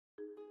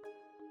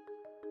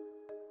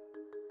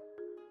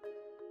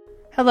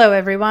Hello,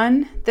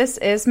 everyone. This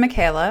is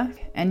Michaela,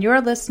 and you're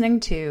listening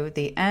to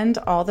the End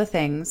All the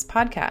Things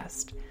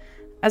podcast.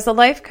 As a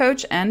life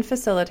coach and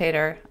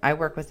facilitator, I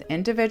work with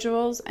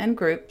individuals and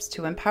groups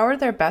to empower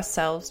their best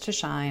selves to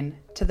shine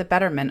to the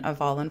betterment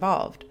of all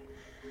involved.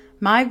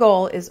 My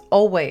goal is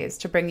always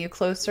to bring you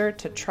closer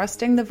to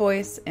trusting the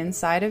voice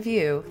inside of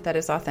you that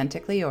is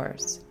authentically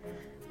yours.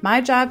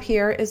 My job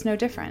here is no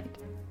different.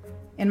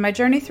 In my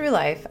journey through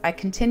life, I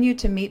continue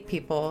to meet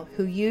people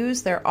who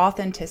use their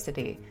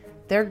authenticity,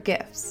 their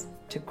gifts,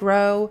 to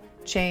grow,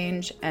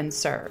 change, and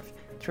serve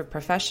through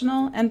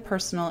professional and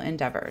personal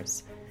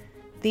endeavors.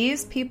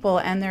 These people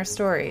and their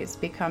stories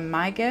become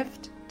my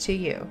gift to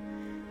you,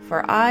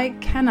 for I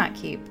cannot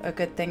keep a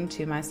good thing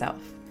to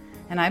myself,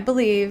 and I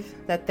believe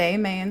that they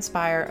may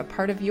inspire a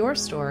part of your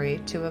story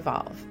to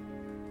evolve.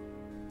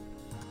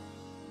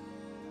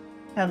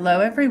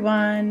 Hello,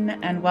 everyone,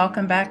 and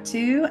welcome back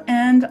to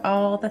And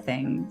All the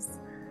Things.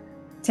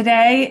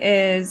 Today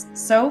is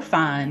so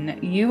fun.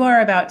 You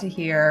are about to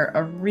hear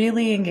a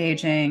really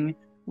engaging,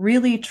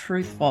 really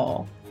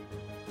truthful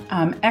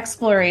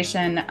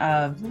exploration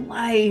of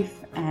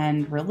life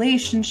and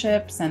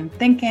relationships and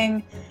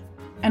thinking.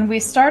 And we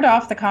start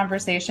off the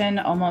conversation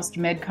almost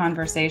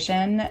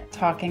mid-conversation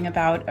talking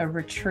about a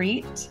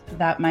retreat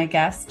that my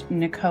guest,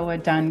 Nicoa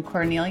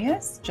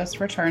Dunne-Cornelius,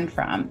 just returned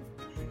from.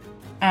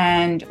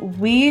 And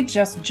we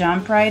just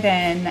jump right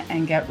in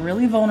and get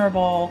really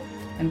vulnerable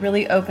and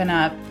really open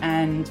up.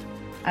 And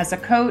as a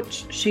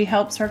coach, she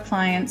helps her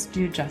clients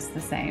do just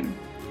the same.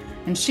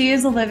 And she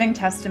is a living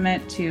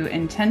testament to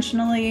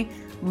intentionally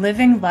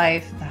living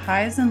life, the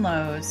highs and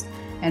lows,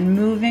 and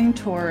moving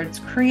towards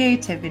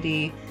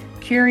creativity,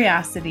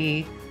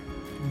 curiosity,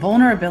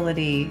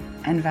 vulnerability,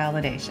 and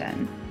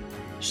validation.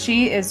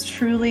 She is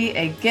truly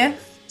a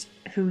gift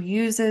who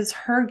uses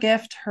her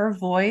gift, her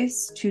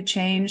voice, to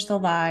change the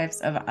lives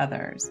of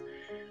others.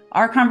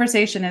 Our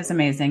conversation is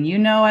amazing. You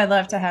know I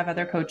love to have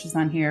other coaches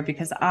on here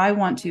because I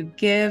want to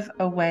give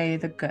away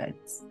the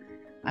goods.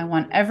 I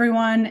want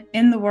everyone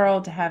in the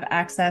world to have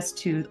access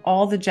to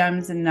all the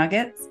gems and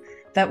nuggets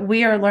that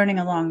we are learning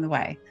along the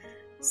way.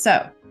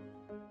 So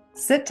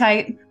sit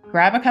tight,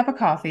 grab a cup of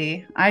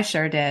coffee, I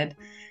sure did,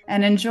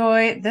 and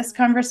enjoy this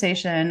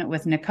conversation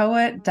with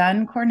Nicoa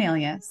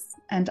Dunne-Cornelius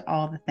and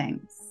all the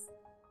things.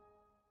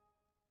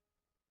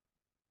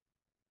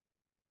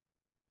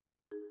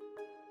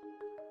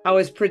 I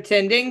was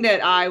pretending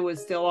that I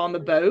was still on the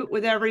boat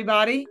with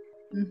everybody,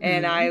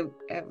 and I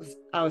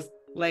was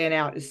laying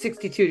out. It's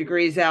 62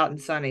 degrees out and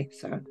sunny,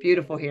 so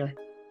beautiful here.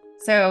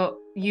 So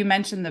you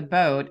mentioned the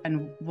boat,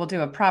 and we'll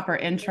do a proper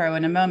intro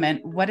in a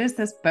moment. What is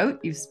this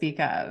boat you speak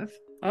of?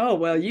 Oh,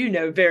 well, you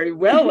know very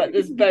well what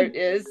this boat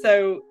is.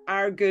 So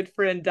our good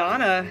friend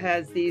Donna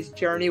has these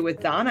Journey with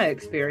Donna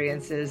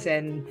experiences,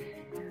 and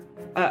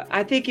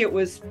I think it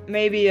was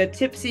maybe a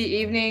tipsy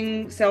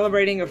evening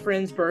celebrating a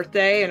friend's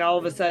birthday, and all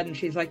of a sudden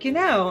she's like,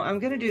 I'm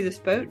going to do this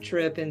boat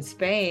trip in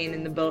Spain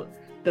in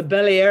the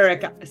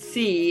Balearic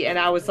Sea, and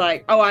I was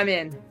like, oh, I'm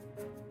in.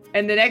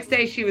 And the next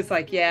day she was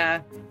like,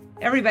 yeah,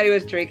 everybody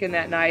was drinking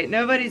that night.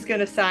 Nobody's going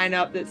to sign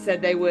up that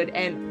said they would,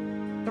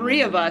 and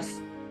 3 of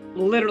us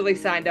literally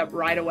signed up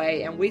right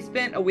away, and we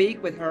spent a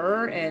week with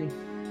her and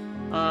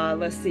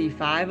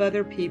 5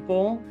 other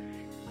people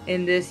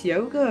in this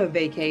yoga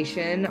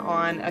vacation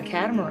on a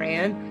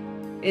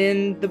catamaran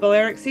in the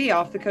Balearic Sea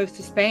off the coast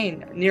of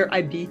Spain near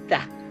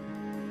Ibiza.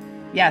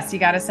 Yes, you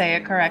got to say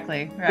it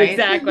correctly, right?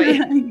 Exactly.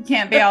 You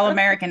can't be all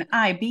American.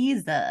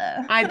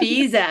 Ibiza.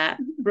 Ibiza,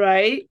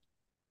 right?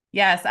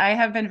 Yes, I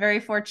have been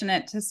very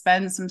fortunate to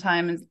spend some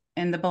time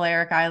in the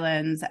Balearic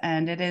Islands,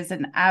 and it is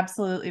an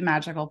absolutely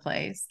magical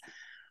place.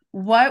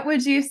 What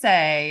would you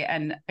say,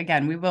 and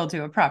again, we will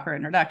do a proper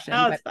introduction.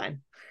 Oh, it's fine.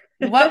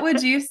 What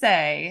would you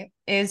say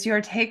is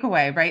your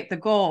takeaway, right? The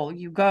goal,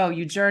 you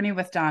journey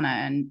with Donna,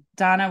 and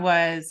Donna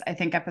was, I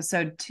think,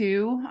 episode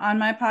 2 on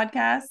my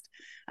podcast.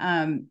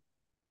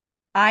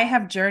 I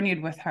have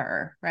journeyed with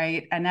her,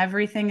 right? And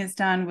everything is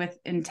done with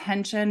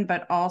intention,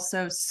 but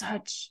also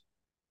such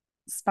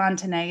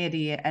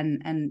spontaneity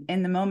and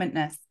in the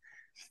momentness.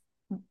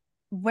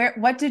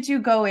 What did you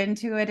go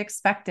into it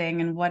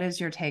expecting, and what is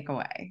your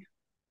takeaway?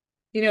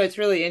 It's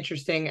really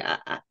interesting.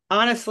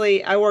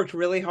 Honestly, I worked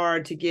really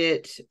hard to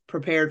get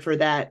prepared for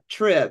that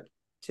trip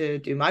to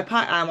do my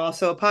I'm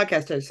also a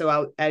podcaster.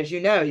 So as you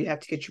know, you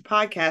have to get your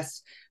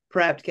podcasts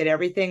prepped, get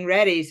everything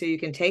ready so you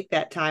can take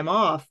that time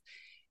off.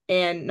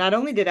 And not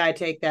only did I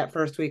take that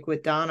first week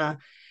with Donna,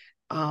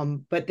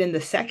 but then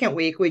the second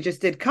week we just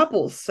did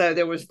couples. So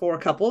there was 4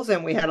 couples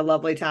and we had a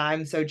lovely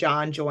time. So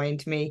John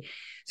joined me.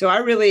 So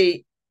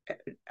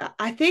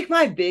I think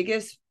my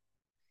biggest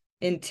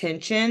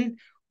intention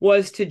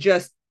was to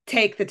just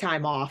take the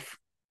time off.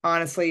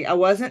 Honestly, I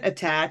wasn't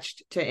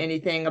attached to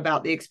anything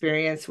about the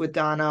experience with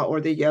Donna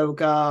or the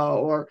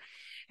yoga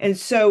and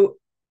so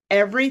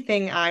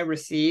everything I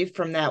received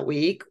from that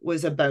week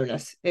was a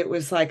bonus. It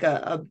was like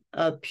a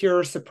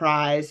pure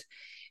surprise.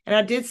 And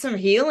I did some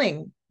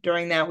healing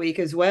during that week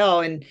as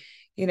well. And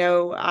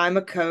I'm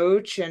a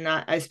coach and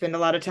I spend a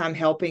lot of time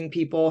helping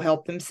people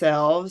help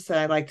themselves,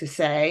 I like to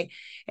say.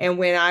 And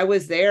when I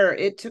was there,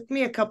 it took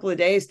me a couple of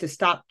days to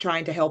stop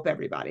trying to help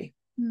everybody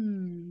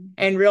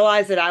and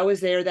realize that I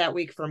was there that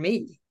week for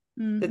me,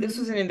 that this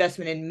was an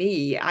investment in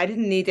me. I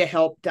didn't need to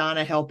help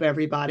Donna help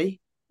everybody.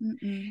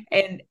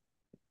 And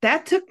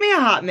that took me a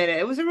hot minute.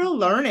 It was a real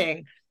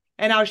learning.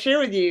 And I'll share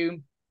with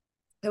you,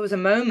 there was a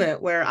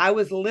moment where I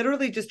was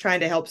literally just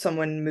trying to help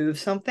someone move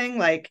something.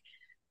 Like,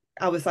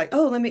 I was like,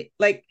 oh,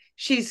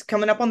 she's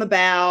coming up on the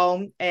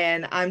bow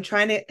and I'm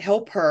trying to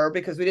help her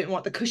because we didn't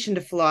want the cushion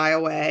to fly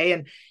away.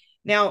 And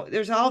now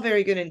there's all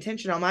very good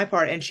intention on my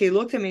part. And she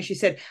looked at me and she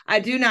said, I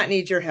do not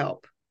need your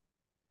help.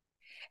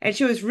 And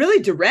she was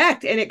really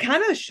direct, and it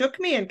kind of shook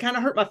me and kind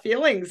of hurt my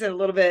feelings a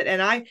little bit.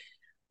 And I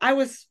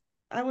was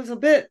a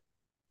bit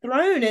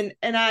thrown,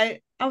 and I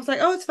was like,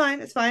 oh, it's fine.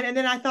 It's fine. And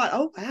then I thought,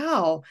 oh,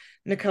 wow,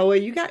 Nicoa,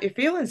 you got your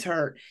feelings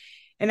hurt.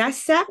 And I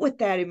sat with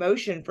that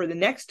emotion for the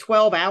next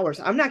 12 hours.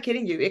 I'm not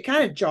kidding you. It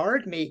kind of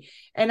jarred me.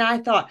 And I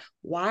thought,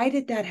 why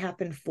did that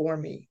happen for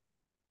me?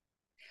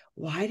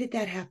 Why did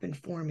that happen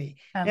for me?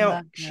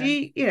 Now,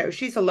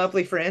 she's a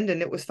lovely friend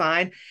and it was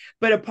fine.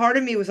 But a part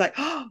of me was like,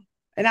 oh,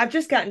 and I've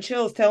just gotten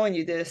chills telling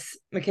you this,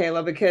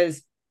 Michaela,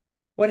 because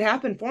what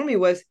happened for me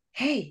was,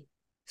 hey,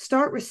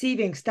 start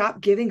receiving,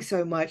 stop giving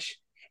so much.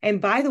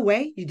 And by the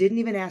way, you didn't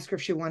even ask her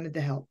if she wanted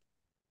the help.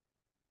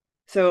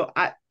 So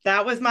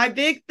that was my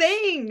big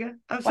thing.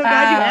 I'm so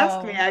glad you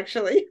asked me,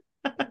 actually.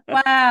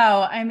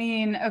 Wow. I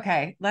mean,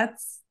 okay,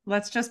 let's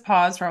just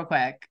pause real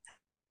quick.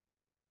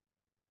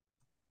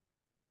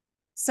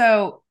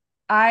 So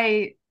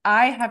I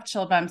have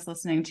chill bumps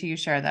listening to you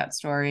share that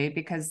story,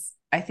 because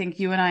I think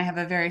you and I have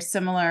a very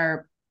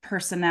similar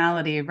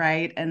personality,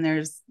 right?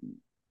 And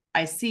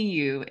I see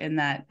you in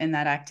that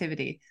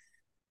activity.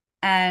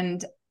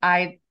 And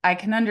I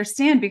can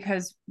understand,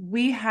 because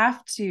we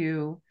have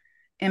to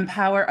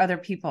empower other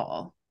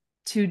people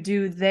to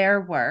do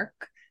their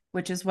work,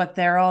 which is what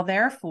they're all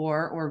there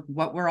for, or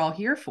what we're all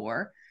here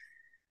for.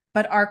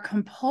 But our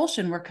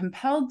compulsion, we're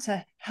compelled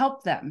to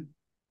help them,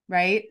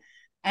 right?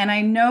 And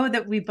I know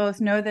that we both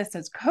know this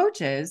as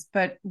coaches,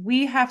 but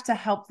we have to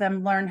help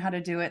them learn how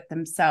to do it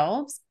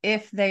themselves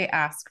if they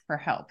ask for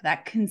help.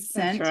 That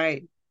consent. That's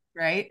right.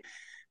 Right.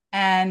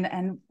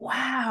 And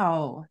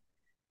wow.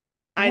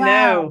 I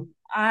know.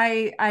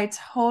 I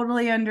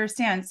totally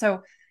understand.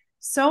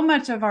 So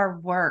much of our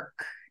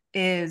work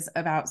is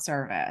about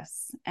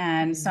service.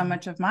 And so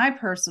much of my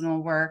personal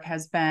work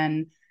has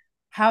been,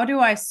 how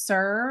do I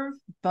serve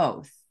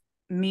both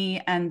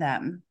me and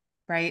them?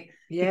 Right.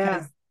 Yeah.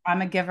 Because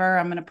I'm a giver,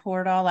 I'm going to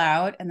pour it all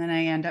out, and then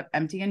I end up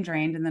empty and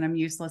drained, and then I'm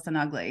useless and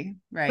ugly,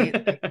 right?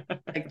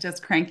 like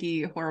just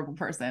cranky, horrible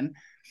person,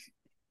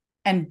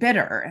 and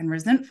bitter and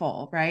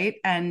resentful, right?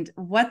 And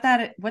what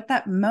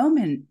that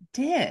moment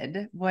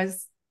did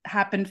was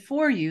happened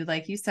for you,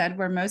 like you said,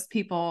 where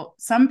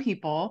some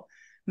people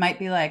might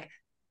be like,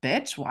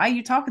 bitch, why are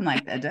you talking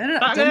like that?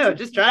 I know,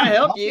 just trying to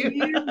help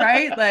you.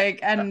 Right? Like,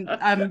 and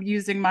I'm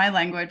using my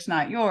language,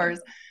 not yours,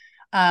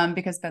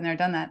 because been there,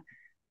 done that.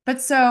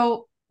 But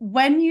so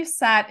when you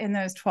sat in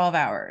those 12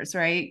 hours,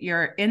 right,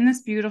 you're in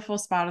this beautiful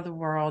spot of the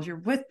world, you're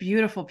with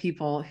beautiful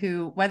people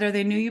who, whether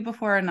they knew you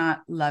before or not,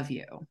 love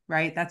you,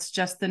 right? That's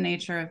just the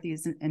nature of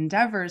these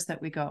endeavors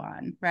that we go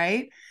on,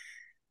 right?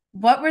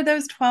 What were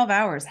those 12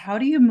 hours? How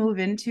do you move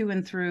into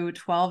and through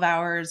 12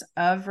 hours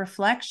of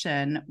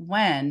reflection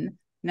when,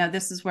 now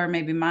this is where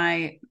maybe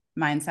my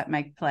mindset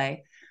might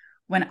play,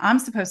 when I'm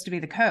supposed to be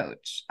the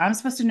coach, I'm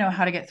supposed to know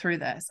how to get through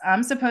this.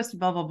 I'm supposed to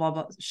blah, blah, blah,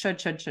 blah,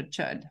 should.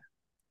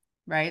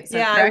 Right. So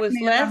yeah, I was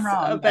less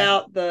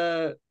about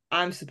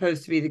I'm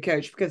supposed to be the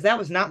coach, because that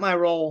was not my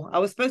role. I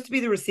was supposed to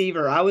be the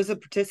receiver. I was a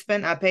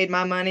participant. I paid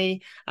my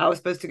money. I was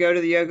supposed to go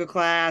to the yoga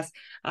class.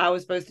 I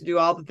was supposed to do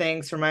all the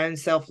things for my own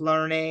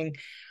self-learning.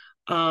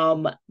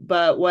 But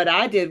what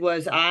I did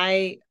was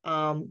I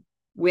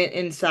went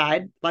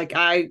inside, like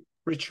I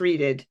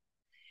retreated,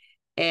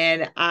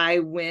 and I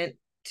went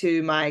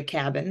to my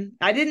cabin.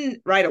 I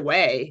didn't right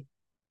away,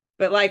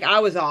 but like I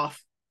was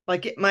off.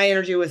 Like my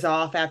energy was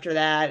off after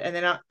that. And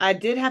then I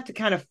did have to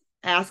kind of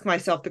ask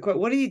myself the question,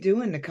 what are you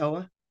doing,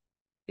 Nicoa?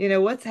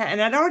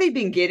 And I'd already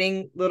been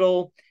getting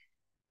little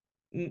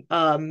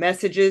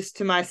messages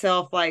to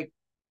myself, like,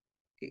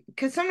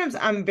 because sometimes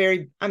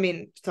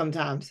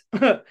sometimes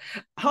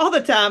all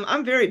the time,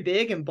 I'm very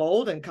big and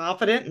bold and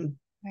confident, and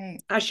right.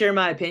 I share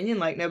my opinion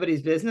like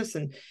nobody's business.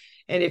 And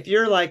if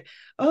you're like,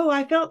 oh,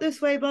 I felt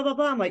this way, blah, blah,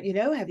 blah, I'm like,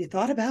 have you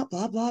thought about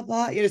blah, blah,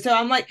 blah? So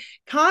I'm like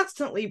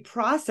constantly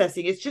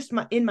processing. It's just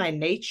in my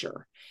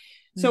nature.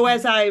 So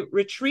as I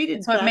retreated,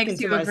 it's what makes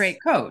you a great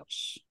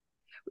coach.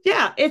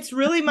 Yeah, it's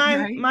really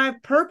my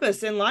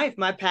purpose in life,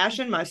 my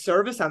passion, my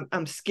service.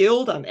 I'm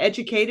skilled, I'm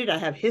educated, I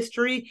have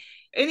history.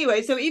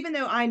 Anyway, so even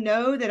though I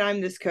know that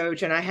I'm this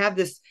coach and I have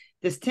this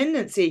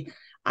tendency,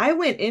 I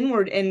went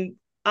inward and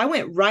I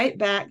went right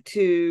back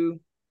to,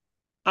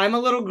 I'm a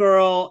little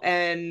girl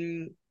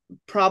and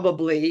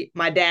probably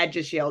my dad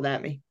just yelled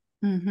at me.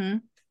 Mm-hmm.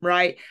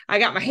 Right. I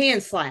got my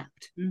hand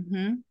slapped.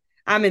 Mm-hmm.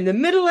 I'm in the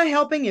middle of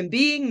helping and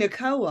being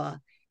Nicoa,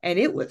 and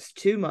it was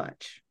too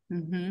much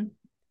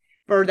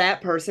for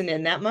that person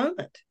in that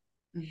moment.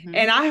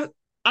 And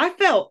I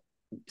felt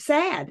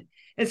sad.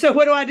 And so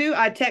what do?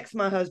 I text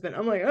my husband.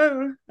 I'm like,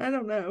 oh, I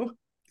don't know.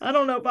 I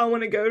don't know if I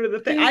want to go to the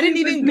thing. I didn't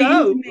It was even mean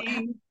go. to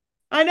me.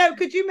 I know.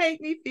 Could you make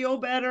me feel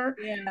better?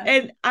 Yeah.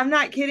 And I'm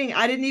not kidding.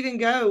 I didn't even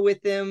go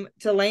with them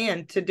to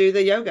land to do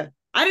the yoga.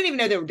 I didn't even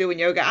know they were doing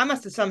yoga. I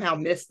must have somehow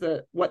missed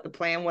what the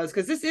plan was,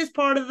 because this is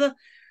part of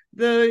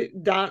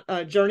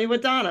the journey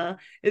with Donna,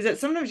 is that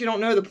sometimes you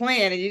don't know the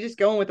plan and you just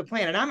go in with the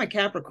plan. And I'm a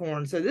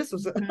Capricorn, so this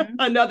was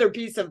another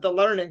piece of the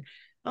learning.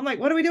 I'm like,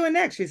 what are we doing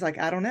next? She's like,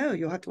 I don't know.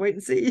 You'll have to wait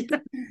and see.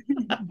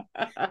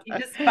 You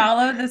just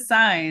follow the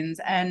signs.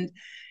 And,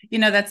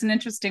 that's an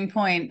interesting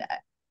point.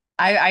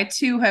 I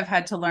too have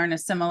had to learn a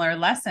similar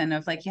lesson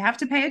of like, you have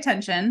to pay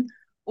attention,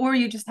 or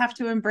you just have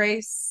to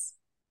embrace,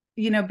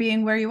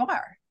 being where you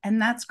are.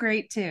 And that's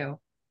great too.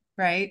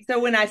 Right. So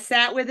when I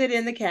sat with it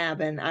in the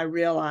cabin, I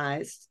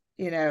realized,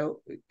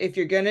 if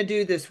you're going to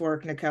do this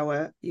work,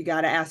 Nicoa, you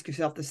got to ask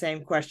yourself the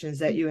same questions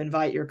that you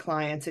invite your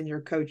clients and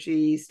your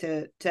coachees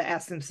to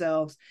ask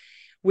themselves,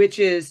 which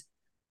is,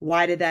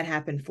 why did that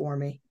happen for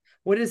me?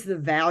 What is the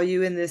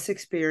value in this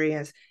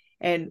experience?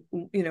 And,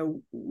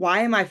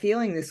 why am I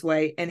feeling this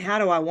way? And how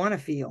do I want to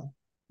feel?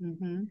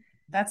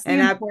 That's the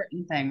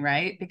important thing,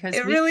 right? Because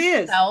it really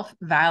is.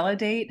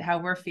 Self-validate how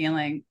we're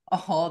feeling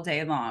all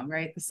day long,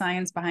 right? The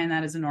science behind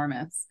that is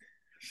enormous.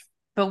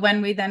 But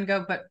when we then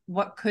go, but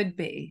what could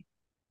be,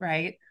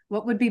 right?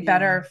 What would be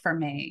better for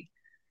me?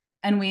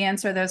 And we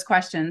answer those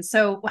questions.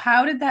 So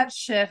how did that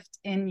shift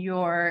in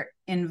your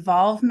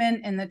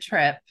involvement in the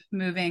trip,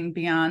 moving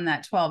beyond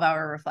that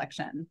 12-hour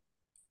reflection?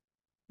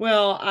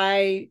 Well,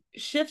 I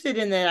shifted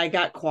in that I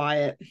got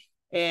quiet,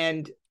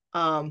 and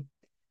I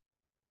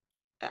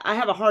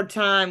have a hard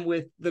time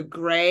with the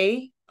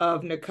gray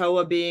of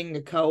Nicoa being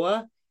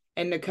Nicoa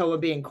and Nicoa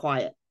being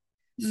quiet.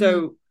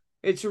 So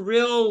it's a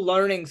real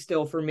learning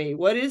still for me.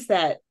 What is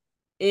that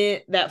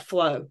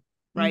flow,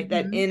 right?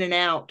 That in and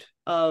out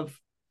of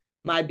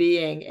my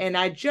being. And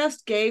I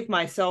just gave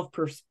myself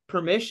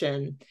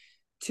permission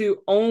to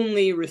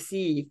only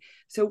receive.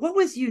 So what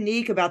was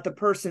unique about the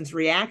person's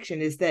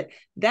reaction is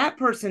that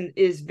person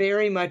is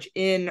very much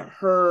in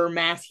her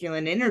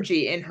masculine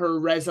energy, in her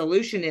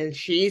resolution, and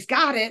she's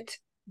got it,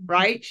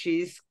 right?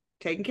 She's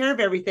taking care of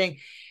everything.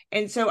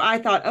 And so I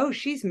thought, oh,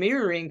 she's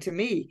mirroring to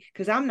me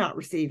because I'm not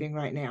receiving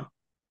right now.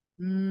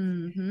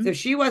 So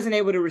she wasn't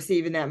able to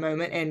receive in that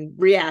moment and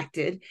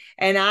reacted.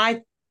 And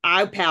I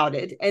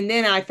pouted, and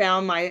then I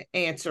found my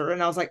answer,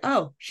 and I was like,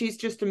 oh, she's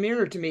just a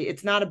mirror to me.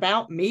 It's not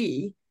about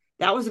me.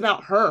 That was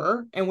about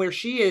her and where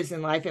she is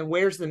in life. And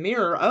where's the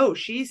mirror? Oh,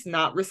 she's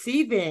not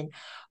receiving.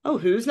 Oh,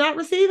 who's not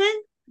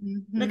receiving?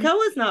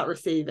 Nicoa's not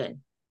receiving.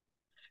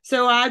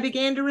 So I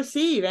began to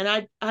receive,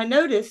 and I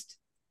noticed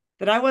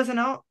that I wasn't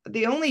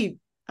the only,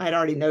 I'd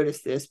already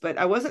noticed this, but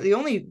I wasn't the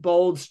only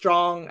bold,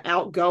 strong,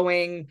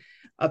 outgoing,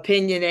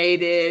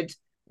 opinionated,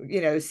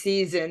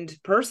 seasoned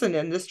person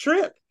in this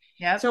trip.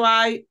 Yep. So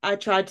I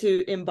tried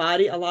to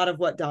embody a lot of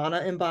what Donna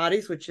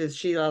embodies, which is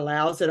she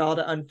allows it all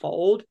to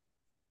unfold.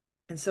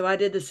 And so I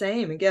did the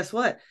same. And guess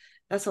what?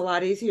 That's a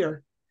lot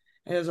easier.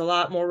 And it was a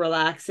lot more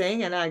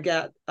relaxing, and I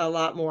got a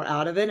lot more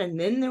out of it. And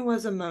then there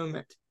was a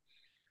moment,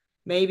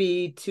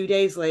 maybe 2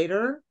 days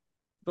later,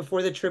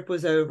 before the trip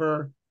was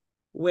over,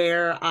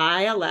 where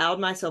I allowed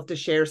myself to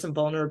share some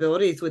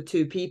vulnerabilities with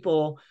two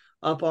people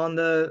up on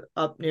the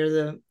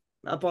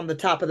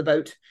top of the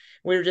boat.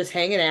 We were just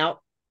hanging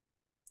out,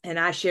 and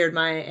I shared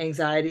my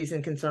anxieties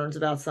and concerns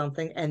about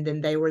something, and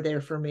then they were there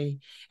for me,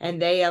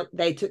 and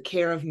they took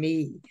care of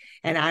me,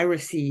 and I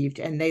received,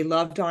 and they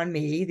loved on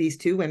me, these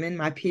two women,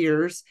 my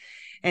peers,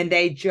 and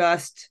they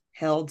just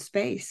held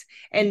space.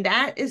 And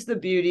that is the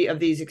beauty of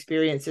these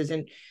experiences.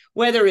 And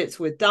whether it's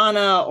with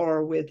Donna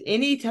or with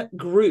any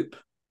group,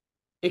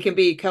 it can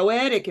be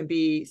co-ed, it can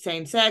be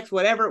same sex,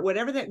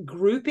 whatever that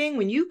grouping,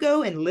 when you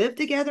go and live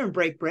together and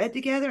break bread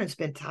together and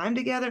spend time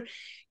together,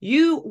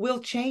 you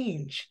will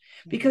change,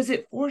 because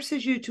it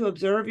forces you to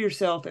observe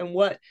yourself and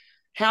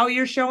how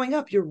you're showing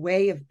up, your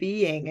way of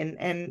being.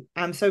 And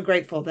I'm so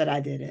grateful that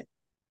I did it.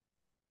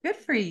 Good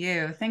for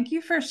you. Thank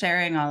you for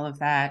sharing all of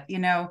that.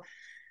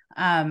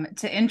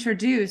 To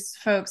introduce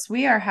folks,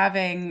 we are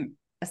having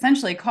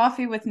essentially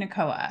coffee with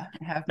Nicoa.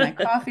 I have my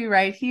coffee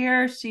right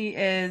here. She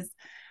is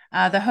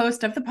the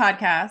host of the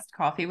podcast,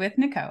 Coffee with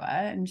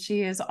Nicoa, and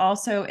she is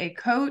also a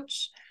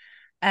coach.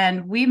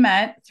 And we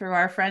met through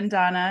our friend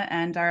Donna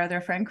and our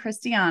other friend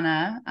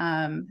Christiana.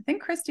 I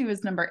think Christy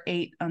was number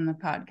 8 on the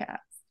podcast.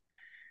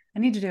 I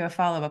need to do a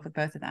follow-up with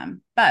both of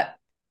them. But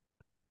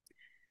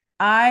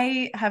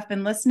I have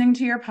been listening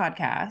to your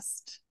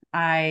podcast.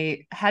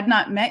 I had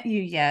not met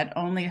you yet,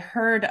 only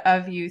heard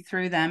of you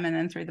through them and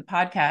then through the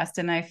podcast.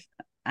 And I'm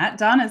at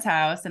Donna's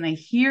house and I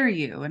hear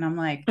you and I'm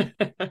like,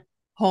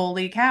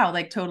 holy cow,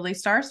 like totally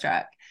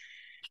starstruck.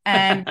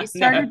 And we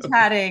started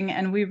chatting,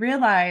 and we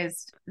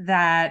realized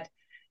that,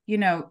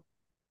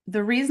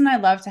 the reason I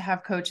love to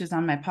have coaches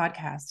on my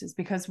podcast is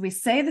because we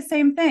say the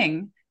same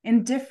thing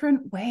in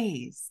different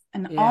ways.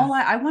 And Yeah.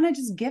 I want to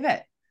just give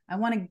it. I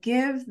want to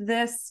give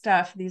this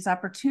stuff, these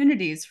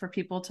opportunities for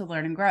people to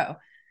learn and grow.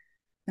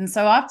 And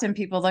so often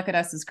people look at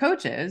us as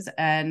coaches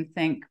and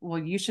think, well,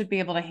 you should be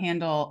able to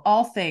handle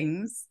all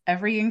things,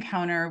 every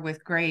encounter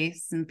with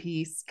grace and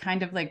peace,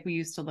 kind of like we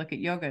used to look at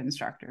yoga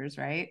instructors,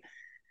 right?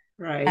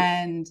 Right.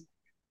 And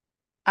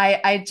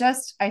I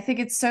think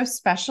it's so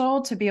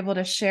special to be able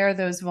to share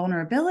those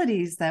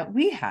vulnerabilities that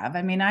we have.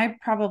 I mean, I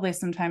probably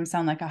sometimes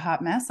sound like a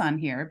hot mess on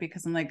here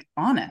because I'm like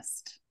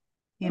honest,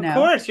 Of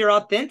course, you're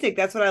authentic.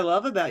 That's what I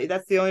love about you.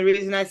 That's the only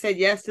reason I said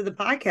yes to the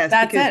podcast.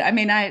 That's because, it. I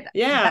mean,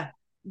 yeah,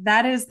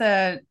 that is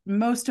the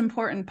most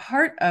important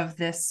part of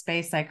this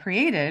space I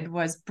created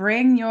was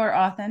bring your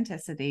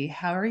authenticity.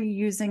 How are you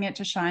using it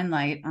to shine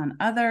light on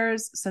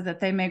others so that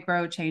they may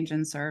grow, change,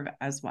 and serve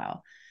as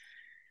well?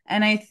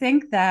 And I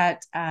think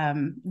that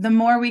the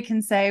more we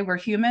can say we're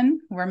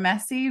human, we're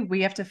messy,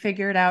 we have to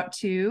figure it out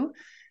too,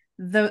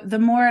 the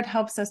more it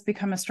helps us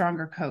become a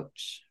stronger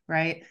coach,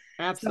 right?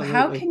 So how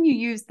absolutely. can you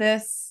use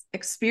this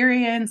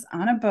experience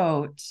on a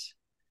boat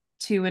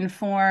to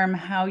inform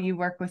how you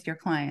work with your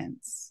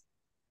clients?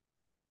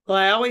 Well,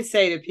 I always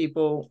say to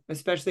people,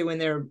 especially when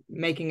they're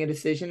making a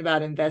decision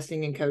about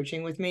investing in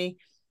coaching with me,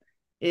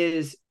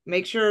 is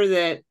make sure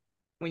that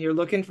when you're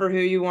looking for who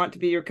you want to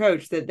be your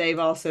coach, that they've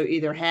also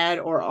either had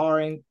or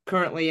are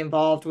currently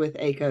involved with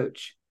a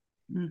coach.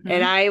 Mm-hmm.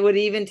 And I would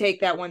even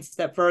take that one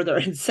step further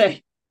and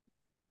say,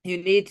 you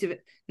need to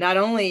not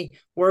only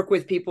work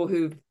with people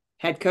who've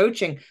had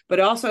coaching, but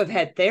also have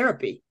had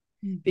therapy.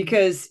 Mm-hmm.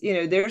 Because,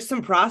 there's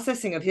some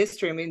processing of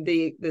history. I mean,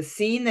 the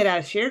scene that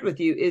I shared with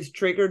you is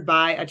triggered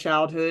by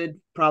a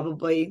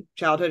probably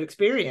childhood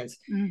experience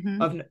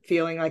mm-hmm. of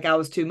feeling like I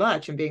was too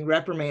much and being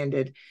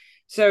reprimanded.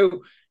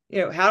 So,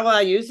 how do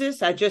I use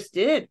this? I just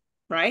did,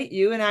 right?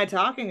 You and I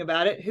talking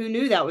about it. Who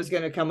knew that was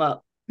going to come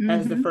up mm-hmm.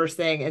 as the first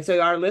thing? And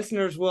so our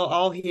listeners will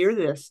all hear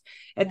this.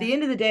 At the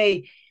end of the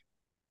day,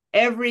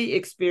 every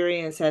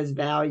experience has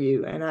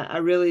value. And I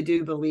really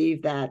do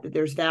believe that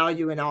there's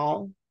value in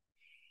all.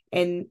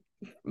 And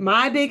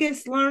my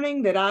biggest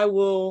learning that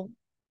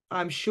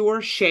I'm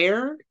sure,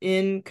 share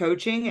in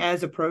coaching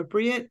as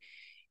appropriate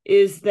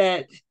is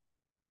that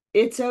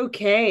it's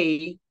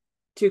okay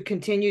to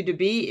continue to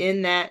be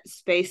in that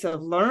space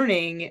of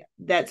learning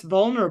that's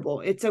vulnerable.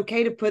 It's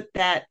okay to put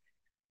that,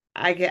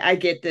 I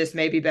get this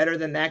maybe better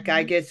than that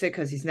guy gets it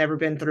because he's never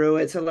been through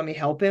it, so let me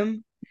help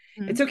him.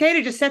 Mm-hmm. It's okay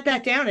to just set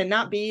that down and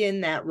not be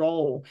in that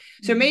role.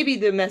 So maybe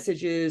the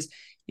message is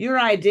your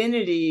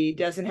identity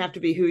doesn't have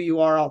to be who you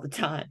are all the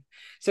time.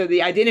 So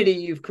the identity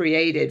you've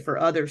created for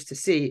others to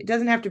see, it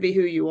doesn't have to be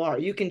who you are.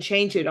 You can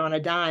change it on a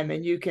dime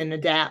and you can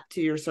adapt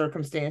to your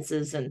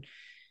circumstances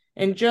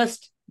and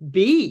just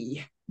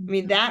be. I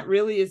mean, that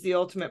really is the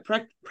ultimate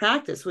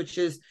practice, which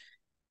is,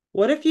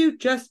 what if you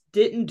just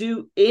didn't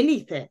do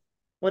anything?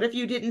 What if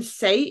you didn't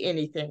say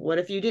anything? What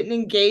if you didn't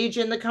engage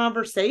in the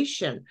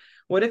conversation?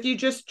 What if you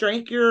just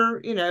drank your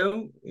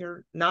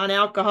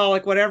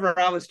non-alcoholic, whatever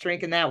I was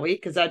drinking that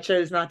week, because I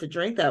chose not to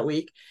drink that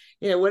week.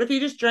 What if you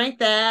just drank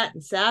that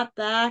and sat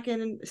back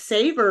and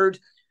savored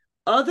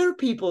other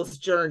people's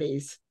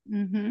journeys?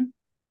 Mm-hmm.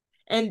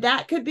 And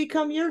that could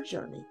become your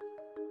journey.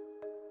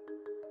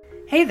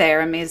 Hey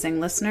there, amazing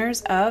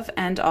listeners of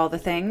And All the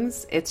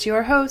Things. It's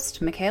your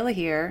host, Michaela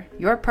here,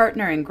 your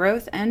partner in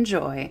growth and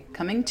joy,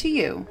 coming to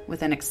you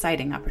with an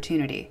exciting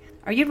opportunity.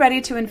 Are you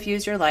ready to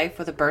infuse your life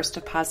with a burst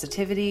of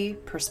positivity,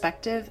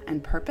 perspective,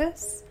 and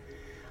purpose?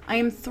 I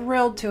am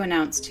thrilled to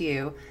announce to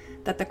you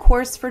that the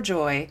Course for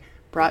Joy,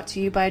 brought to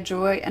you by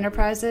Joy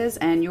Enterprises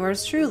and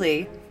yours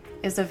truly,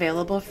 is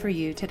available for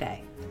you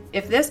today.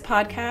 If this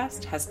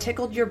podcast has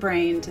tickled your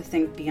brain to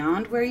think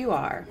beyond where you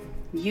are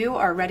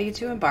ready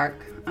to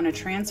embark on a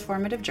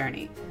transformative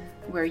journey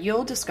where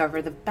you'll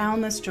discover the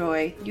boundless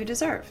joy you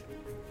deserve.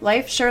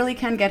 Life surely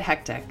can get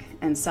hectic,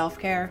 and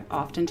self-care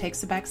often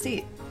takes a back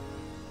seat.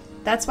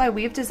 That's why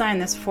we've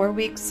designed this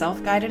 4-week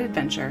self-guided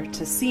adventure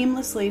to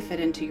seamlessly fit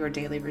into your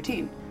daily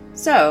routine.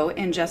 So,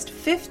 in just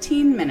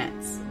 15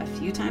 minutes, a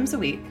few times a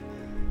week,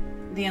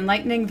 the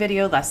enlightening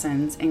video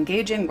lessons,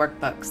 engaging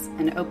workbooks,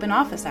 and open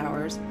office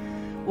hours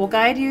will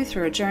guide you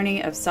through a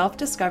journey of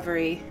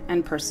self-discovery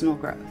and personal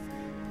growth.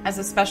 As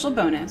a special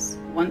bonus,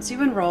 once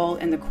you enroll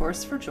in the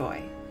Course for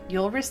Joy,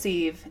 you'll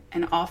receive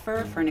an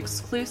offer for an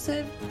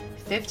exclusive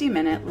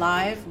 50-minute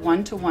live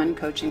one-to-one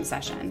coaching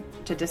session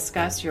to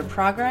discuss your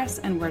progress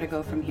and where to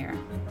go from here.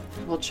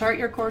 We'll chart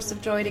your course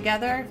of joy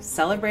together,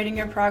 celebrating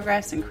your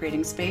progress and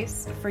creating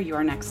space for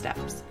your next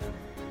steps.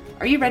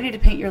 Are you ready to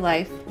paint your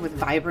life with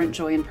vibrant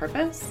joy and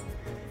purpose?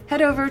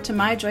 Head over to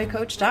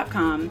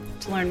myjoycoach.com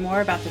to learn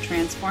more about the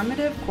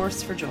transformative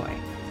Course for Joy.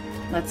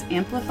 Let's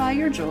amplify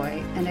your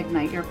joy and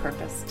ignite your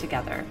purpose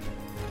together.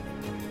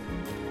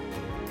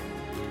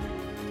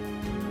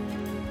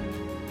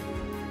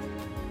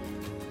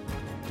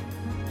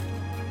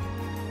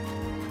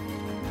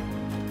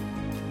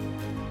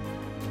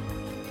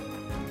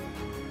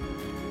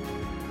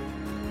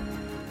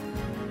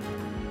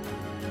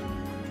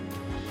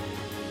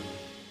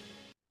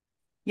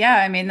 Yeah,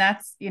 I mean,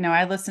 that's,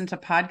 I listen to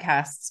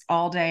podcasts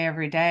all day,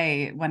 every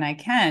day when I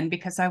can,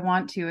 because I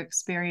want to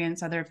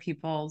experience other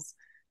people's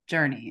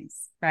journeys,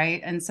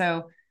 right? And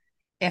so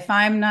if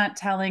I'm not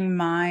telling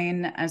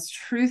mine as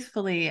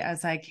truthfully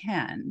as I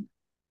can,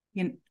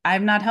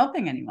 I'm not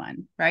helping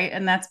anyone, right?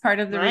 And that's part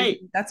of the reason, Right.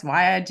 that's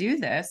why I do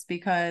this,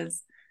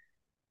 because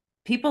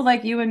people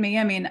like you and me,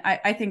 I mean,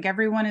 I think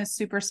everyone is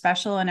super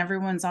special and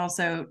everyone's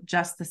also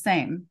just the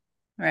same,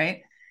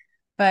 right?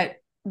 But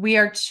we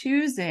are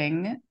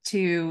choosing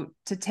to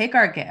take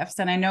our gifts,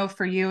 and I know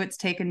for you it's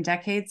taken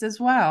decades as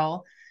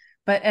well,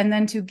 but and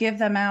then to give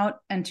them out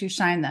and to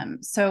shine them.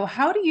 So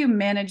how do you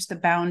manage the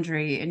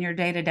boundary in your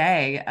day to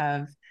day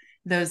of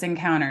those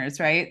encounters,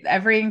 right?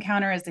 Every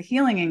encounter is a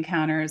healing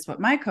encounter is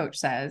what my coach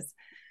says,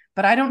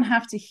 but I don't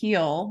have to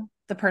heal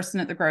the person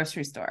at the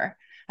grocery store.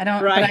 I don't,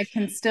 but I Right.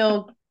 can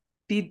still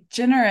be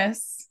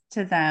generous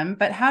to them.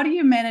 But how do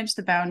you manage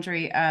the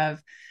boundary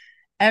of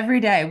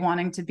every day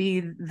wanting to be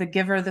the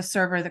giver, the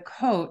server, the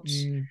coach,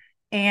 Mm,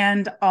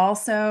 and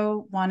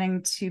also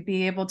wanting to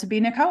be able to be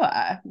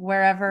Nicoa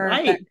wherever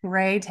that right.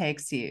 gray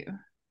takes you?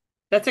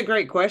 That's a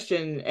great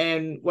question.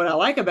 And what I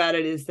like about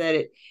it is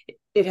that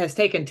it has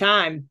taken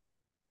time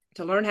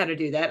to learn how to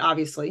do that.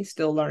 Obviously,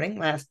 still learning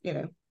last, I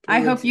 3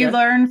 weeks hope you ago.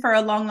 learn for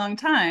a long, long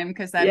time,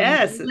 because that means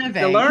Yes, you're the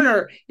living,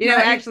 learner, right?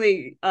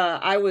 actually,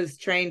 I was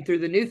trained through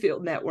the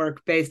Newfield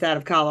Network based out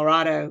of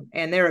Colorado,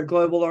 and they're a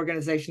global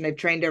organization. They've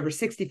trained over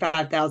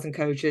 65,000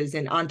 coaches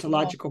in Cool.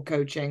 ontological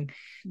coaching,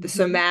 the Mm-hmm.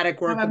 somatic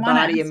Oh, work I of want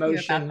to body, ask you about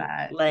emotion,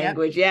 that. Yep.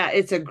 language. Yeah,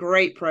 it's a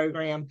great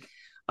program.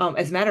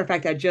 As a matter of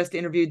fact, I just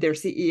interviewed their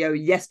CEO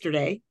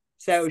yesterday.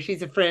 So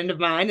she's a friend of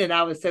mine, and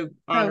I was so So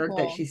honored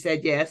that cool. she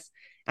said yes.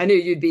 I knew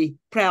you'd be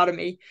proud of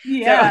me. So,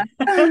 Yeah.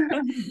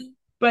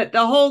 but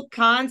the whole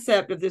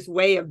concept of this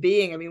way of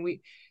being, I mean,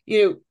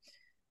 you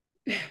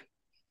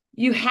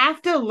you have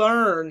to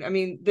learn. I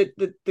mean,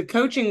 the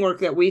coaching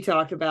work that we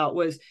talked about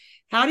was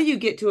how do you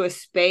get to a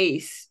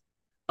space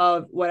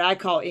of what I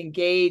call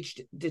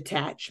engaged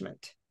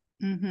detachment.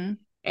 Mm-hmm.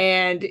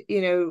 And,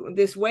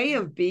 this way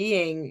of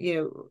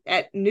being,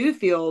 at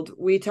Newfield,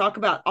 we talk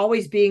about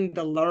always being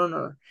the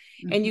learner.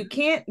 And you Mm-hmm.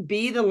 can't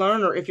be the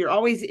learner if you're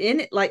always in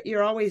it, like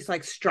you're always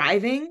like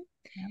striving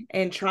Yep.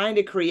 and trying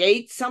to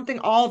create something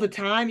all the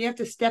time. You have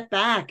to step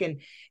back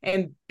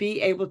and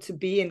be able to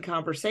be in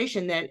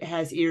conversation that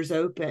has ears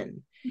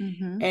open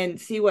Mm-hmm. and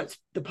see what's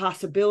the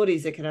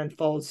possibilities that can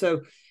unfold.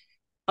 So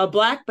a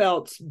black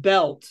belt's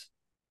belt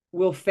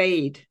will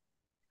fade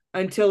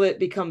until it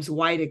becomes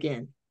white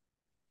again.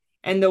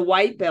 And the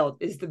white belt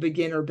is the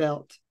beginner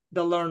belt,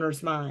 the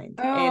learner's mind.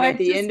 Oh, And I at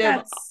the just end of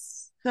got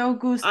so I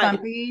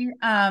goosebumpy.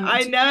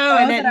 I Do you know,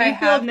 and know at that I Newfield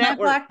have my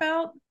Network. black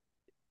belt?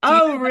 Do you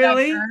Oh, know that I've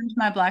really? earned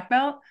my black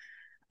belt?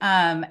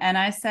 And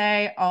I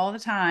say all the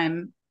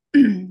time,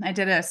 I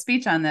did a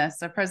speech on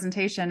this, a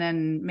presentation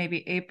in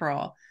maybe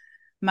April.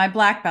 My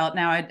black belt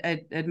now,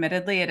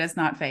 admittedly, it is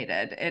not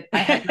faded. I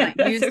have not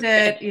That's used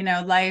okay.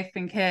 it, life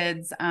and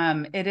kids.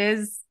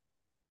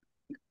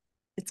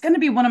 It's going to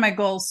be one of my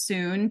goals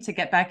soon to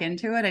get back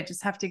into it. I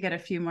just have to get a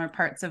few more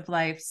parts of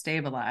life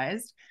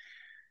stabilized.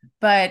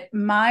 But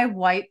my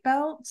white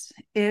belt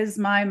is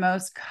my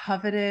most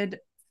coveted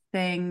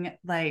thing.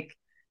 Like,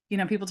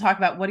 people talk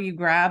about what do you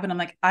grab? And I'm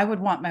like, I would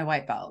want my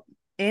white belt.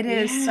 It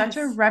is such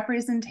a Yes.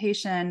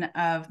 representation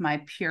of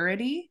my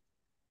purity,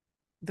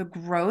 the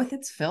growth.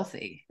 It's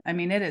filthy. I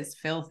mean, it is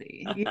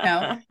filthy.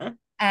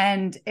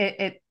 And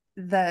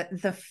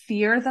the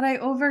fear that I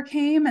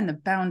overcame and the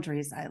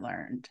boundaries I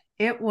learned.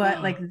 It was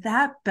Oh, like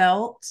that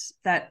belt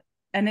that,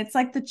 and it's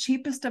like the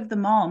cheapest of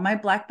them all. My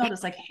black belt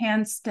is like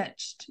hand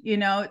stitched,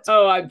 it's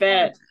oh, I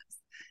bet. gorgeous.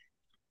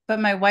 But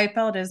my white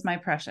belt is my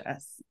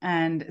precious.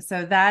 And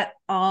so that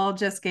all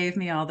just gave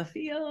me all the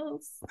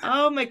feels.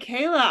 Oh,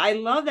 Michaela, I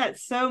love that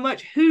so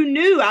much. Who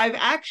knew? I've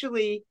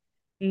actually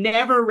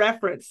never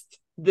referenced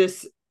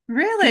this piece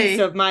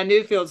Really? of my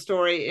Newfield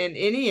story in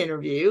any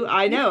interview.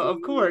 I know,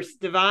 of course,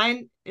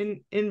 divine I love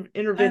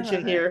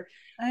intervention it. here.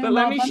 I But am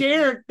let all me bumpy.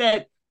 share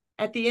that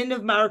at the end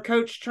of our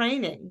coach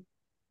training,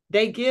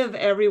 they give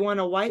everyone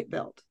a white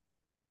belt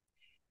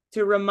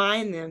to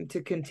remind them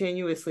to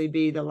continuously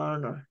be the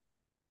learner.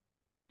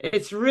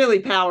 It's really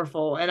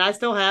powerful. And I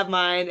still have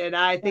mine, and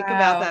I think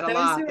about Wow. that a Those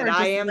lot. who And are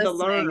I just am the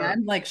listening, learner.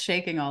 I'm like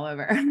shaking all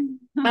over.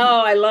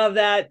 Oh, I love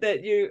that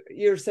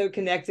you're so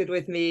connected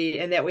with me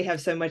and that we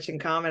have so much in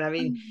common. I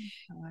mean,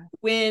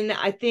 when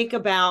I think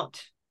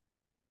about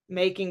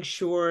making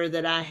sure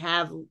that I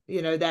have,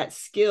 that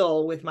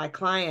skill with my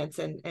clients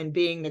and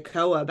being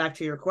Nicoa, back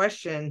to your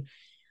question,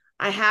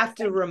 I Yes, have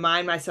to thank you.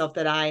 remind myself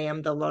that I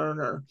am the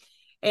learner.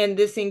 And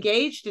this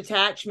engaged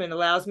detachment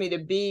allows me to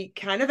be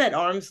kind of at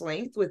arm's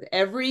length with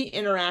every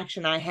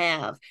interaction I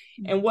have.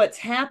 And what's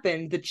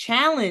happened, the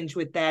challenge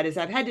with that is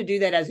I've had to do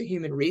that as a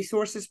human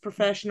resources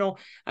professional.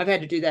 I've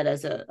had to do that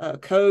as a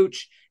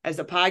coach, as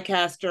a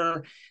podcaster.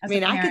 I As a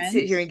mean, I could sit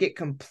parent. here and get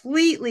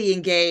completely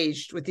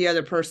engaged with the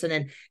other person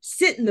and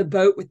sit in the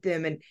boat with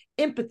them and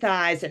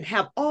empathize and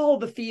have all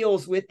the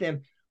feels with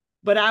them,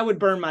 but I would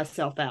burn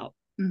myself out.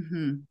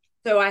 Mm-hmm.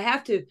 So I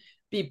have to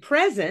be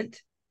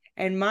present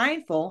and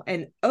mindful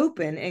and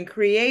open and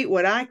create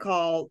what I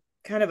call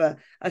kind of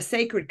a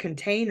sacred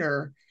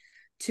container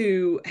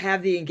to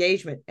have the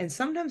engagement. And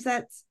sometimes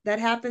that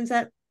happens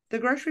at the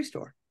grocery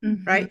store,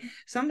 right?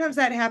 Sometimes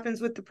that happens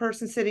with the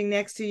person sitting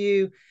next to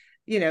you,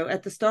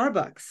 at the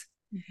Starbucks.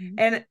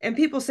 And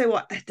people say,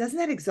 well, doesn't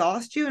that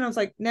exhaust you? And I was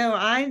like, no,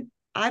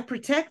 I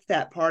protect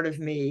that part of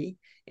me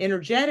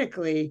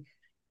energetically.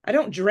 I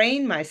don't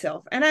drain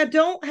myself, and I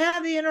don't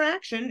have the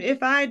interaction if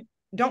I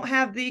don't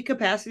have the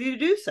capacity to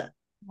do so.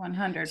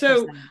 100%.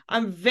 So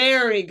I'm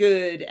very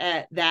good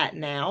at that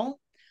now.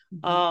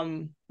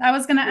 I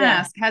was going to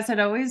ask, has it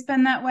always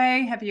been that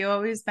way? Have you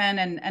always been,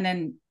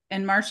 and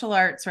in martial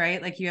arts,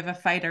 right? Like you have a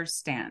fighter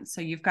stance.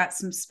 So you've got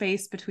some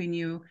space between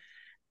you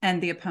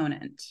and the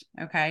opponent,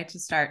 okay, to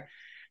start.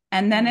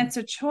 And then it's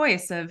a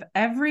choice of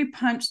every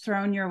punch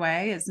thrown your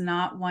way is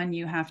not one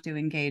you have to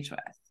engage with,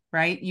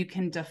 right? You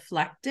can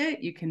deflect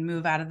it, you can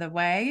move out of the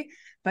way,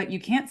 but you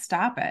can't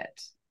stop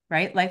it,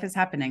 right? Life is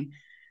happening.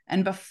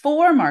 And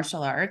before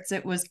martial arts,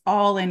 it was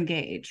all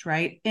engaged,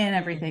 right? In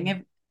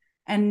everything.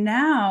 And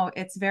now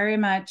it's very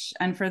much,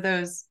 and for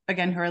those,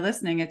 again, who are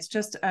listening, it's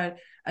just a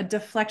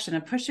deflection,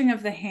 a pushing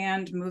of the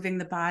hand, moving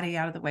the body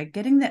out of the way,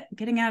 getting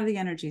out of the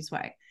energy's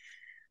way.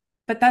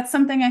 But that's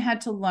something I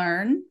had to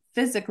learn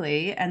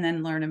physically and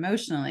then learn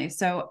emotionally.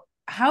 So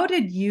how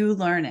did you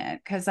learn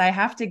it? Because I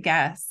have to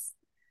guess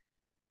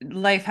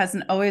life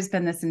hasn't always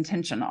been this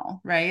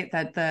intentional, right?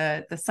 That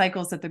the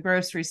cycles at the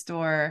grocery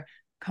store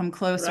come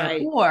closer,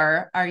 right?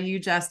 Or are you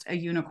just a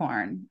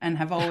unicorn and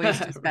have always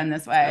just been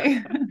this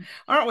way?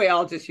 Aren't we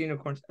all just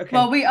unicorns? Okay.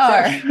 Well, we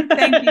are.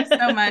 Thank you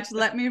so much.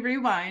 Let me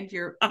rewind.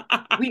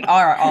 We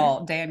are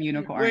all damn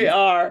unicorns. We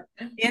are.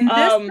 In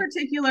this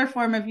particular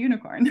form of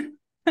unicorn.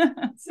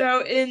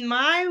 So in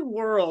my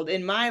world,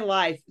 in my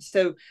life,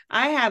 so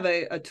I have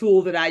a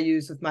tool that I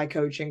use with my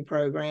coaching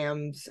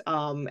programs,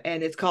 and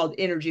it's called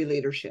energy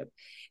leadership.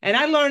 And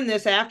I learned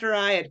this after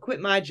I had quit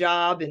my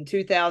job in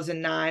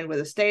 2009 with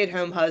a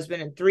stay-at-home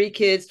husband and 3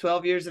 kids,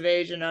 12 years of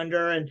age and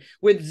under, and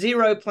with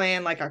zero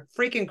plan, like a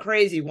freaking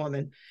crazy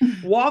woman,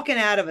 walking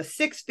out of a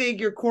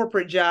 6-figure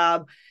corporate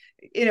job,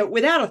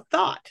 without a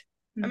thought.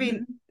 I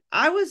mean,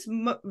 I was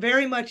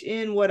very much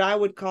in what I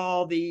would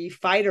call the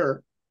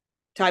fighter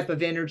type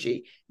of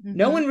energy.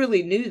 No one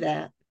really knew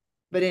that,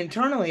 but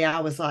internally I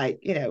was like,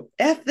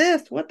 F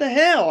this, what the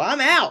hell,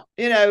 I'm out,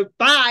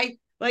 bye.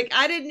 Like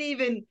I didn't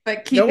even,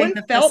 but keeping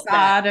the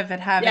facade of it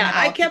having it all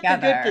I kept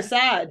together. a good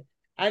facade.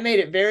 I made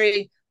it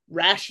very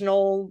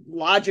rational,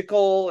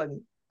 logical,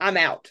 and I'm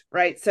out,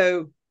 right?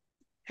 So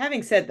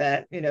having said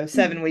that,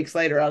 7 weeks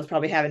later, I was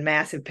probably having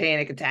massive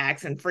panic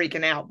attacks and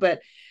freaking out. But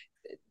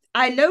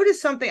I learned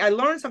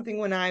something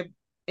when I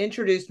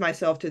introduced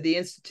myself to the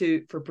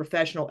Institute for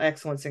Professional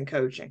Excellence in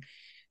Coaching.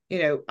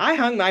 I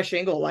hung my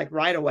shingle like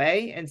right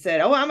away and said,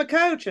 oh, I'm a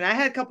coach. And I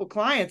had a couple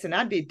clients and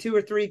I'd be 2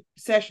 or 3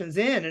 sessions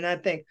in and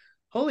I'd think,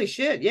 holy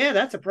shit, yeah,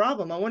 that's a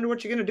problem. I wonder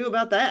what you're going to do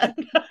about that.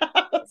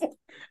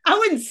 I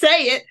wouldn't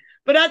say it,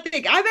 but I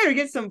think I better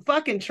get some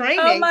fucking training.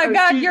 Oh my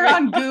God, you're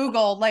on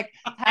Google. Like,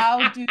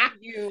 how do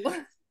you...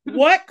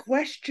 What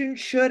question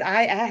should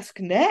I ask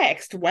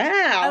next? Wow.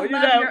 I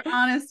love your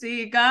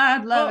honesty.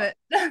 God, love it.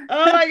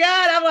 Oh my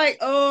God. I'm like,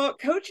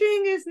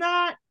 coaching is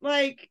not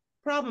like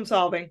problem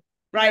solving,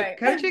 right?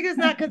 Coaching is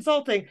not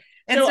consulting.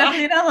 It's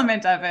definitely an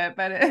element of it,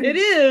 but it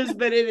is,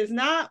 but it is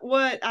not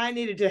what I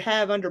needed to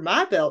have under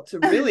my belt to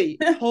really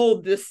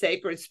hold this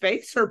sacred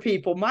space for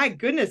people. My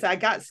goodness, I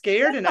got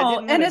scared and I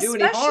didn't want to do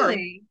any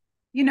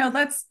harm.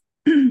 Let's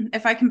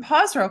if I can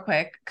pause real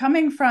quick,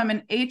 coming from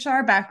an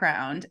HR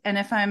background, and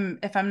if I'm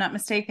not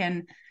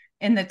mistaken,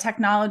 in the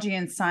technology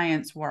and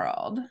science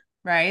world,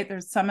 right?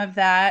 There's some of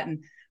that,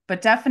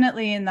 but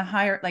definitely in the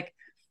higher, like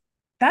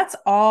that's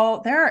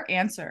all, there are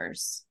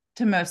answers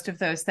to most of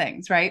those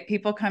things, right?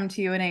 People come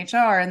to you in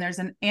HR and there's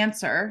an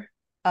answer,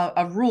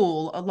 a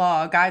rule, a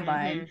law, a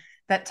guideline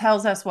that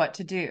tells us what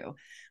to do.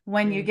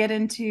 When you get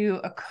into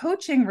a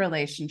coaching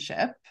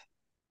relationship,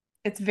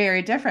 it's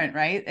very different,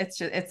 right?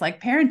 It's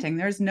like parenting.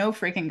 There's no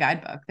freaking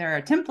guidebook. There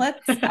are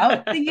templates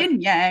out the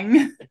yin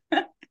yang.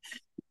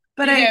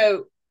 But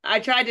I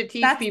tried to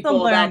teach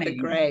people about the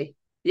gray.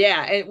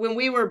 Yeah. And when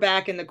we were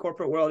back in the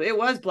corporate world, it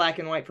was black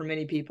and white for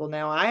many people.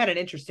 Now I had an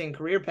interesting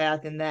career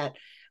path in that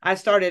I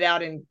started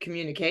out in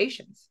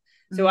communications.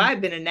 So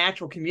I've been a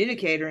natural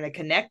communicator and a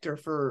connector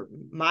for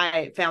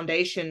my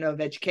foundation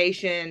of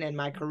education and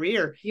my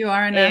career. You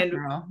are a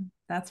natural.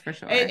 That's for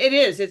sure. It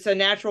is. It's a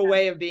natural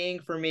way of being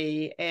for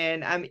me.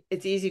 And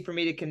it's easy for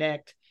me to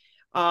connect.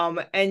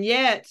 And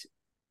yet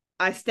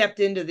I stepped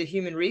into the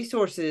human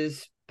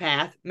resources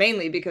path,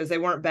 mainly because they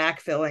weren't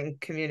backfilling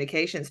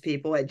communications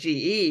people at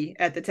GE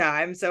at the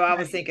time. So I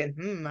was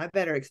thinking, I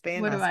better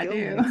expand my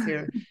skill mix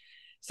here.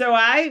 So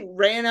I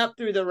ran up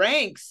through the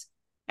ranks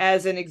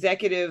as an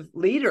executive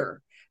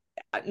leader,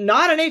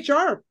 not an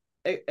HR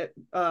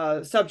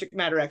subject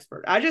matter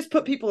expert. I just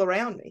put people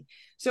around me.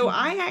 So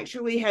I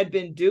actually had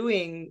been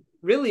doing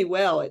really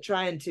well at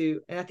trying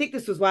to, and I think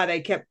this was why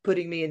they kept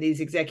putting me in these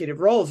executive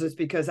roles, is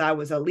because I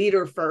was a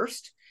leader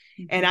first.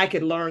 and I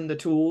could learn the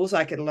tools.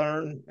 I could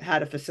learn how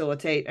to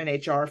facilitate an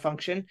HR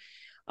function.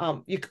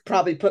 You could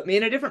probably put me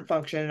in a different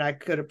function and I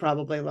could have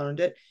probably learned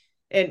it.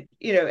 And,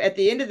 at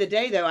the end of the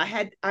day, though,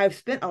 I've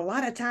spent a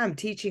lot of time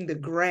teaching the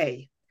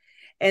gray.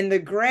 And the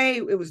gray,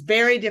 it was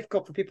very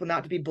difficult for people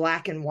not to be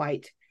black and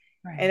white.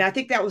 Right. And I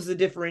think that was the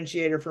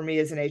differentiator for me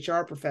as an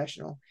HR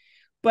professional.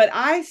 But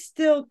I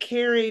still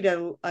carried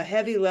a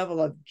heavy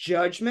level of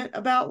judgment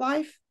about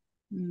life.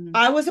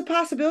 I was a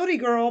possibility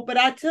girl, but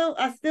I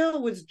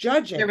still was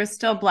judging. There was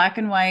still black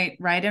and white,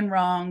 right and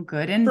wrong,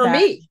 good and for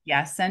bad, me,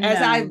 yes and as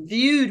no. I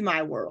viewed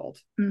my world.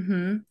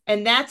 And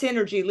that's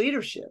energy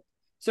leadership.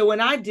 So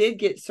when I did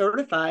get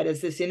certified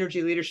as this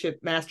energy leadership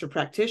master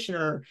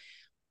practitioner,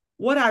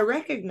 what I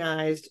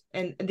recognized,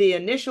 and the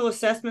initial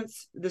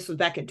assessments, this was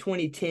back in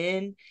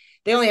 2010,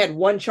 they only had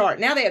one chart.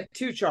 Now they have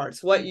two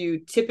charts: what you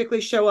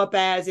typically show up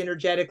as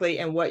energetically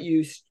and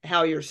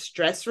how your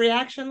stress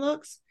reaction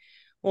looks.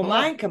 Well,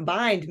 mine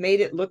combined made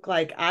it look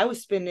like I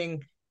was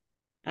spending,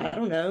 I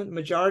don't know, the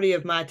majority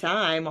of my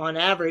time, on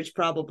average,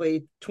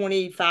 probably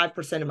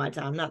 25% of my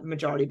time, not the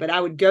majority, but I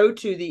would go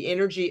to the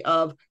energy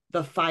of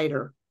the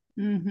fighter.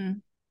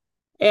 And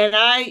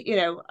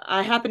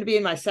I happen to be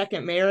in my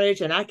second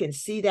marriage, and I can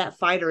see that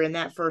fighter in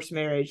that first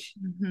marriage.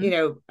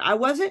 I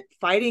wasn't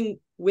fighting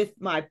with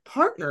my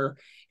partner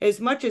as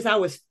much as I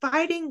was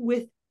fighting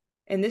with,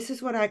 and this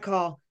is what I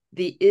call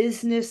the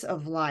isness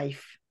of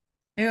life.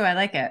 Ooh, I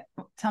like it.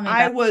 Tell me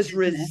about I was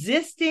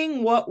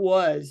resisting what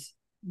was,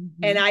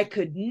 and I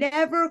could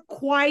never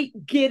quite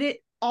get it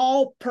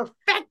all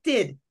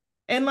perfected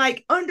and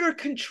like under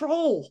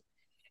control.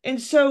 And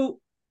so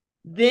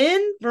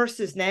then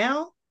versus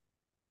now,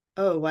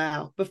 oh,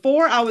 wow.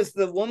 Before I was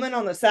the woman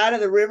on the side of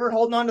the river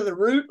holding onto the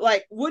root,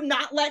 like would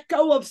not let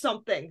go of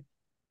something.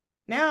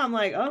 Now I'm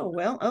like,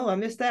 I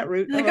missed that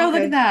root. Like, okay.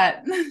 Look at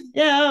that.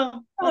 Yeah.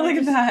 Look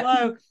at that.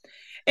 Flow.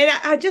 And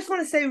I just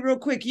want to say real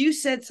quick, you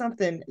said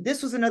something.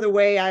 This was another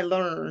way I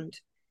learned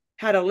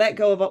how to let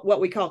go of what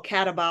we call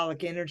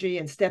catabolic energy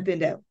and step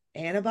into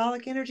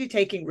anabolic energy,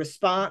 taking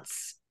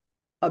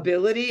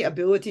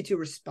ability to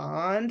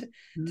respond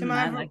to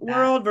my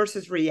world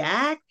versus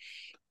react.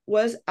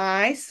 Was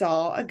I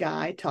saw a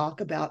guy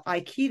talk about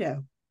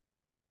Aikido.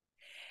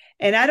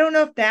 And I don't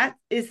know if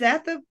is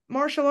that the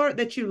martial art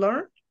that you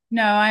learned?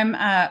 No, I'm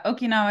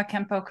Okinawa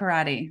Kempo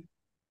Karate.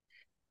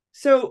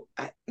 So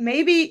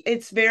maybe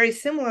it's very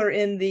similar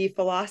in the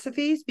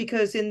philosophies,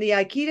 because in the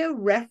Aikido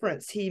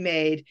reference he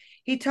made,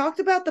 he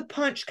talked about the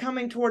punch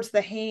coming towards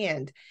the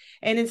hand.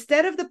 And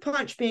instead of the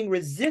punch being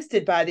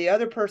resisted by the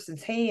other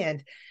person's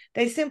hand,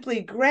 they simply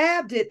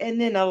grabbed it and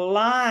then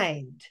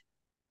aligned,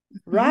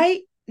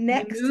 right?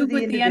 Next to the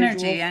with the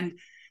energy. And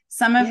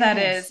some of that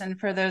is, and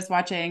for those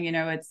watching,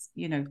 it's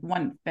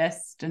one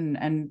fist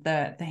and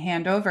the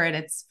hand over it,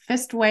 it's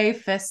fist way,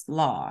 fist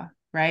law,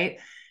 right?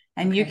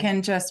 And you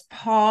can just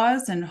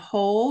pause and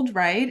hold,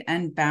 right?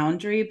 And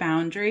boundary.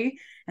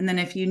 And then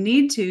if you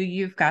need to,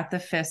 you've got the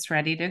fist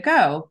ready to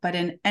go. But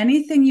in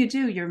anything you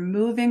do, you're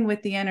moving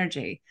with the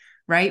energy,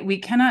 right? We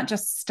cannot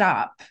just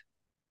stop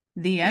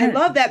the energy. I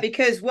love that,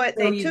 because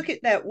they took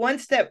it that one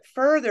step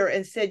further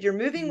and said, you're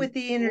moving with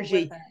the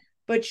energy,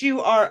 but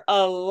you are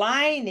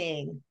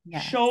aligning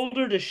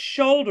shoulder to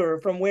shoulder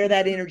from where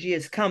that energy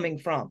is coming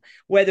from,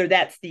 whether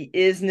that's the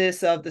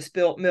isness of the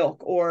spilt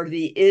milk or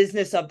the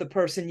isness of the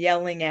person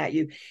yelling at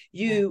you.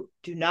 You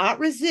do not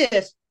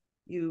resist,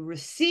 you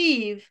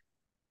receive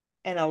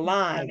and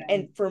align.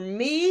 And for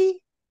me,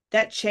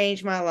 that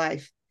changed my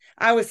life.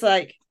 I was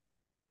like,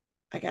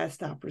 I got to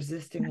stop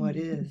resisting what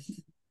is.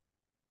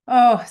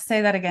 Oh,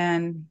 say that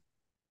again.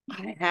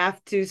 I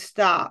have to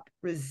stop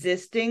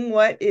resisting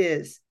what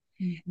is.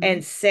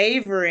 And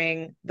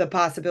savoring the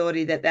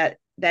possibility that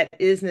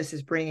isness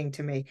is bringing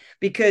to me,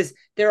 because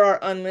there are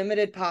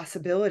unlimited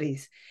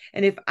possibilities.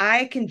 And if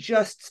I can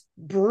just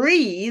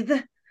breathe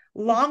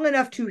long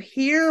enough to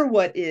hear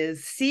what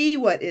is, see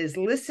what is,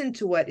 listen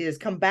to what is,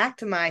 come back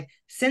to my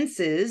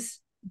senses,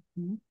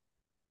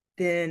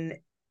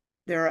 then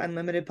there are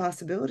unlimited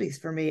possibilities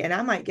for me. And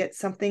I might get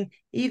something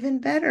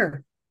even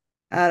better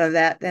out of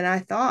that than I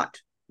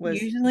thought was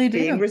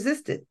being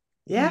resisted.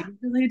 Yeah.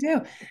 Usually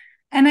do.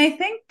 And I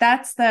think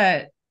that's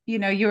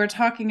you were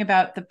talking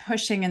about the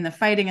pushing and the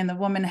fighting and the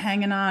woman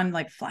hanging on,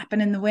 like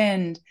flapping in the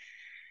wind.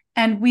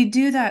 And we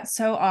do that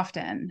so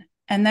often.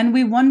 And then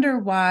we wonder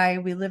why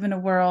we live in a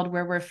world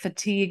where we're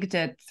fatigued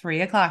at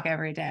 3:00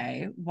 every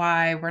day,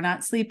 why we're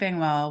not sleeping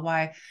well,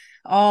 why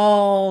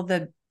all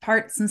the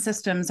parts and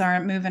systems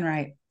aren't moving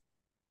right.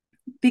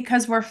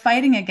 Because we're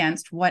fighting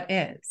against what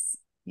is.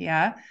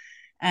 Yeah.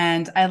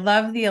 And I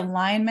love the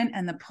alignment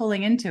and the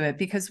pulling into it,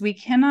 because we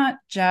cannot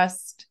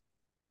just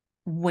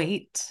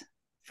wait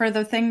for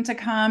the thing to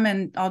come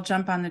and I'll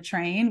jump on the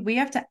train. We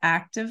have to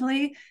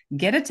actively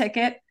get a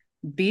ticket,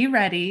 be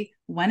ready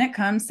when it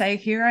comes, say,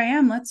 here I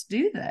am, let's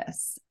do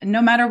this. And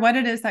no matter what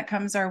it is that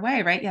comes our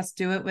way, right? Yes,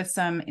 do it with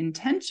some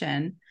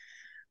intention,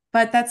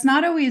 but that's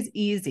not always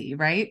easy,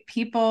 right?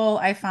 People,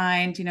 I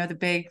find, the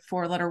big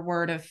 4-letter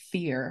word of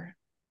fear.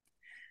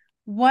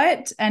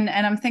 What and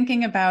I'm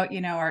thinking about,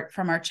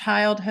 from our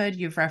childhood,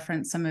 you've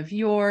referenced some of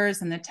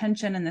yours and the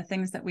tension and the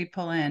things that we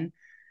pull in.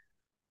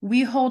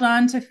 We hold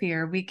on to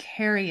fear, we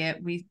carry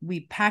it,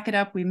 we pack it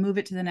up, we move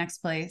it to the next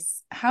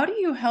place. How do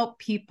you help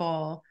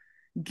people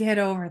get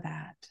over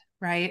that,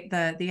 right?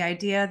 The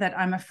idea that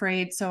I'm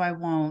afraid so I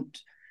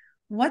won't.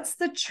 What's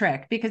the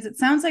trick? Because it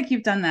sounds like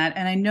you've done that,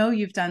 and I know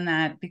you've done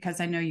that because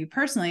I know you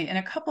personally in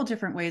a couple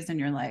different ways in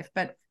your life.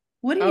 But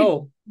what do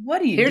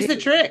you here's do?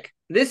 the trick.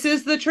 This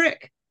is the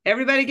trick.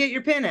 Everybody get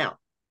your pen out.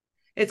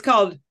 It's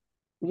called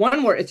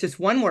one word. It's just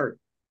one word.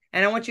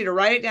 And I want you to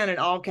write it down in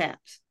all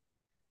caps.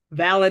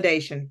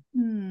 Validation.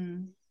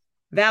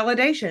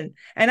 Validation.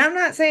 And I'm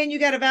not saying you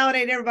got to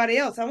validate everybody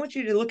else. I want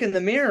you to look in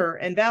the mirror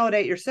and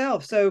validate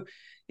yourself. So,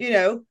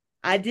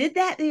 I did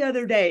that the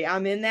other day.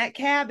 I'm in that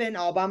cabin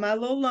all by my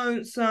little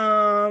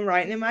lonesome,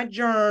 writing in my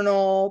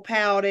journal,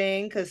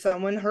 pouting because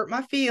someone hurt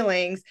my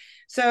feelings.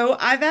 So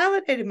I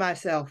validated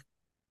myself.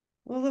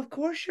 Well, of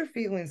course your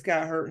feelings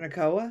got hurt,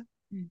 Nicoa.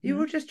 You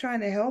were just trying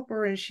to help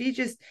her, and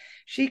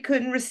she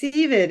couldn't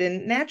receive it.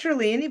 And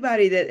naturally,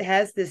 anybody that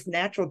has this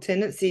natural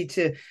tendency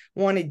to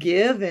want to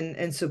give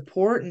and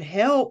support and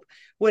help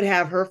would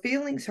have her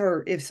feelings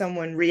hurt if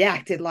someone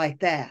reacted like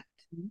that.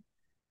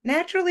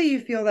 Naturally, you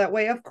feel that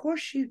way. Of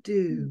course you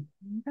do.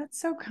 That's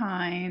so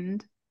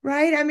kind.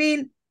 Right? I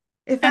mean,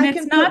 if And I it's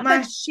can put not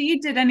that she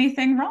did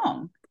anything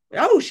wrong.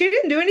 Oh, she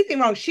didn't do anything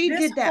wrong. She This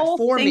did that whole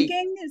for me.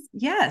 thinking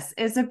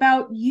is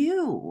about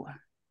you,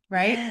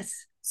 right?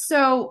 Yes.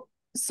 So,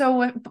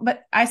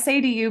 but I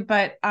say to you,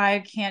 but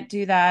I can't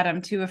do that.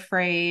 I'm too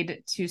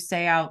afraid to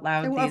say out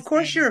loud Well, these of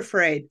course things. you're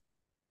afraid.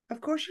 Of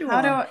course you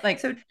How are.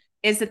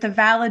 is it the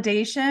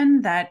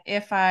validation that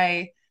if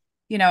I,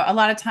 a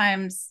lot of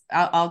times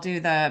I'll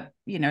do the,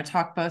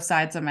 talk both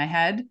sides of my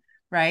head,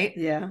 right?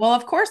 Yeah. Well,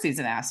 of course he's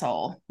an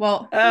asshole.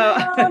 Well,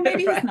 Oh, no,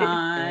 maybe right. he's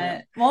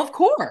not. Well, of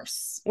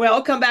course.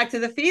 Well, come back to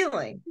the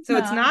feeling. So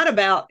it's not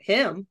about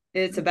him.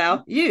 It's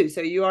about you.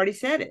 So you already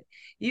said it.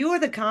 You are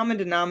the common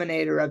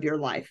denominator of your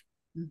life.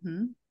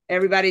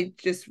 Everybody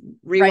just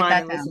rewind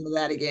and listen to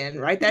that again.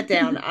 Write that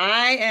down.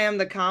 I am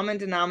the common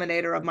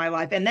denominator of my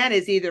life. And that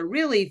is either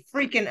really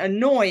freaking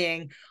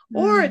annoying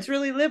or it's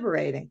really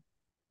liberating.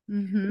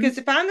 Because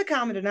if I'm the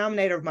common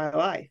denominator of my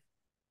life,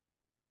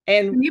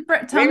 and can you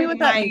tell me what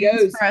that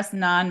means for us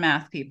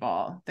non-math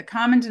people? The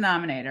common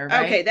denominator,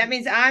 right? Okay, that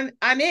means I'm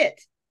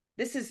it.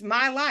 This is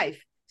my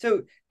life.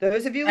 So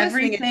those of you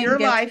listening, it's your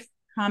life.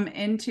 Come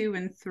into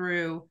and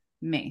through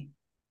me.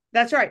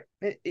 That's right.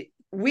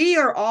 We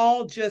are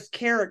all just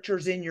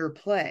characters in your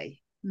play.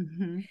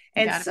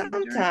 And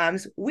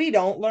sometimes we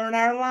don't learn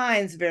our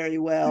lines very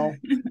well.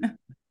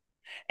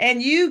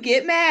 And you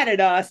get mad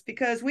at us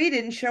because we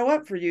didn't show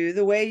up for you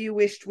the way you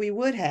wished we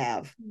would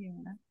have.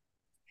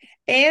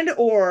 And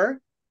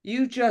or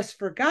you just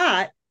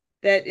forgot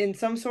that in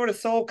some sort of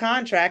soul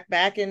contract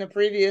back in the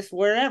previous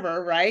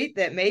wherever, right?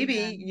 That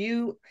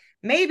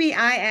maybe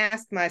I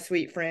asked my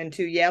sweet friend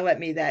to yell at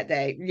me that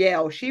day.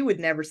 She would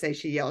never say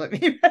she yelled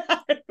at me.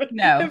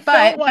 No,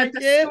 but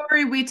the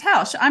story we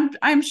tell,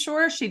 I'm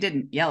sure she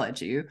didn't yell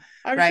at you.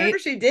 I'm sure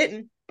she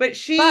didn't, but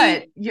she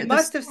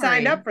must have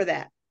signed up for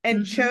that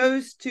and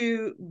chose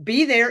to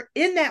be there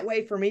in that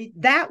way for me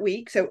that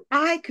week so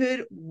I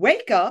could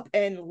wake up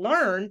and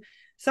learn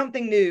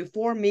something new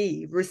for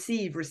me.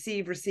 Receive.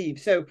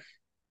 So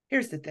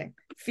here's the thing.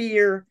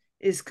 Fear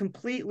is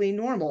completely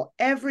normal.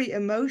 Every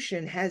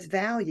emotion has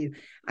value.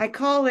 I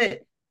call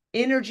it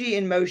energy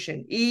in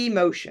motion,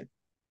 emotion.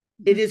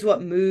 It is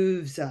what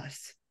moves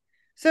us.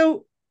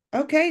 So,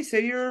 okay, so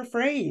you're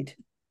afraid.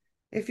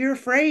 If you're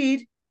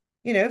afraid,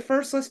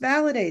 first let's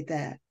validate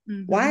that.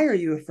 Why are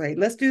you afraid?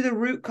 Let's do the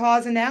root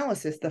cause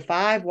analysis, the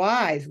 5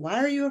 whys. Why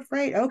are you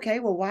afraid?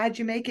 Okay, well, why'd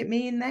you make it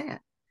mean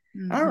that?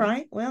 All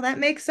right, well, that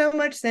makes so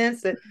much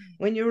sense that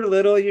when you were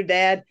little, your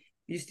dad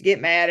used to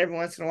get mad every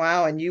once in a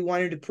while and you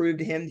wanted to prove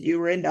to him that you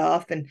were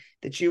enough and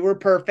that you were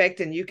perfect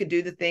and you could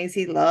do the things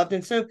he loved.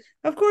 And so,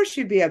 of course,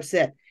 you'd be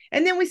upset.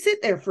 And then we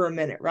sit there for a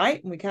minute,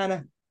 right? And we kind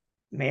of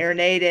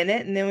marinate in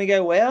it. And then we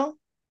go, well,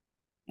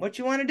 what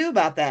you want to do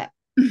about that?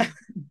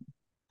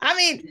 I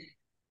mean,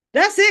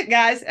 that's it,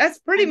 guys. That's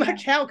pretty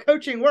much how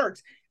coaching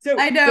works. So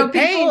I know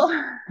people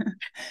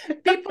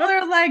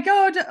are like,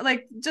 oh,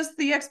 like just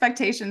the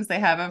expectations they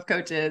have of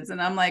coaches. And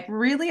I'm like,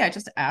 really? I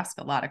just ask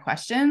a lot of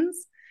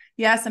questions.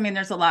 Yes. I mean,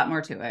 there's a lot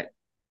more to it.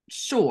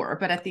 Sure.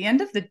 But at the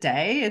end of the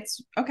day,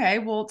 it's okay.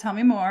 Well, tell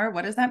me more.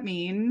 What does that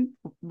mean?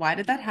 Why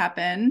did that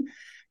happen?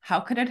 How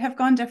could it have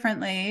gone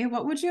differently?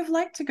 What would you have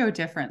liked to go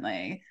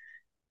differently?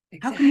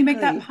 Exactly. How can you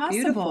make that possible?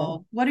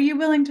 Beautiful. What are you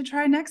willing to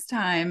try next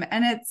time?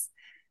 And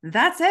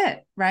that's it.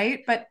 Right.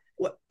 But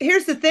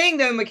here's the thing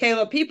though,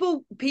 Michaela,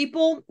 people,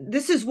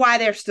 this is why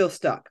they're still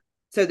stuck.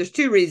 So there's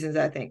 2 reasons,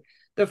 I think.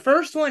 The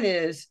first one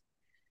is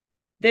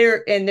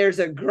there's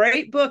a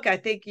great book. I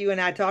think you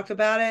and I talked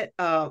about it.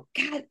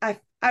 God,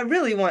 I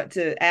really want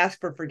to ask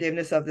for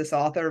forgiveness of this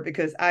author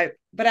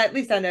but at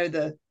least I know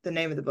the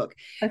name of the book.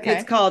 Okay.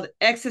 It's called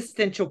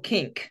Existential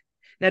Kink.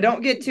 Now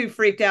don't get too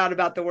freaked out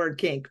about the word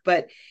kink,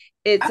 but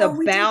It's Oh,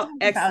 we did about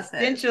talk about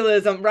this.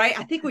 existentialism, right?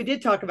 I think we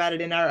did talk about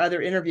it in our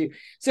other interview.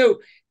 So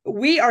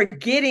we are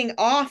getting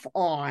off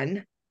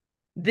on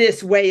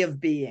this way of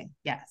being.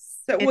 Yes.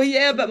 So, well, It's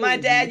yeah, but my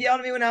dad truly. yelled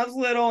at me when I was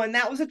little, and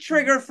that was a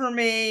trigger for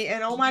me.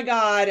 And oh my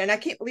God. And I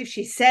can't believe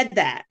she said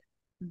that.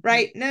 Mhm.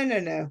 Right? No, no,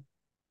 no.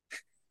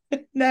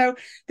 No,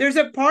 there's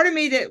a part of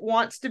me that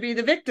wants to be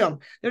the victim.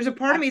 There's a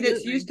part of me that's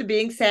Absolutely. used to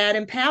being sad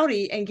and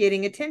pouty and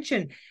getting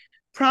attention,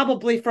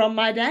 probably from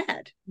my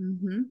dad.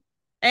 Mm-hmm.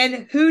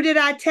 And who did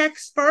I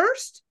text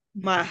first?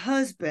 My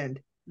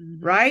husband,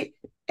 Mm-hmm. right?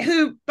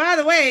 Who, by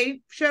the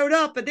way, showed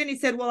up, but then he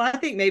said, well, I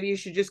think maybe you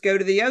should just go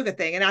to the yoga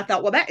thing. And I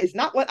thought, well, that is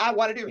not what I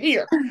want to do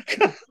here.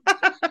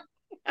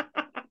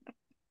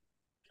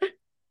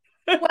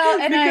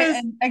 Well, and Because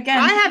and again,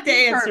 I have to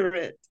answer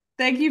it.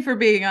 thank you for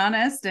being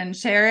honest and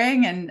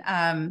sharing.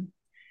 And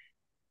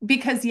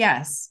because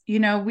yes,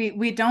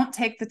 we don't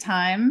take the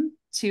time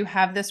to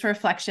have this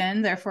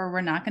reflection, therefore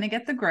we're not going to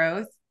get the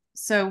growth.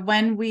 So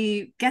when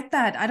we get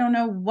that, I don't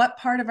know what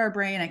part of our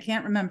brain, I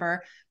can't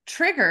remember,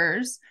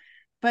 triggers,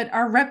 but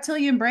our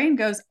reptilian brain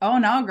goes, oh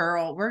no,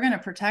 girl, we're going to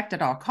protect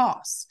at all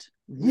cost.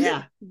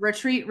 Yeah.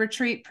 Retreat,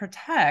 retreat,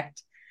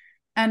 protect.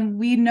 And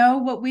we know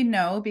what we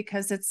know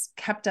because it's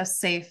kept us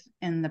safe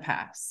in the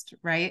past,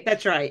 right?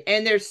 That's right.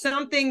 And there's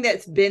something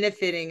that's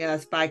benefiting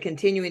us by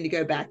continuing to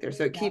go back there.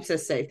 So it Yeah. keeps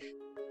us safe.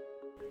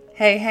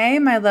 Hey, hey,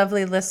 my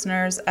lovely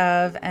listeners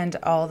of And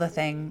All the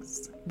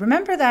Things.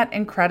 Remember that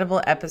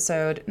incredible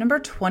episode number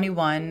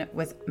 21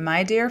 with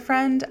my dear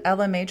friend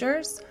Ella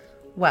Majors?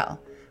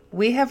 Well,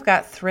 we have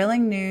got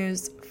thrilling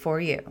news for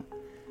you.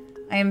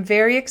 I am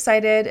very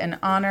excited and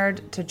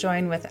honored to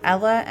join with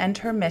Ella and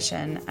her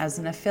mission as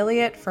an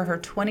affiliate for her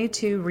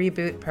 22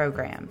 Reboot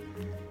program.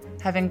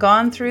 Having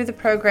gone through the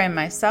program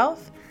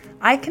myself,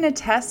 I can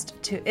attest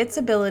to its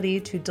ability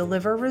to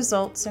deliver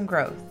results and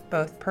growth,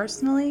 both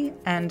personally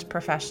and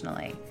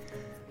professionally.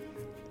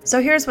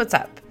 So here's what's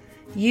up.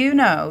 You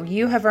know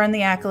you have earned the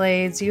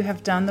accolades, you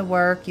have done the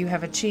work, you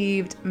have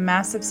achieved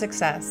massive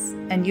success,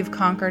 and you've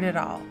conquered it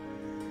all.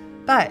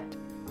 But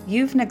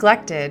you've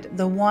neglected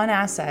the one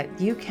asset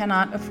you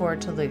cannot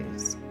afford to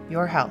lose,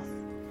 your health.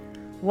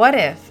 What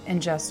if in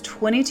just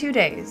 22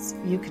 days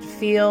you could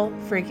feel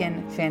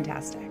freaking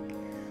fantastic?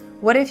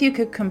 What if you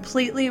could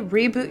completely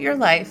reboot your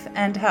life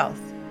and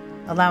health,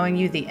 allowing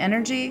you the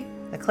energy,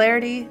 the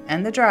clarity,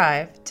 and the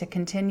drive to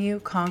continue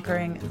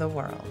conquering the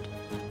world?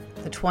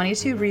 The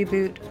 22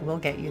 Reboot will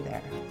get you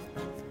there.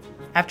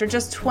 After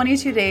just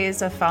 22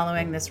 days of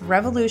following this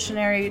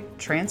revolutionary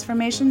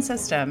transformation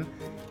system,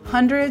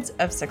 hundreds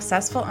of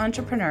successful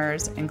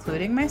entrepreneurs,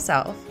 including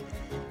myself,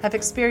 have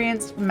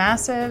experienced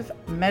massive,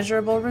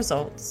 measurable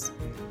results,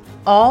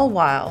 all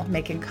while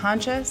making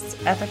conscious,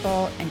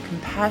 ethical, and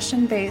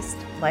compassion-based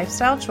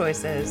lifestyle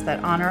choices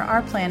that honor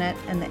our planet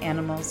and the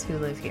animals who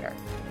live here.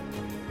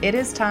 It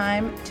is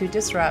time to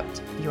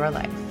disrupt your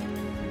life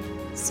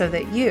so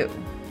that you,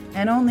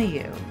 and only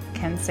you,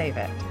 can save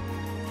it.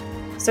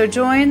 So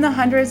join the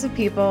hundreds of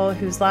people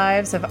whose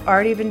lives have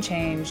already been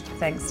changed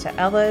thanks to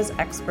Ella's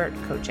expert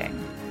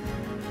coaching.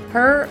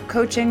 Her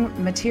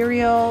coaching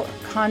material,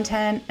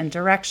 content, and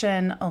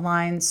direction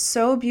aligns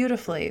so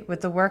beautifully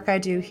with the work I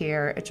do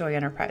here at Joy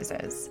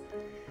Enterprises.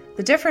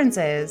 The difference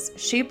is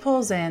she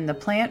pulls in the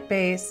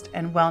plant-based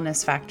and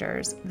wellness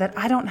factors that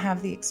I don't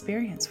have the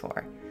experience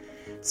for.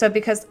 So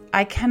because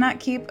I cannot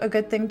keep a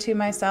good thing to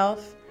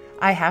myself,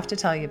 I have to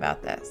tell you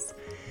about this.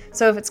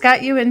 So if it's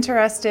got you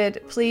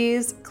interested,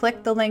 please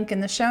click the link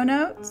in the show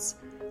notes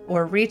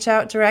or reach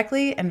out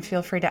directly and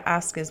feel free to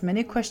ask as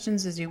many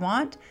questions as you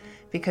want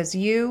because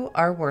you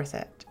are worth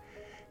it.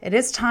 It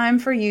is time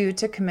for you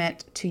to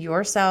commit to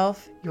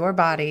yourself, your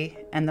body,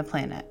 and the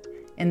planet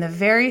in the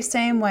very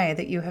same way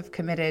that you have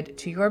committed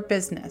to your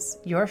business,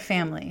 your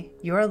family,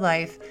 your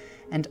life,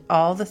 and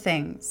all the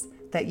things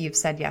that you've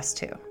said yes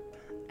to.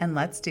 And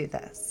let's do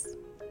this.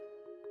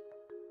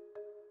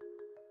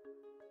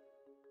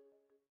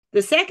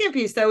 The second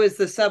piece, though, is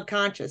the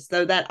subconscious.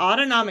 So that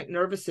autonomic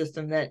nervous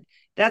system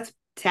that's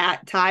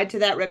tied to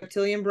that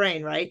reptilian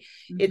brain, right?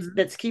 Mm-hmm.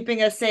 That's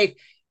keeping us safe.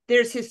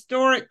 There's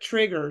historic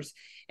triggers.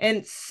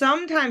 And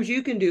sometimes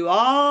you can do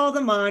all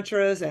the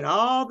mantras and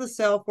all the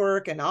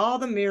self-work and all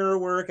the mirror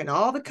work and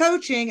all the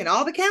coaching and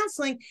all the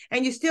counseling,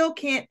 and you still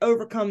can't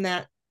overcome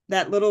that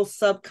little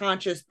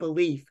subconscious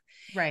belief.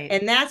 Right.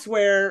 And that's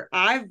where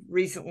I've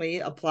recently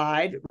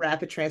applied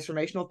rapid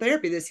transformational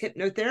therapy, this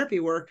hypnotherapy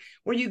work,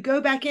 where you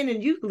go back in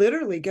and you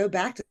literally go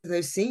back to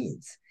those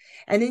scenes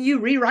and then you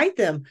rewrite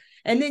them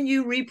and then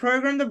you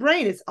reprogram the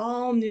brain. It's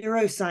all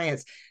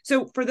neuroscience.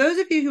 So for those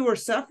of you who are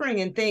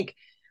suffering and think,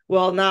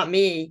 well, not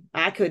me,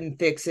 I couldn't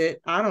fix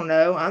it. I don't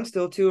know. I'm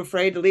still too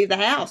afraid to leave the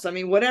house. I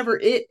mean, whatever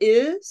it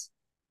is,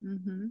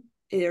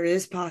 there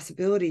is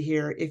possibility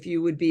here if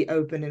you would be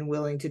open and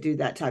willing to do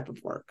that type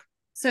of work.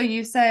 So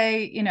you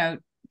say,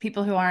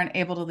 people who aren't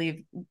able to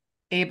leave,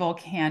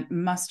 can't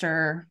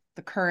muster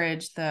the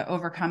courage, the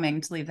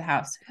overcoming to leave the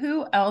house.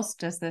 Who else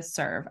does this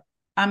serve?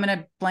 I'm going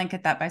to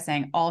blanket that by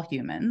saying all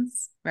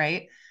humans,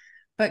 right?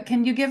 But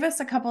can you give us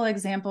a couple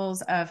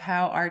examples of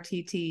how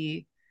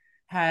RTT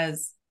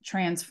has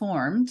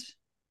transformed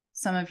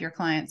some of your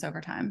clients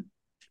over time?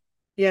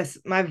 Yes,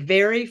 my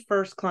very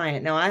first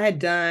client. Now, I had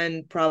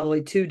done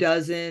probably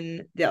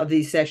 24 of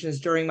these sessions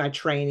during my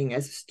training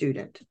as a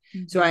student.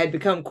 Mm-hmm. So I had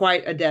become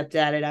quite adept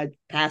at it. I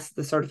passed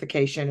the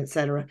certification, et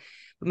cetera.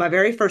 But my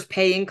very first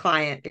paying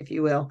client, if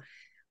you will,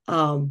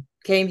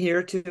 came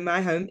here to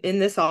my home in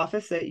this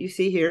office that you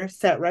see here,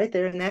 sat right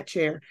there in that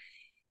chair.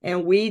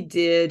 And we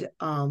did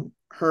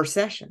her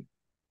session.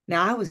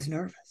 Now, I was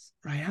nervous,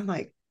 right? I'm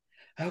like,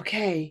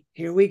 okay,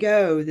 here we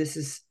go. This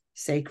is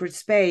sacred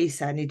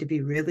space. I need to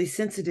be really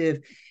sensitive.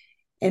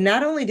 And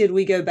not only did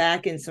we go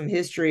back in some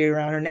history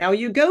around her, now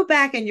you go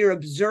back and you're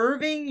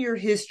observing your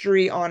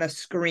history on a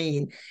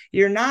screen.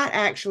 You're not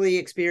actually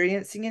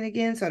experiencing it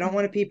again. So I don't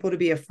want people to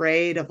be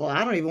afraid of, well,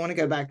 I don't even want to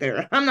go back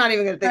there. I'm not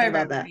even going to think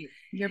about that.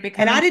 You're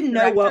becoming, and I didn't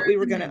know what we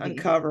were going to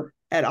uncover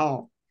at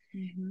all.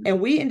 Mm-hmm. And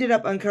we ended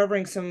up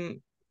uncovering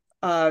some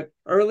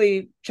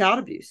early child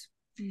abuse.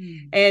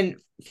 And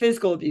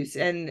physical abuse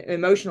and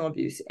emotional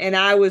abuse. And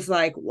I was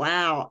like,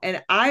 wow.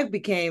 And I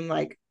became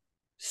like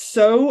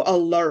so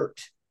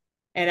alert.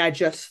 And I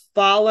just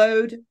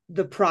followed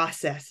the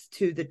process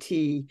to the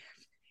T.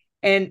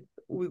 And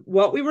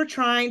what we were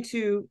trying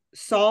to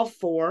solve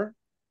for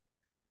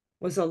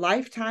was a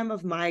lifetime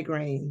of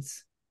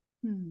migraines.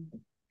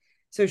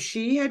 So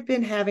she had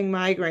been having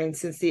migraines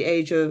since the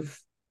age of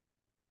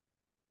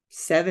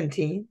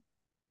 17.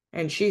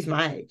 And she's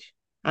my age.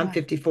 I'm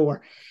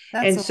 54.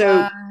 That's a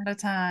lot of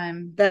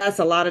time. That's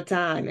a lot of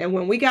time. And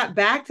when we got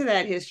back to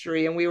that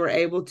history and we were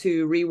able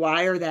to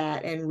rewire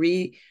that and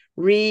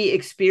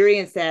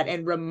re-experience that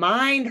and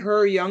remind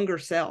her younger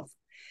self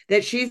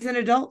that she's an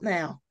adult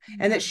now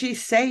and that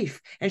she's safe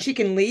and she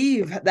can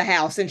leave the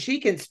house and she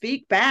can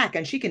speak back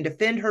and she can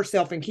defend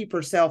herself and keep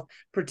herself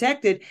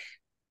protected.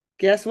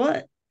 Guess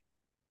what?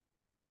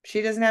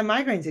 She doesn't have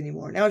migraines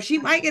anymore. Now, if she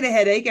might get a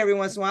headache every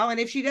once in a while, and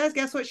if she does,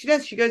 guess what she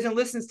does? She goes and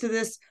listens to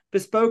this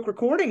bespoke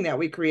recording that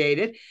we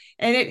created,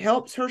 and it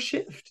helps her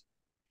shift.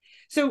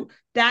 So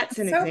that's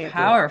an example. So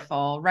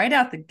powerful. Right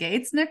out the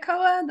gates,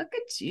 Nicoa. Look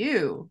at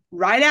you.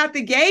 Right out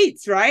the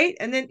gates, right?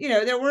 And then,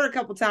 there were a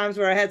couple times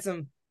where I had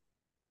some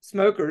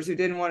smokers who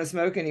didn't want to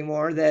smoke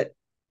anymore that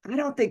I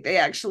don't think they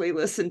actually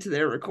listened to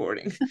their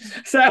recording.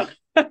 So.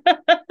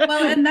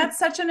 Well, and that's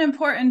such an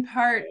important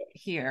part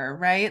here,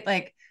 right?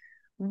 Like,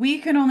 we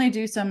can only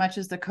do so much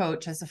as the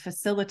coach, as a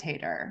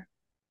facilitator,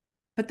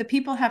 but the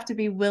people have to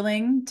be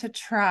willing to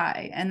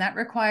try. And that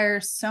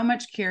requires so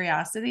much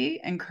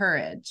curiosity and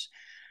courage.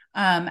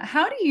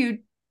 How do you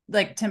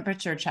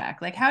temperature check?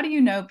 Like, how do you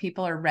know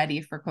people are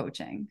ready for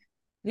coaching?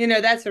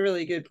 That's a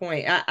really good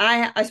point.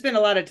 I spend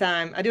a lot of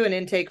time, I do an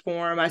intake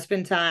form. I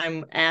spend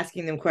time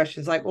asking them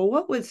questions like, well,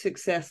 what would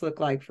success look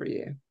like for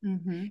you?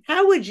 Mm-hmm.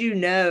 How would you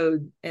know?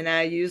 And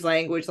I use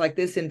language like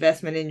this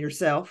investment in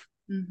yourself.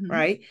 Mm-hmm.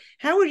 Right?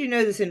 How would you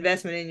know this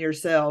investment in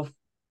yourself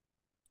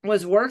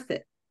was worth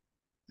it?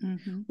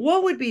 Mm-hmm.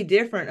 What would be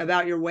different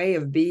about your way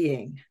of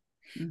being?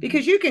 Mm-hmm.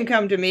 Because you can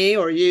come to me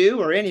or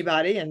you or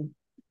anybody and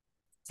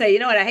say, you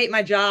know what, I hate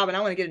my job and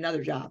I want to get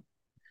another job.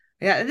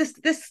 Yeah, this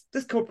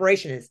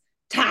corporation is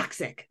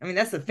toxic. I mean,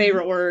 that's the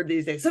favorite word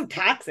these days. So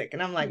toxic.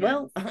 And I'm like,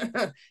 yes.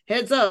 Well,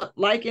 heads up,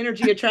 like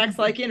energy attracts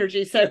like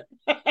energy. So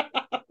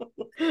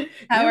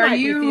how are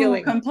you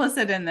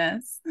complicit in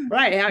this?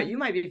 Right. How you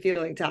might be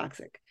feeling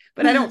toxic.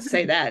 But I don't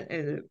say that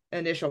in the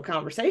initial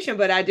conversation,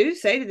 but I do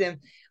say to them,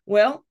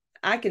 well,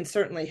 I can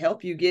certainly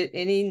help you get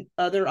any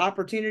other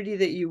opportunity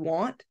that you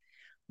want.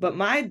 But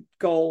my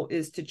goal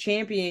is to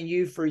champion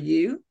you for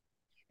you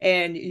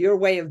and your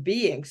way of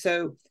being.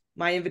 So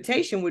my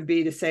invitation would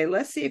be to say,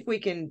 let's see if we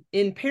can,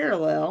 in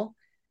parallel,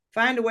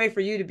 find a way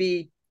for you to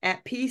be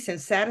at peace and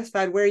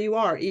satisfied where you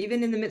are,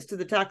 even in the midst of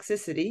the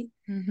toxicity,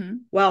 mm-hmm.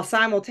 while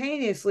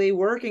simultaneously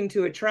working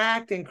to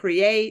attract and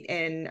create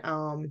and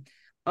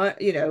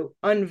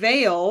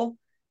unveil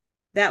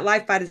that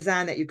life by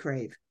design that you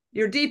crave,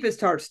 your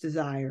deepest heart's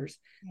desires.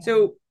 Yeah.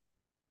 So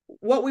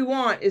what we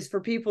want is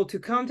for people to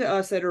come to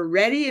us that are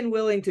ready and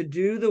willing to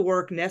do the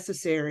work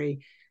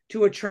necessary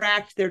to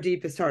attract their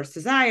deepest heart's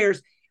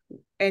desires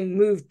and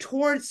move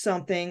towards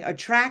something,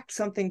 attract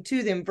something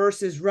to them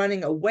versus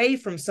running away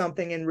from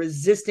something and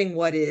resisting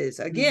what is.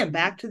 Again, mm-hmm.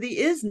 back to the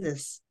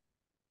isness.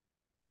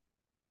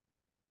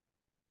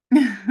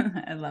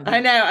 I love it. I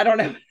know. I don't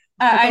know.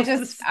 I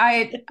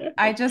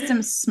just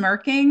am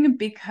smirking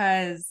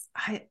because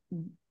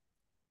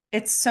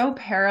it's so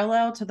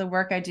parallel to the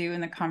work I do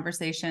and the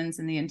conversations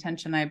and the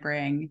intention I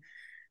bring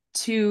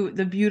to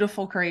the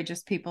beautiful,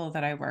 courageous people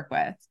that I work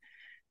with.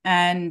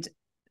 And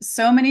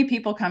so many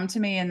people come to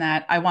me in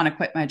that I want to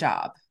quit my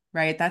job,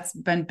 right? That's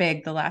been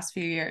big the last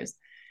few years.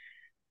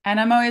 And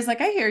I'm always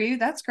like, I hear you.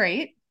 That's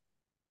great.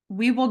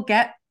 We will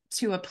get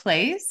to a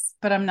place,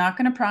 but I'm not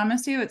going to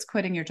promise you it's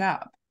quitting your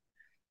job.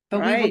 But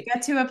right. We will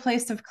get to a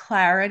place of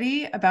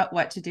clarity about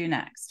what to do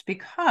next,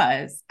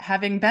 because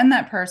having been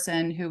that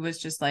person who was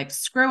just like,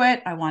 screw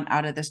it, I want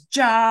out of this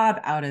job,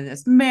 out of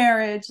this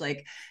marriage.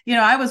 Like,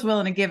 I was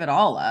willing to give it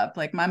all up.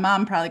 Like my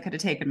mom probably could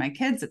have taken my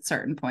kids at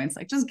certain points,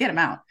 like just get them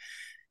out,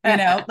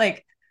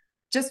 like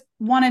just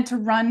wanted to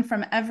run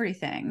from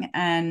everything.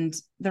 And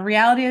the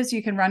reality is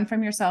you can run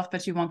from yourself,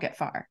 but you won't get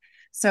far.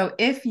 So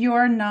if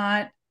you're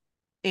not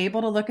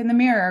able to look in the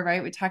mirror,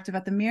 right? We talked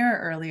about the mirror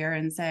earlier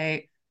and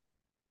say,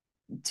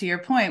 to your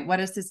point, what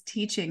is this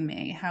teaching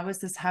me? How is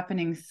this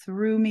happening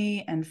through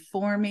me and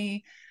for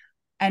me?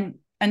 And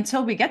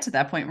until we get to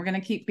that point, we're going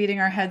to keep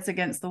beating our heads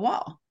against the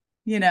wall,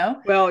 you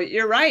know? Well,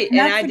 you're right. And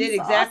And that's I did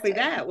exactly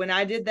exhausting. that. When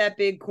I did that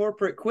big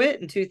corporate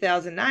quit in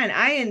 2009,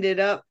 I ended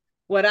up,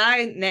 what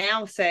I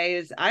now say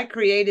is I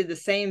created the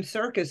same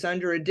circus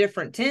under a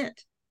different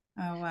tent.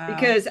 Oh, wow.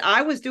 Because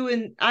I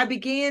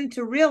began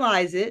to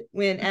realize it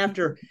when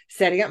after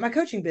setting up my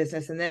coaching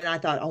business. And then I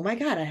thought, oh my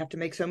God, I have to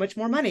make so much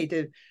more money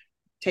to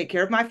take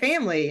care of my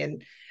family.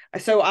 And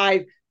so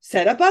I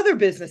set up other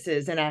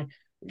businesses and I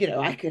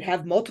could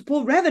have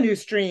multiple revenue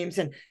streams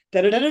and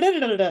da da da da da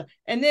da da.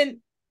 And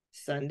then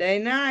Sunday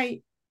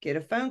night, get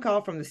a phone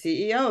call from the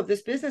CEO of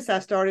this business I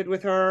started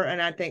with her. And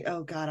I think,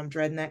 oh God, I'm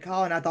dreading that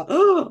call. And I thought,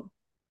 oh,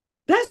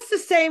 that's the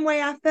same way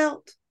I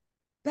felt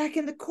back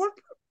in the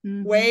corporate.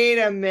 Mm-hmm. Wait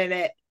a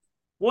minute.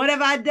 What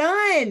have I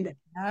done?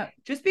 Yep.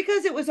 Just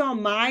because it was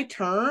on my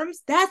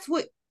terms, that's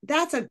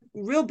a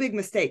real big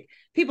mistake.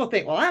 People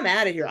think, well, I'm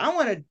out of here. I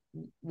want to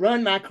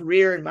run my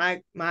career and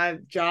my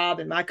job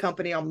and my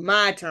company on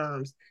my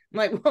terms. I'm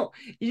like, well,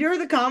 you're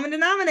the common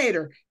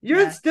denominator.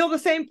 You're still the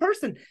same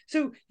person.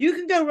 So you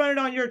can go run it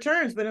on your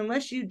terms, but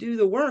unless you do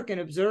the work and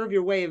observe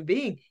your way of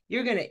being,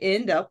 you're going to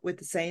end up with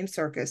the same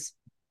circus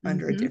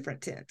under a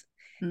different tent.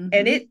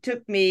 And it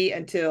took me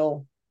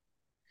until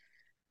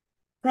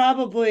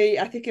probably,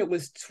 I think it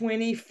was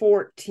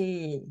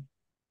 2014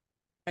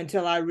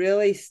 until I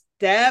really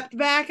stepped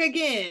back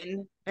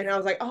again. And I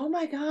was like, oh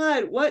my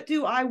God, what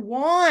do I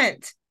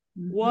want?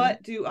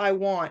 What do I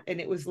want? And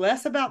it was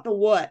less about the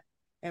what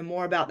and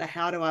more about the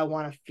how do I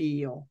want to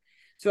feel.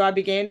 So I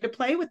began to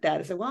play with that.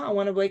 I said, well, I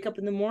want to wake up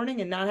in the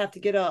morning and not have to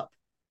get up.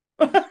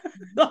 Right.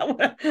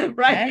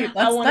 Hey,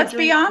 let's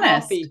be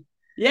honest. Coffee.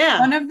 Yeah.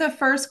 One of the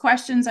first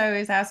questions I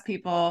always ask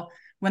people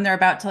when they're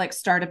about to like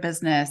start a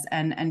business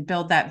and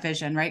build that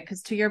vision, right?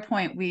 Because to your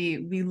point,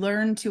 we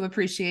learn to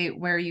appreciate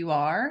where you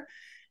are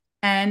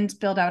and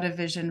build out a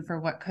vision for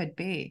what could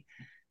be.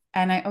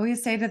 And I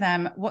always say to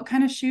them, what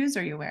kind of shoes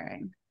are you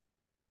wearing?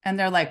 And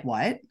they're like,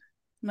 what?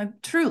 I'm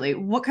like, truly,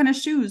 what kind of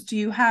shoes do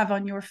you have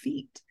on your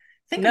feet?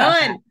 Think about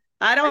that. None.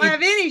 I don't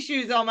have any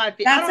shoes on my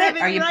feet. That's I don't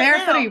it. Are you right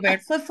barefoot? now. Are you wearing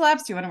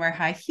flip-flops? Do you want to wear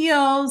high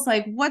heels?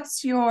 Like, what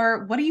do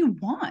you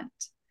want?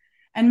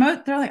 And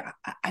they're like,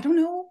 I don't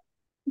know.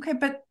 Okay,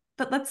 but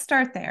let's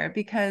start there,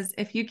 because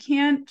if you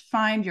can't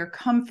find your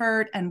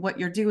comfort and what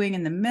you're doing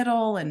in the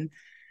middle, and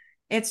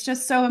it's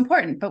just so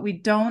important, but we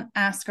don't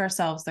ask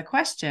ourselves the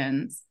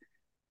questions.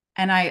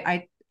 And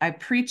I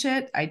preach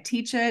it, I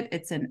teach it.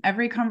 It's in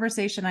every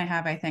conversation I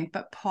have, I think,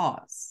 but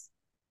pause.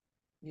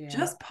 Yeah.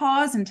 Just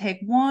pause and take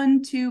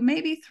 1, 2,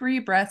 maybe 3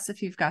 breaths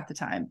if you've got the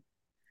time,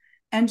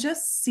 and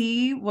just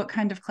see what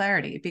kind of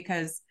clarity.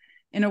 Because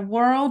in a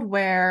world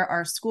where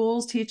our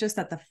schools teach us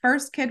that the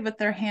first kid with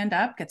their hand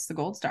up gets the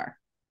gold star,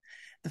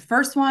 the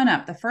first one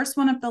up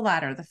the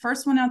ladder, the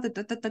first one out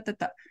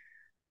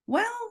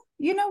well,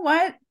 you know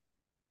what?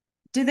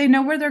 Do they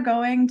know where they're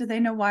going? Do they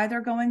know why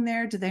they're going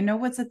there? Do they know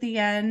what's at the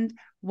end?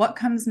 What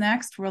comes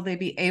next? Will they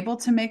be able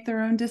to make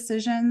their own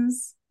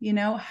decisions? You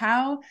know,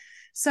 how?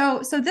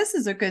 So this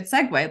is a good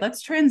segue.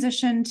 Let's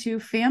transition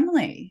to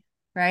family,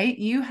 right?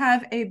 You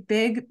have a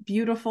big,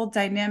 beautiful,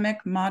 dynamic,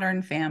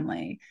 modern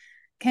family.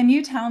 Can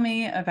you tell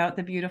me about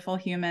the beautiful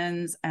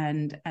humans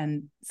and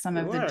some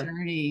of the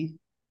journey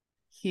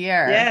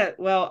here? Yeah,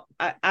 well,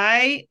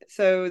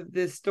 so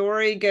the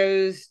story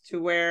goes to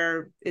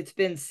where it's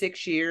been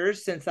 6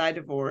 years since I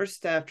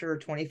divorced after a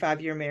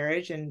 25-year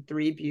marriage and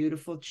 3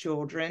 beautiful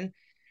children.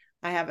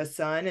 I have a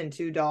son and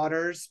 2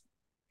 daughters.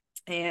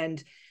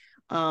 And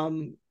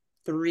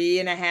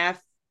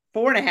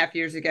 4.5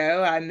 years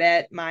ago, I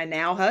met my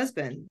now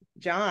husband,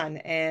 John,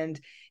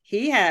 and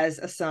he has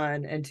a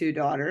son and 2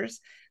 daughters.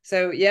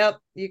 So, yep,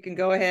 you can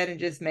go ahead and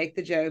just make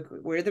the joke.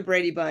 We're the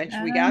Brady Bunch.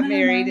 We got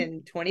married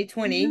in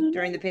 2020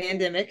 during the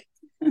pandemic.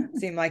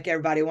 Seemed like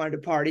everybody wanted to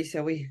party,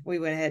 so we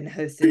went ahead and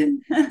hosted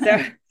it.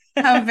 So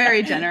how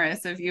very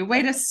generous of you.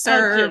 Way to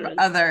serve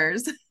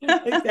others.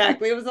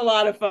 Exactly. It was a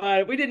lot of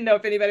fun. We didn't know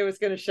if anybody was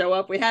going to show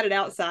up. We had it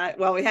outside.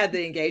 Well, we had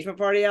the engagement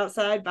party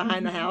outside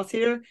behind the house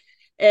here.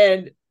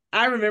 And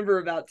I remember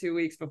about 2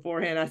 weeks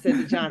beforehand, I said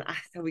to John, I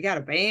said, we got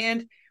a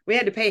band. We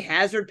had to pay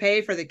hazard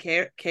pay for the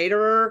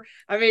caterer.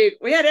 I mean,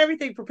 we had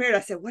everything prepared.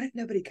 I said, what if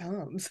nobody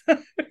comes?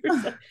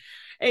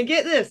 And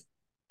get this,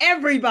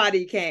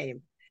 everybody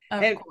came.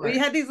 And we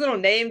had these little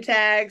name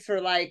tags for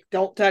like,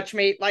 don't touch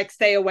me, like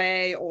stay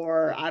away,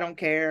 or I don't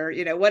care,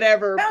 you know,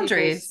 whatever.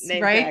 Boundaries,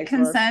 right?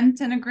 Consent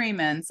and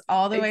agreements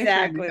all the way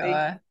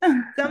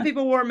through. Some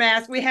people wore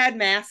masks. We had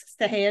masks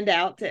to hand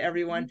out to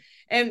everyone.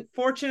 And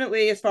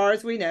fortunately, as far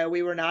as we know,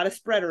 we were not a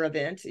spreader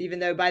event, even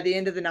though by the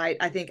end of the night,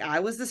 I think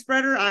I was the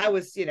spreader. I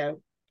was, you know,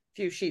 a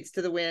few sheets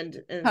to the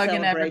wind and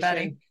hugging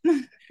everybody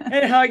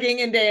and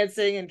hugging and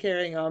dancing and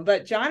carrying on.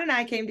 But John and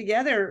I came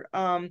together.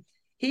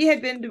 he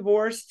had been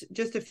divorced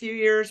just a few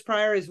years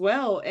prior as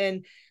well.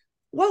 And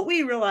what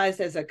we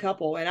realized as a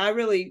couple, and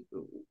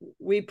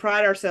we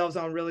pride ourselves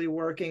on really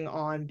working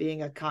on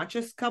being a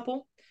conscious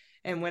couple.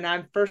 And when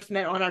I first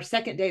met on our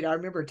second date, I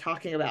remember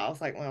talking about, I was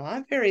like, well,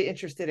 I'm very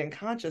interested in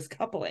conscious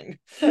coupling.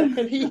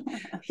 And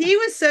he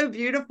was so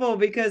beautiful,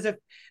 because of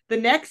the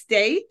next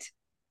date,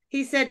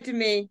 he said to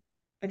me,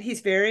 and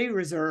he's very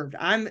reserved.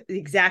 I'm the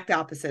exact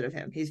opposite of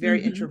him. He's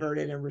very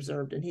introverted and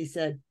reserved. And he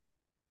said,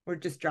 we're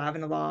just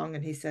driving along,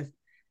 and he said,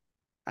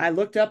 I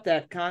looked up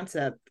that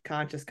concept,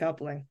 conscious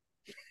coupling.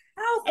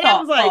 How And I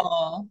was like,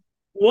 thoughtful.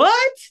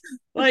 what?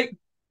 Like,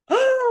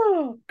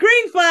 oh,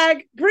 green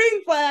flag.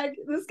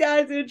 This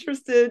guy's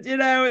interested,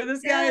 and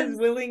this guy is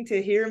willing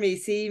to hear me,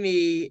 see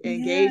me,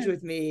 engage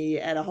with me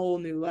at a whole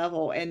new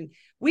level. And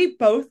we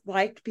both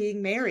liked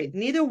being married.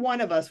 Neither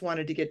one of us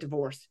wanted to get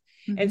divorced.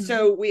 And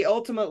so we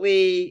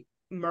ultimately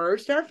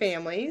merged our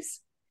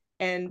families,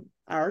 and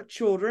our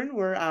children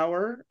were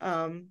our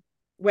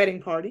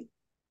wedding party.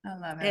 I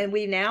love it. And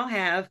we now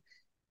have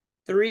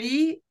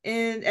 3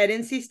 at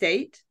NC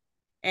State,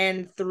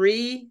 and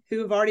 3 who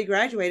have already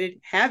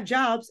graduated, have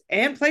jobs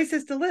and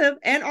places to live,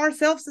 and are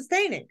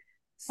self-sustaining.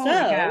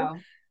 So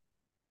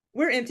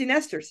we're empty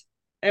nesters,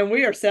 and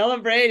we are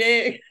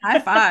celebrating. High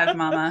five,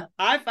 Mama.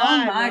 High five,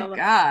 oh my Mama.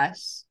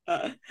 Gosh.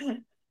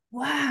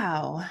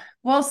 Wow.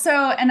 Well,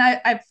 and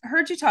I've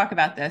heard you talk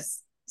about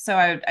this, so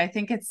I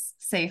think it's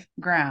safe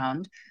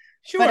ground.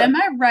 Sure. But am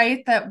I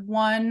right that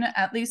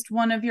at least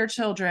one of your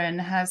children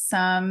has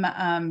some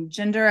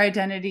gender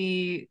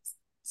identity,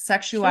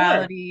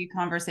 sexuality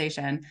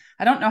conversation?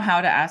 I don't know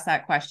how to ask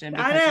that question,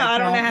 because I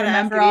don't know how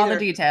remember to all the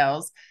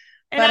details.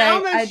 And but I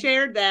almost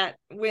shared that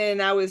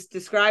when I was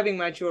describing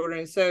my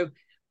children. So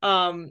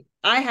I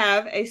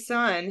have a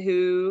son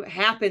who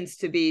happens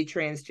to be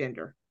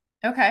transgender.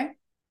 Okay.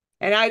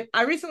 And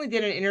I recently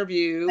did an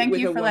interview. Thank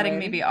you for letting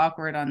me be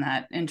awkward on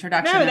that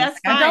introduction. No, that's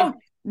fine. I don't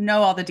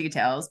know all the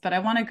details, but I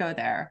want to go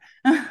there.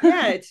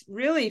 Yeah, it's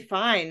really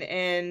fine.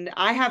 And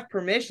I have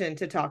permission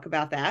to talk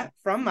about that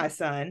from my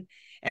son.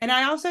 And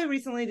I also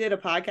recently did a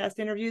podcast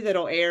interview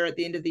that'll air at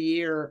the end of the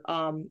year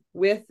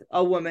with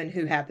a woman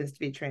who happens to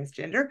be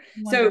transgender.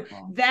 Wonderful.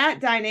 So that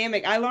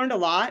dynamic, I learned a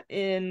lot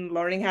in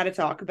learning how to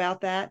talk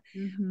about that.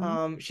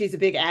 She's a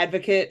big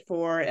advocate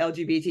for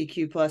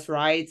LGBTQ plus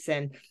rights.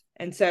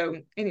 And so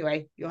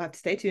anyway, you'll have to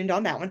stay tuned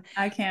on that one.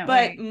 I can't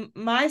wait.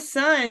 But my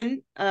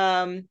son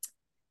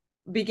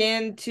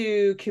began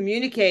to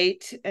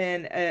communicate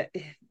and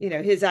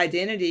his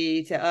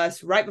identity to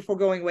us right before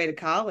going away to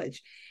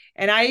college.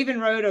 And I even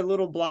wrote a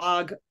little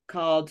blog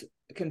called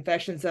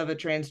Confessions of a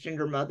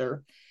Transgender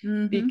Mother,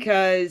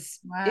 because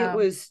it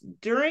was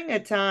during a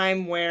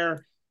time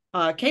where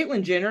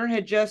Caitlyn Jenner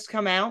had just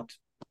come out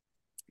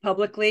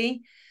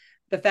publicly,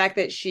 the fact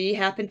that she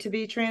happened to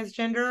be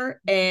transgender.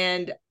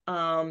 And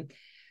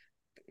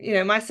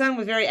my son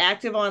was very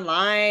active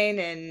online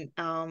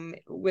and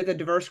with a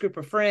diverse group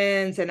of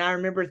friends. And I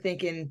remember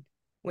thinking,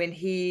 when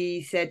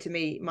he said to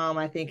me, Mom,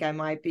 I think I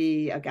might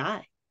be a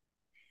guy.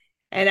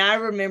 And I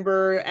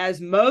remember, as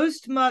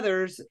most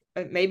mothers,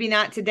 maybe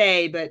not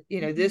today, but,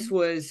 this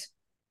was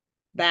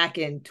back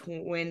in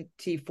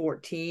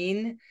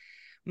 2014.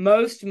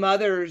 Most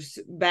mothers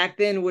back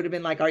then would have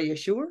been like, are you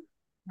sure?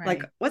 Right.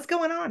 Like, what's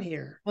going on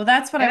here? Well,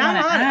 that's what I want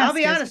to ask. I'll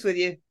be honest with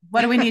you.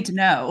 What do we need to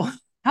know?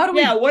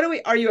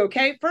 Are you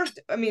okay? First,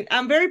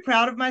 I'm very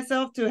proud of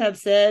myself to have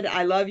said,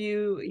 I love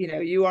you.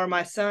 You are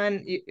my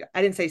son.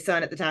 I didn't say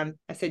son at the time.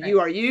 I said,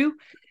 you are you.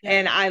 Yeah.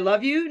 And I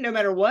love you no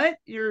matter what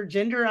your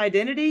gender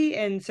identity.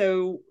 And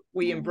so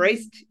we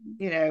embraced,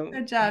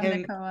 Good job,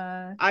 him.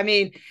 Nicoa.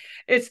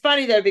 It's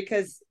funny though,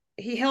 because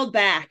he held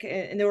back,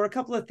 and there were a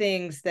couple of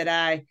things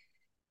that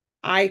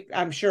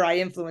I'm sure I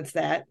influenced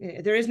that.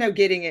 There is no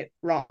getting it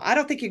wrong. I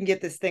don't think you can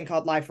get this thing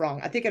called life wrong.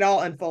 I think it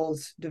all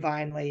unfolds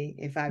divinely,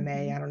 if I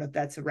may. I don't know if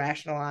that's a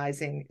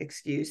rationalizing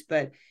excuse,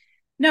 but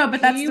no,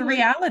 but that's the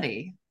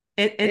reality.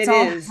 It's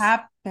all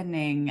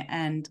happening,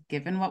 and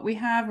given what we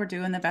have, we're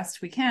doing the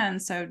best we can.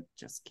 So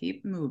just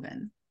keep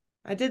moving.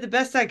 I did the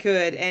best I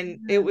could. And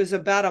it was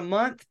about a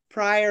month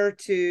prior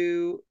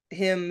to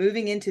him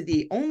moving into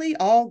the only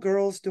all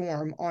girls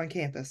dorm on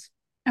campus.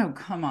 Oh,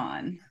 come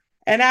on.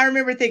 And I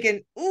remember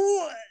thinking,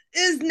 ooh,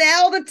 is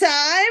now the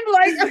time?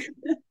 Like,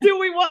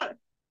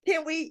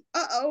 can we,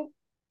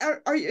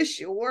 are you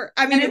sure?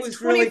 It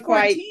was really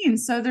quite.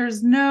 So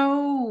there's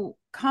no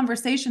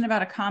conversation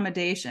about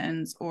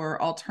accommodations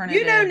or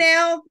alternatives.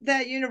 Now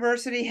that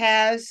university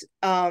has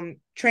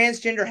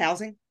transgender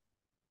housing.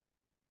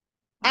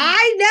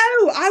 I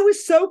know. I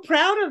was so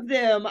proud of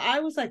them. I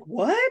was like,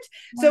 what?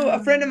 Wow. So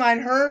a friend of mine,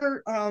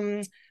 her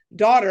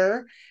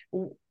daughter,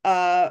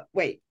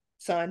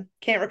 son,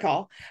 can't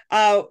recall,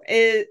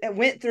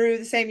 went through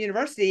the same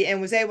university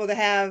and was able to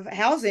have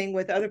housing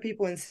with other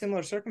people in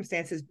similar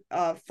circumstances,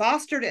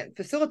 fostered and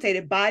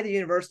facilitated by the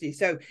university.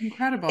 So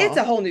incredible. It's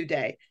a whole new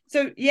day.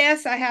 So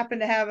yes, I happen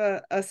to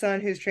have a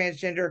son who's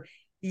transgender.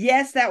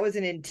 Yes, that was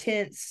an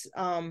intense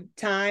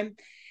time.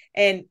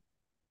 And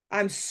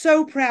I'm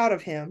so proud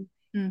of him.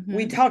 We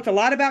Mm-hmm. talked a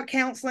lot about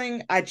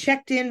counseling. I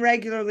checked in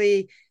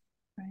regularly,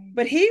 Right.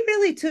 but he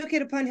really took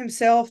it upon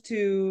himself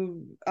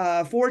to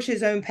forge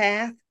his own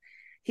path.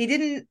 He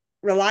didn't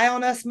rely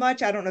on us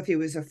much. I don't know if he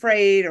was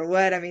afraid or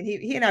what. I mean,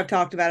 he and I've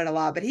talked about it a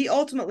lot, but he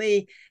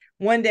ultimately,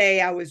 one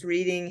day I was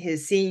reading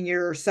his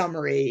senior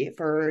summary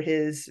for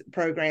his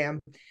program.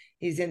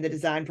 He's in the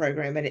design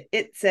program, and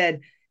it said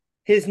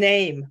his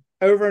name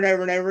over and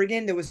over and over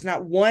again. There was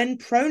not one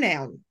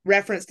pronoun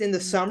referenced in the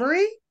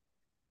summary.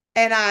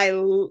 And I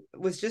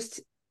was just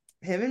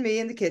him and me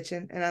in the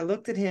kitchen. And I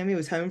looked at him. He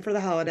was home for the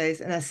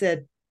holidays. And I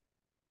said,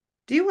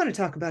 "Do you want to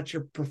talk about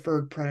your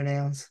preferred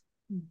pronouns?"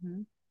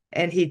 Mm-hmm.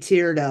 And he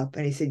teared up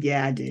and he said,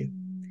 "Yeah, I do."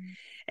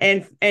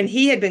 Mm-hmm. And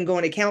he had been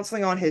going to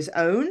counseling on his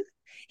own.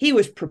 He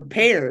was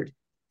prepared.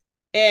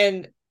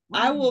 And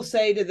I Wow. will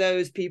say to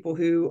those people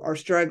who are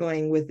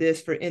struggling with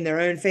this for in their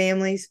own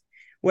families,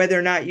 whether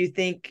or not you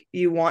think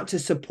you want to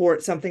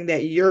support something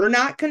that you're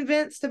not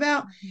convinced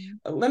about,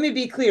 Mm-hmm. let me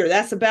be clear,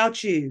 that's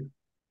about you.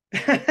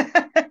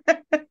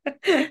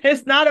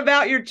 It's not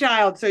about your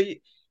child. So you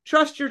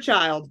trust your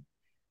child.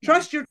 Yeah.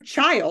 Trust your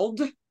child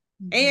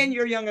Mm-hmm. and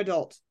your young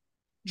adult.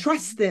 Mm-hmm.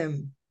 Trust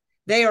them.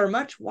 They are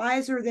much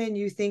wiser than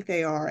you think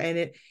they are.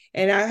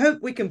 And I hope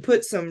we can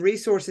put some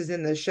resources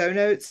in the show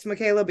notes,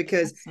 Michaela,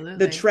 because the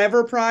Absolutely.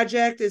 Trevor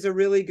Project is a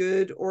really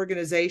good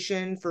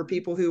organization for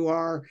people who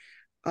are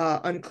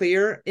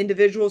unclear,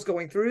 individuals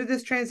going through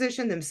this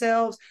transition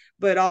themselves,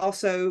 but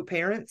also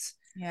parents.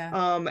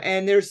 Yeah.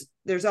 And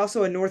there's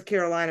also a North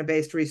Carolina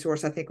based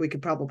resource I think we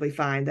could probably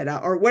find that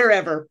out, or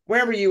wherever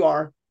you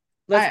are.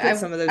 Let's I put I,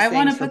 some of those I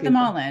want things to for put them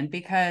people. all in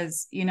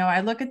because, I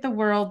look at the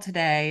world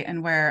today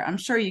and where I'm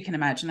sure you can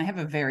imagine I have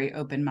a very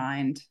open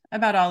mind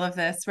about all of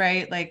this,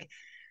 right? Like,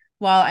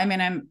 well, I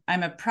mean,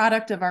 I'm a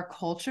product of our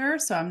culture,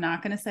 so I'm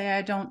not going to say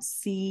I don't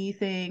see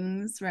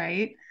things,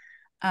 right?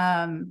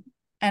 Um,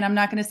 and I'm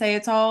not going to say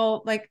it's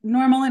all like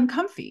normal and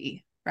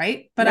comfy,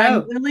 right? But I'm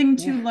No. willing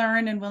Yeah. to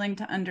learn and willing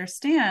to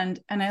understand.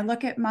 And I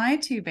look at my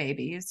two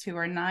babies who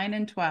are 9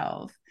 and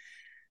 12,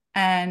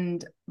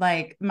 and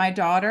like my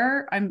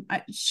daughter,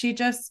 she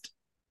just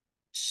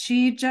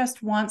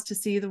wants to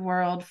see the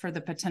world for the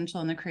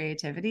potential and the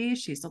creativity.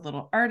 She's a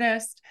little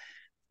artist.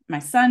 My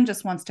son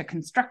just wants to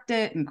construct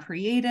it and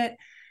create it.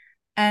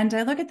 And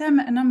I look at them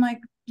and I'm like,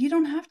 you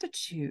don't have to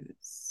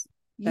choose.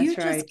 You That's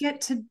just right.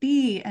 get to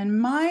be. And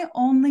my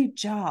only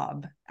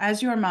job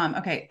as your mom,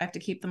 okay, I have to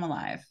keep them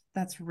alive.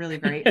 That's really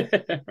great.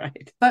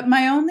 Right. But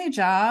my only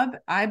job,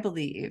 I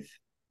believe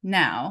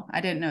now,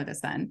 I didn't know this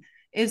then,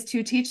 is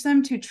to teach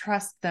them to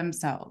trust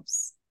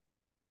themselves.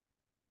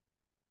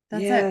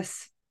 That's it.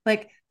 Yes.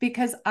 Like,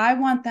 because I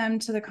want them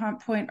to the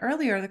point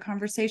earlier, the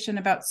conversation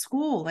about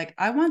school, like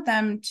I want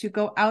them to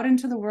go out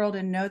into the world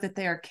and know that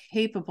they are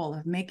capable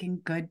of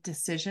making good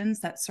decisions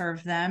that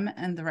serve them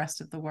and the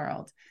rest of the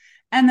world,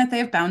 and that they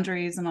have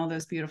boundaries and all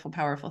those beautiful,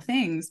 powerful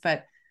things.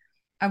 But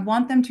I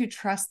want them to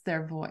trust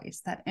their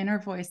voice, that inner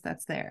voice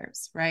that's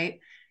theirs, right?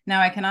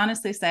 Now, I can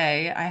honestly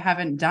say I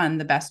haven't done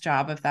the best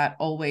job of that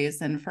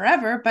always and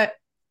forever, but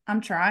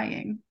I'm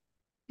trying.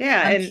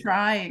 Yeah. I'm And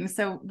trying.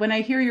 So when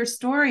I hear your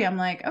story, I'm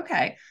like,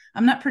 okay,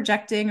 I'm not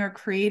projecting or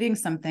creating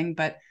something,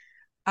 but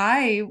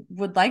I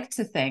would like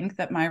to think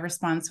that my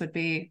response would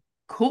be,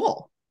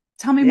 cool.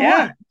 Tell me more,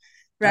 yeah.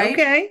 right?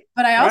 Okay.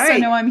 But I also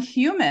know Right. I'm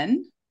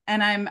human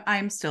and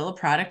I'm still a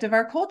product of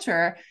our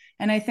culture.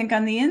 And I think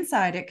on the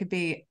inside it could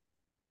be,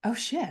 oh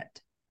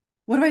shit,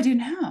 what do I do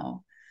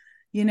now?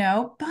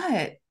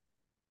 But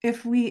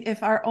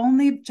if our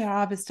only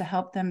job is to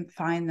help them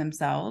find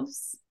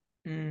themselves,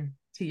 Mm,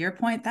 to your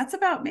point, that's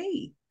about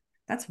me.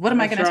 That's what am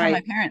I that's going to tell my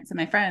right. parents and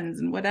my friends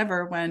and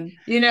whatever when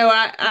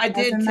I it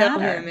did doesn't tell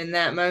him matter. in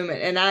that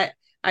moment, and I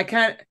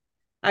kind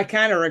I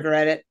kind of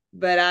regret it,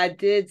 but I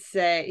did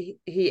say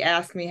he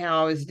asked me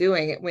how I was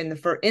doing it when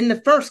in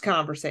the first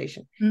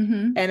conversation,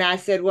 Mm-hmm. and I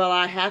said, "Well,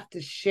 I have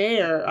to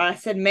share." I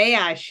said, "May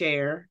I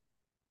share?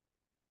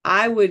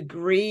 I would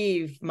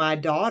grieve my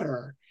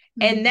daughter."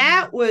 And Mm-hmm.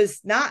 that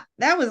was a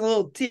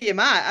little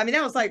TMI. I mean,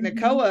 that was like Mm-hmm.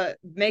 Nicoa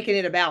making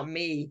it about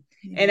me.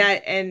 Yeah.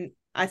 And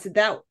I said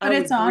that I But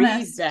it's would grieve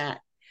honest.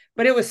 that.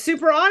 But it was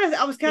super honest.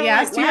 I was kind He of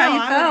like, asked you how wow,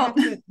 you I would felt.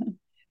 have to.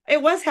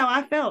 It was how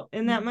I felt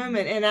in that Mm-hmm.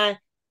 moment.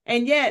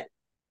 And yet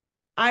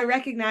I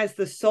recognize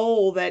the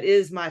soul that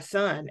is my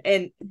son.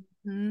 And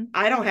Mm-hmm.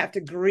 I don't have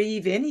to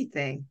grieve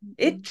anything.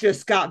 It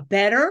just got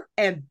better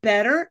and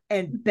better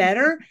and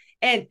better.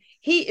 And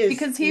he is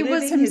Because he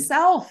was living his,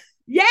 himself.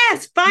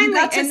 yes, You finally.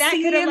 got to And that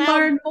could see and allow,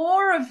 learn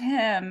more of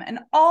him and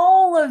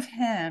all of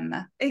him.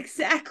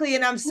 exactly.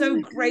 And I'm Oh so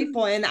my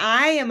grateful. gosh. And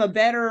I am a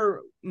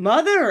better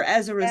mother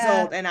as a Yeah.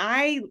 result. And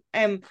I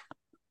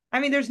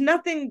mean, there's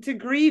nothing to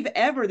grieve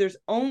ever. There's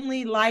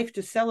only life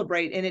to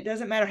celebrate. And it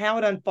doesn't matter how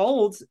it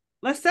unfolds.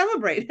 Let's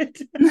celebrate it.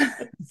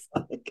 It's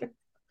like,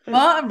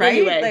 Well, right?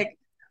 anyway. Like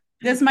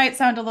this might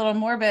sound a little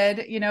morbid,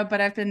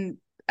 but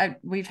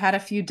we've had a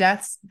few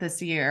deaths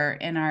this year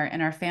in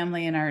our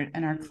family, in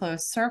our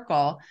close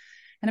circle.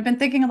 And I've been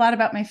thinking a lot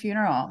about my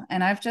funeral,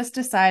 and I've just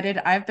decided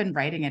I've been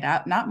writing it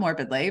out, not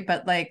morbidly,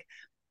 but like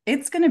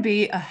it's going to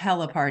be a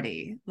hella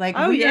party. Like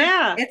Oh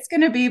yeah. it's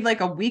going to be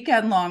like a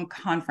weekend long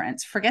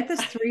conference. Forget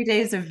this 3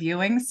 days of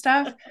viewing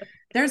stuff.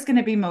 There's going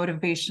to be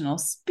motivational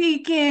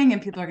speaking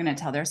and people are going to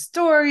tell their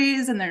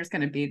stories and there's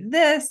going to be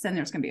this and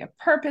there's going to be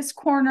a purpose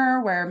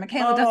corner where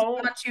Michaela doesn't Oh.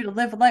 want you to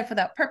live a life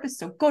without purpose.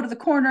 So go to the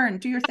corner and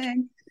do your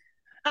thing.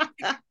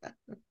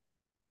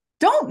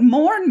 Don't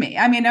mourn me.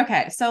 I mean,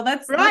 okay, so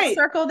let's Right.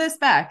 circle this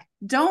back.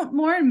 Don't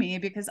mourn me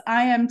because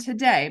I am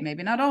today,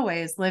 maybe not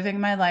always, living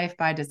my life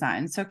by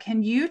design. So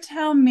can you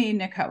tell me,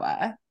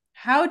 Nicoa,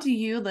 how do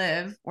you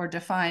live or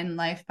define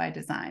life by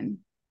design?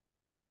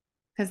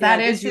 Because Yeah,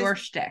 that is your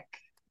shtick.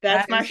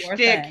 that's That my is your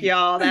shtick, thing.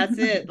 y'all. That's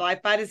it.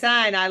 Life by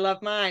design. I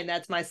love mine.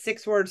 That's my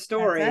 6-word That's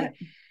story. it.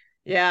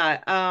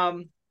 Yeah.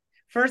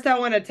 First I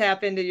want to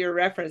tap into your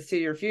reference to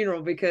your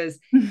funeral because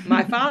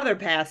my father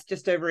passed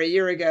just over a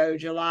year ago,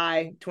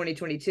 July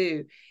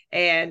 2022.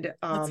 And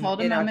Let's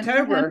hold a in moment for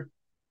him. October,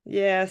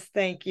 yes,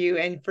 thank you.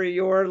 And for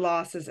your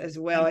losses as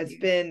well.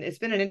 Thank It's you.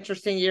 been an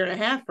interesting year and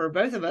a half for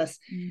both of us.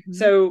 Mm-hmm.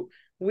 So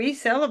we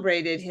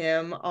celebrated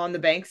him on the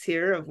banks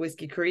here of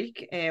Whiskey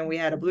Creek, and we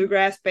had a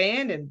bluegrass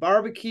band and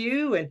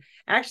barbecue. And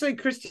actually,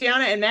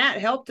 Christiana and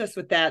Matt helped us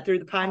with that through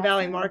the Pine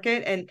Valley Awesome.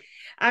 Market. And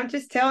I'm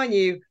just telling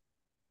you,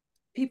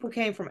 people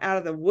came from out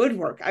of the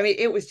woodwork. I mean,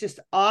 it was just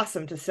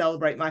awesome to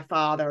celebrate my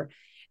father.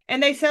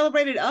 And they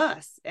celebrated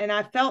us. And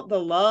I felt the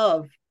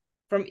love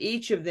from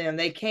each of them.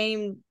 They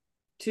came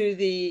to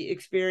the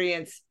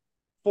experience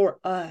for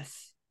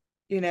us,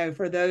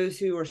 for those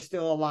who are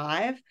still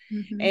alive.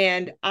 Mm-hmm.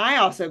 And I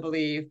also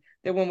believe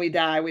that when we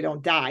die, we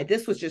don't die.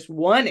 This was just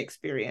one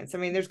experience. I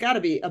mean, there's got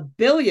to be a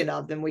billion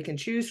of them we can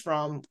choose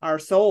from, our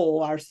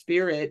soul, our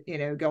spirit,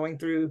 going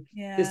through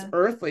this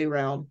earthly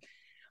realm.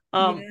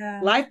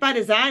 Yeah. Life by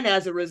design,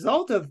 as a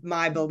result of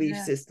my belief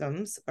Yeah.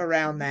 systems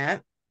around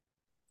that,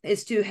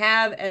 is to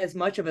have as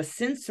much of a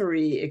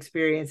sensory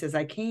experience as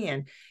I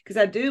can, because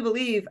I do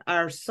believe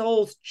our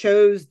souls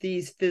chose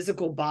these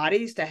physical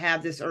bodies to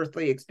have this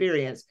earthly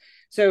experience.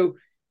 So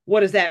what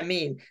does that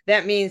mean?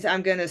 That means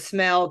I'm going to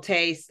smell,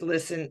 taste,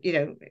 listen,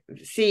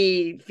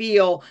 see,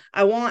 feel.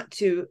 I want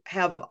to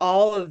have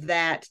all of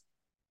that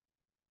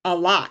a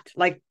lot,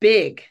 like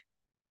big.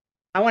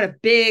 I want a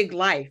big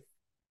life.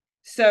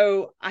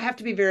 So I have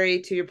to be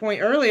to your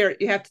point earlier,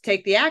 you have to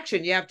take the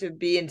action. You have to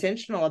be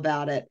intentional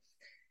about it.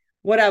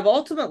 What I've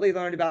ultimately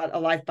learned about a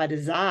life by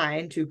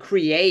design, to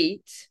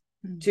create,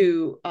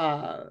 to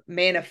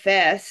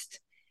manifest,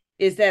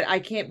 is that I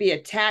can't be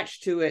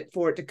attached to it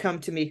for it to come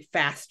to me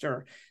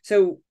faster.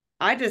 So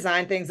I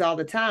design things all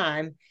the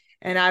time,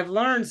 and I've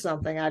learned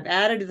something. I've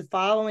added the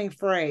following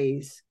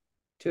phrase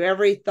to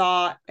every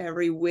thought,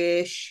 every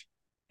wish,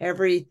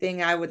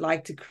 everything I would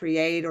like to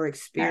create or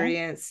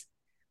experience.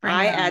 Okay.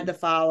 I add the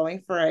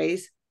following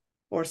phrase,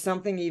 or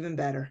something even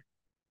better.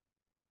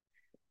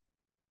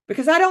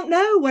 Because I don't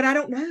know what I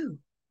don't know.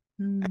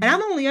 And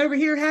I'm only over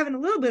here having a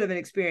little bit of an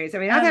experience. I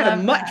mean, I've had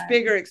a much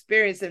bigger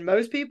experience than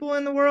most people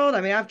in the world.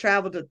 I mean, I've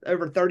traveled to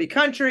over 30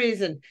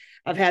 countries and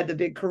I've had the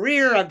big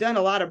career. I've done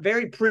a lot of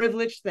very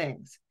privileged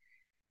things.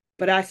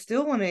 But I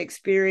still want to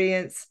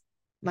experience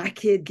my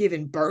kid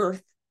giving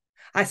birth.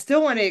 I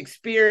still want to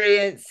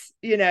experience,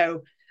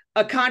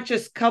 a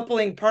conscious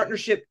coupling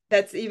partnership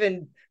that's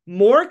even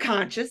more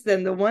conscious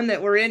than the one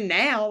that we're in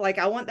now. Like,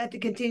 I want that to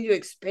continue to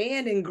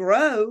expand and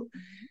grow,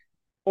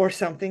 or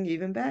something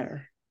even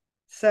better.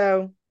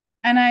 So,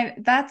 and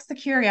that's the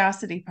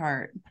curiosity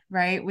part,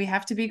 right? We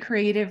have to be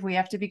creative, we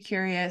have to be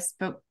curious,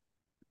 but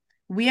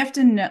we have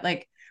to know,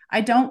 like,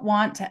 I don't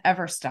want to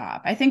ever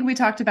stop. I think we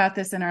talked about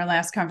this in our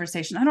last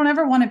conversation. I don't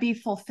ever want to be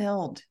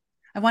fulfilled.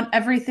 I want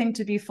everything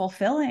to be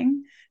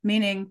fulfilling,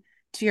 meaning,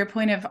 to your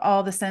point of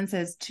all the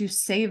senses, to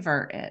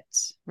savor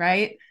it,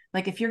 right?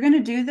 Like, if you're going to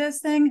do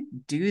this thing,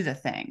 do the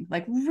thing,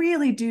 like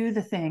really do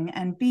the thing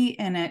and be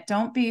in it.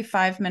 Don't be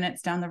 5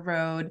 minutes down the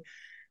road.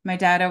 My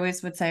dad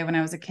always would say when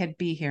I was a kid,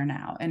 be here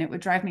now. And it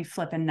would drive me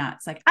flipping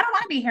nuts. Like, I don't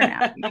want to be here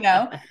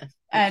now,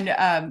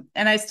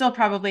 and I still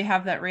probably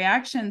have that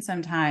reaction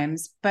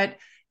sometimes, but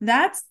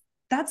that's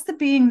the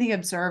being the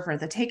observer,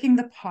 the taking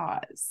the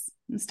pause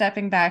and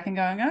stepping back and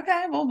going,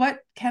 okay, well, what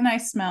can I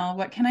smell?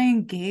 What can I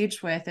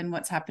engage with in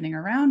what's happening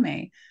around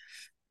me?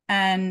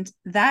 And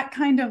that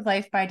kind of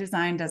life by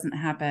design doesn't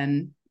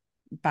happen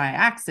by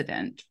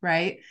accident,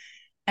 right?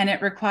 And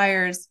it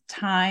requires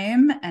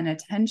time and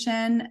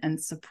attention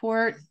and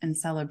support and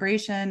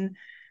celebration.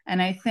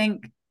 And I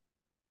think,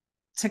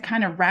 to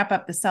kind of wrap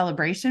up the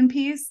celebration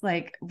piece,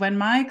 like when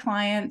my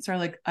clients are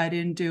like, I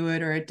didn't do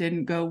it or it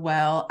didn't go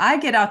well, I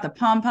get out the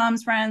pom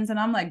poms, friends, and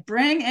I'm like,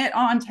 bring it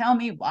on. Tell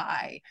me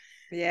why.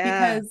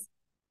 yeah. Because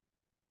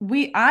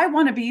I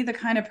want to be the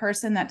kind of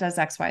person that does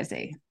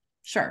XYZ.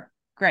 Sure.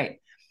 Great.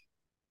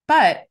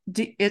 But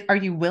are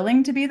you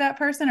willing to be that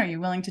person? Are you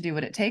willing to do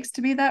what it takes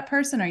to be that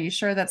person? Are you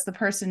sure that's the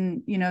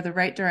person, the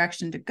right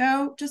direction to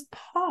go? Just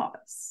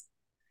pause,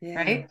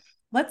 right?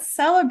 Let's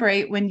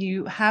celebrate when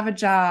you have a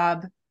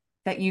job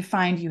that you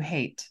find you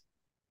hate,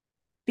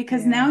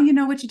 because now you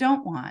know what you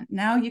don't want.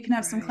 Now you can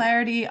have some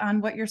clarity on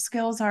what your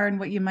skills are and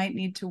what you might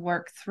need to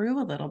work through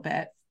a little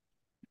bit.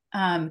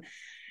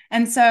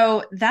 And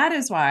so that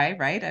is why,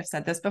 right? I've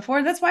said this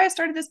before. That's why I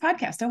started this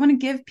podcast. I want to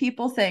give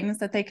people things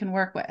that they can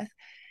work with.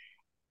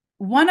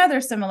 One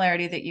other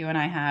similarity that you and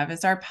I have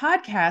is our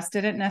podcast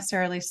didn't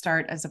necessarily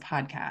start as a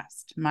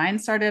podcast. Mine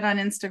started on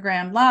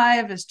Instagram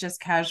Live as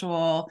just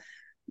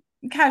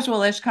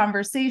casual-ish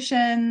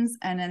conversations,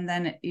 and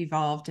then it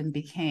evolved and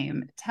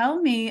became. Tell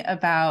me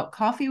about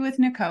Coffee with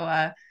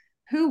Nicoa.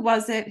 Who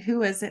was it?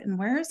 Who is it? And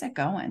where is it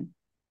going?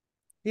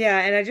 Yeah,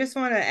 and I just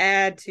want to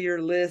add to your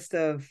list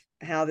of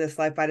how this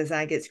Life by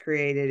Design gets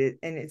created,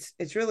 and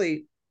it's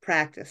really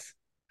practice.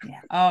 Yeah.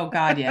 Oh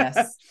God,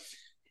 yes.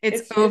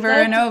 It's over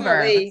and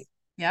over.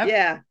 Yep.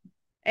 Yeah.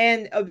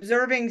 And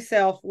observing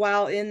self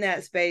while in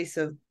that space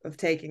of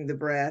taking the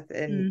breath.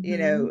 And,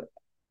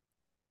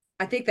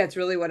 I think that's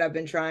really what I've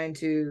been trying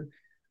to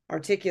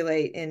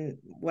articulate in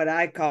what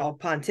I call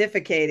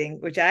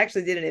pontificating, which I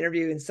actually did an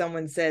interview and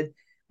someone said,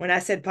 when I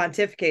said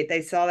pontificate,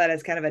 they saw that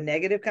as kind of a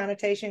negative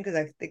connotation because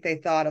I think they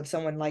thought of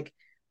someone like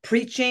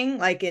preaching,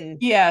 like in,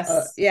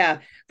 yes.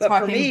 But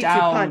for me to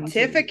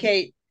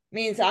pontificate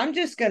means I'm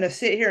just going to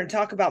sit here and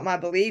talk about my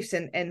beliefs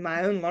and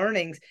my own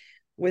learnings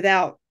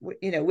without,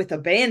 with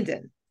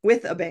abandon.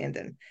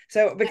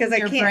 So because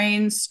your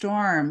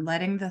brainstorm,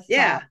 letting the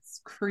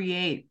thoughts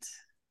create.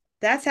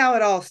 That's how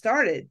it all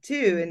started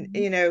too.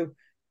 And,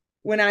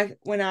 when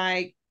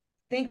I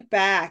think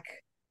back,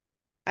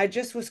 I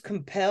just was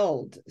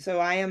compelled. So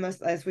I am,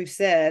 as we've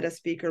said, a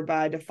speaker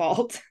by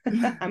default.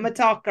 I'm a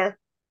talker.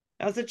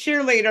 I was a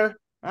cheerleader.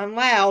 I'm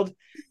loud.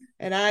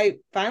 And I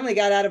finally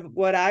got out of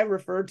what I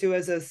referred to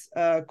as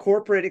a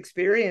corporate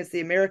experience,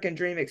 the American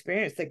dream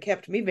experience that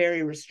kept me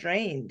very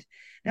restrained.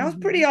 And I was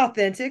pretty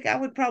authentic. I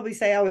would probably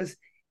say I was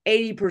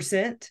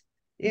 80%,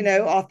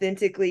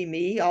 authentically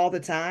me all the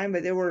time.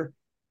 But there were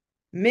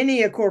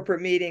many a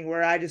corporate meeting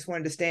where I just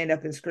wanted to stand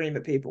up and scream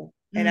at people.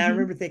 And I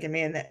remember thinking,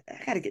 man,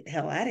 I got to get the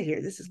hell out of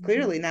here. This is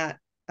clearly not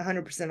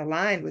 100%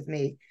 aligned with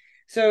me.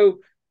 So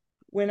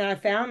when I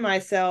found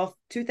myself,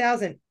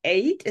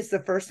 2008 is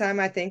the first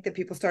time I think that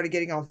people started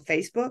getting on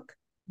Facebook.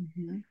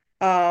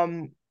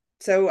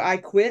 So I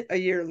quit a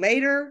year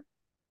later.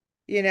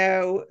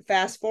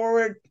 Fast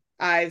forward,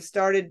 I've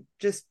started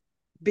just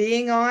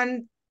being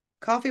on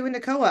Coffee with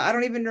Nicoa. I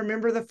don't even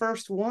remember the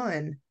first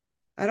one.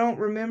 I don't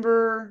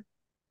remember.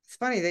 It's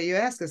funny that you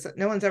ask this.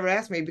 No one's ever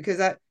asked me because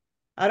I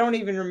don't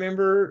even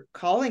remember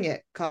calling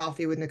it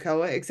Coffee with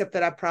Nicoa, except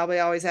that I probably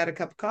always had a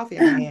cup of coffee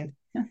in my hand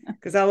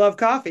because I love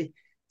coffee.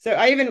 So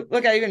I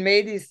even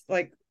made these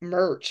like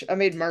merch. I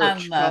made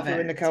merch, Coffee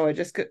with Nicoa.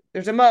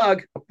 There's a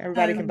mug.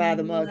 Everybody can buy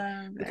the mug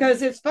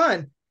because it's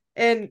fun.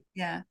 And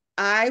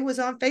I was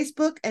on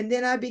Facebook, and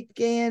then I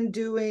began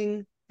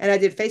doing, and I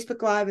did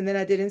Facebook Live, and then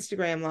I did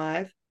Instagram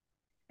Live,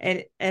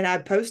 and I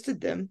posted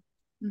them.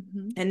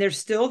 And they're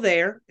still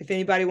there. If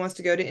anybody wants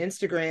to go to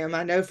Instagram,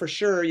 I know for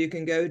sure you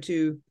can go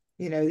to,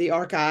 the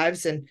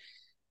archives, and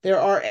there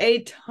are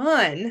a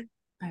ton,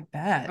 I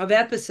bet, of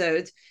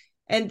episodes.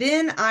 And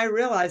then I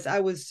realized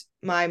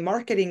my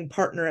marketing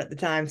partner at the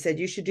time said,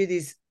 you should do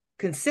these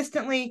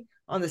consistently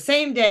on the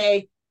same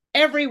day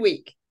every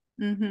week.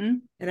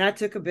 And I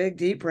took a big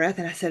deep breath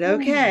and I said,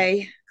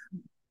 okay.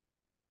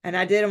 And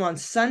I did them on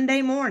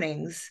Sunday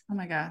mornings. Oh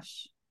my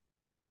gosh.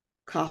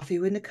 Coffee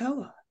with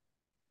Nicoa.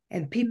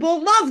 And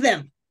people love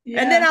them.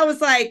 And then I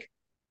was like,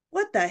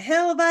 what the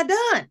hell have I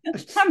done?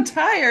 I'm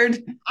tired.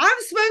 I'm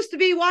supposed to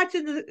be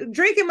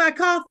drinking my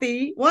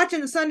coffee, watching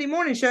the Sunday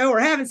morning show, or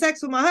having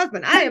sex with my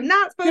husband. I am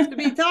not supposed to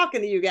be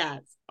talking to you guys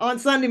on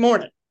Sunday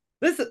morning.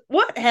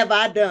 What have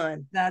I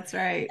done? That's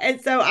right. And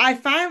so I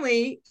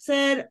finally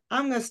said,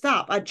 I'm going to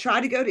stop. I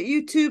tried to go to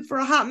YouTube for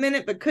a hot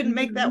minute, but couldn't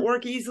make that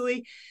work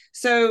easily.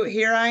 So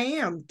here I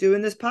am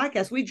doing this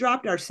podcast. We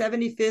dropped our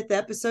 75th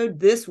episode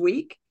this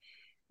week,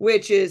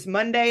 which is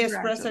Monday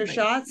espresso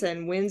shots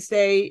and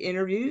Wednesday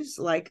interviews,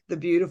 like the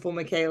beautiful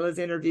Michaela's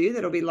interview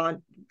that'll be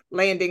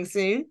landing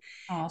soon.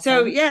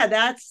 Awesome. So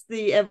that's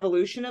the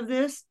evolution of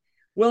this.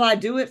 Will I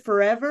do it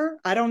forever?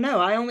 I don't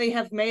know. I only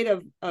have made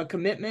a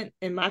commitment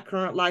in my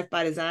current Life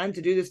by Design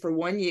to do this for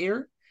 1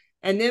 year,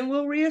 and then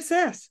we'll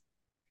reassess.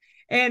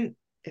 And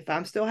if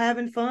I'm still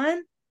having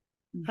fun,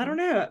 I don't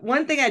know.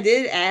 One thing I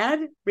did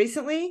add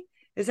recently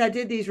is I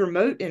did these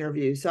remote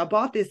interviews. So I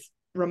bought this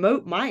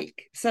remote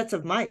sets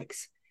of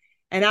mics.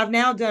 And I've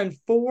now done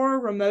 4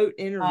 remote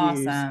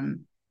interviews.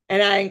 Awesome.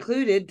 And I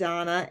included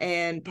Donna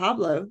and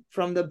Pablo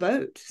from the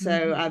boat.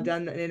 So I've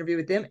done an interview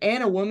with them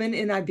and a woman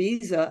in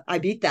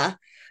Ibiza,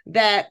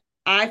 that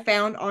I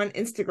found on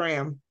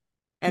Instagram.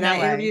 And I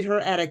interviewed her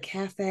at a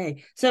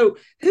cafe. So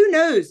who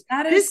knows?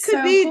 This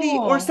could be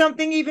cool. Or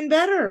something even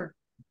better.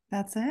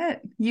 That's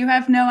it. You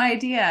have no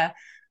idea.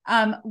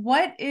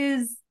 What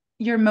is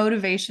your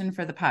motivation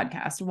for the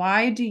podcast?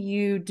 Why do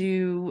you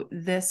do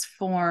this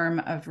form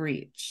of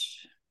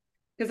reach?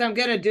 Because I'm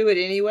going to do it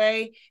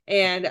anyway.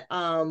 And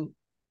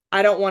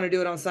I don't want to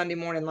do it on Sunday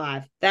morning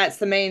live. That's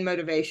the main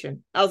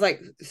motivation. I was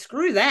like,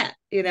 screw that,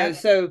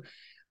 So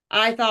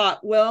I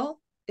thought,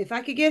 well, if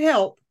I could get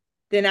help,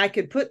 then I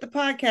could put the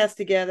podcast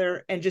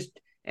together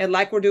and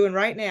like we're doing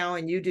right now,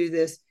 and you do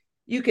this,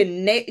 you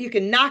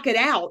can knock it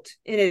out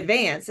in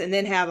advance and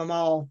then have them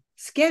all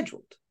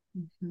scheduled.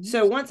 Mm-hmm.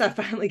 So once I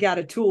finally got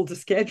a tool to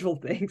schedule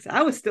things,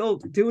 I was still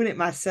doing it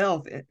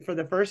myself for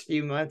the first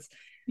few months.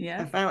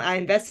 Yeah. I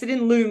invested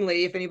in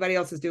Loomly. If anybody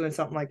else is doing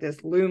something like this,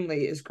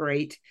 Loomly is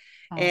great.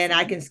 Awesome. And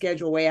I can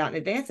schedule way out in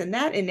advance. And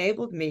that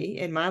enabled me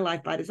in my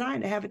life by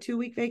design to have a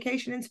 2-week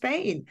vacation in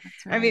Spain.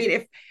 Right. I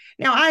mean,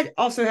 now I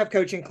also have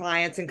coaching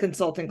clients and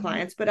consulting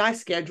clients, but I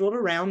scheduled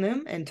around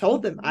them and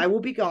told them I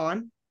will be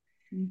gone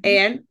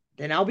and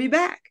then I'll be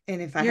back.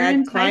 And if I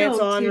had clients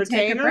on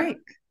retainer,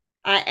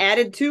 I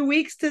added 2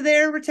 weeks to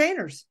their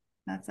retainers.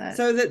 That's it.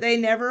 So that they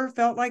never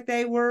felt like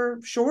they were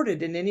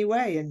shorted in any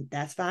way. And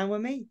that's fine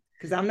with me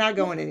because I'm not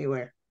going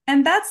anywhere.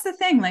 And that's the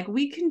thing, like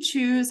we can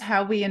choose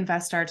how we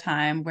invest our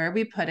time, where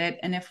we put it.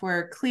 And if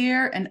we're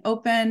clear and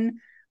open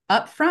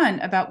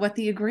upfront about what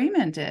the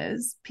agreement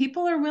is,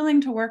 people are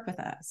willing to work with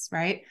us,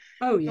 right?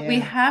 Oh, yeah. But we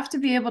have to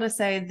be able to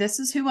say, this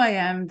is who I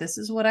am. This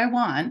is what I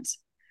want.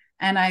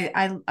 And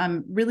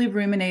I'm really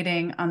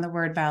ruminating on the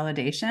word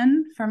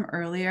validation from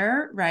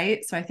earlier,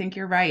 right? So I think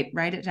you're right.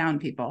 Write it down,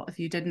 people, if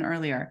you didn't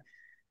earlier.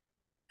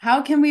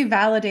 How can we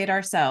validate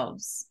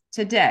ourselves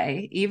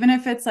today, even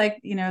if it's like,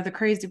 the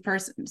crazy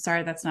person,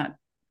 sorry, that's not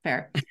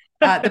fair.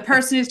 The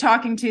person who's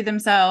talking to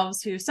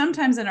themselves, who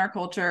sometimes in our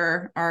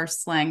culture, our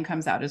slang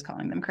comes out as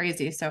calling them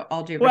crazy. So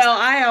all due respect. Well,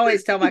 I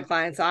always tell my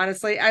clients,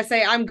 honestly, I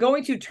say, I'm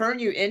going to turn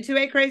you into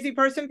a crazy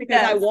person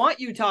because I want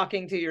you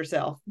talking to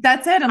yourself.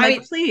 That's it. I'm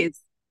like, please,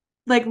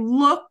 like,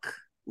 look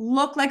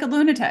like a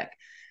lunatic,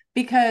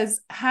 because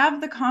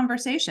have the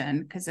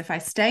conversation. Because if I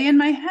stay in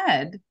my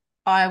head,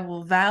 I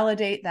will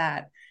validate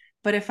that.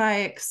 But if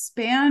I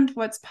expand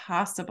what's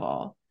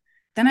possible,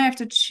 then I have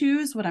to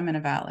choose what I'm going to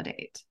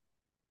validate,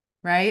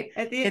 right?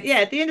 At the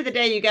end of the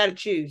day, you got to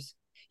choose.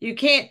 You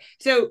can't.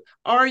 So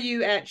are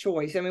you at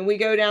choice? I mean, we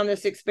go down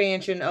this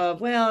expansion of,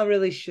 well, I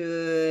really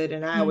should.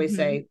 And I always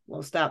say,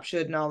 well, stop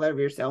shoulding all over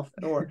yourself.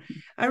 Or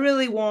I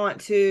really want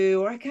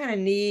to, or I kind of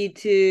need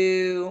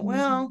to.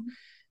 Well,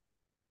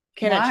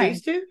 can I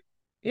choose to?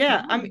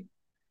 Yeah. I mean,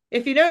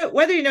 if you know,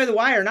 whether you know the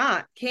why or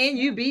not, can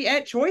you be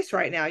at choice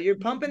right now? You're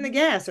pumping the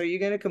gas. Are you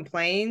going to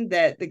complain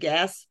that the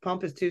gas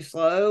pump is too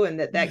slow and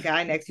that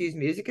guy next to you's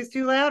music is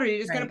too loud? Or are you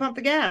just going to pump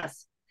the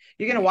gas?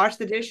 You're going to wash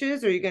the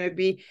dishes, or you're going to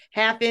be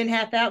half in,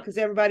 half out because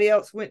everybody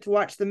else went to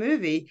watch the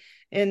movie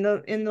in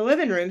the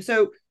living room.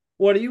 So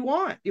what do you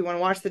want? You want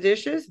to wash the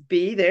dishes?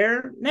 Be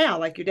there now.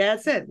 Like your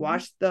dad said,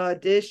 wash the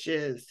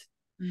dishes,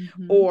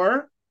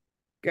 or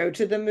go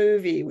to the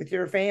movie with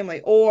your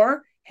family,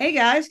 or, hey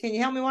guys, can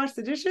you help me wash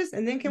the dishes?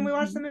 And then can we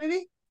watch the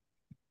movie?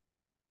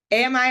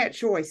 Am I at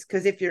choice?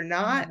 Because if you're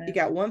not, you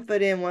got one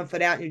foot in, one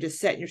foot out, and you're just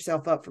setting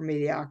yourself up for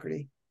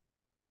mediocrity.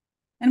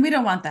 And we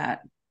don't want that,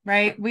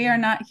 right? We are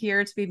not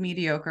here to be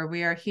mediocre.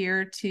 We are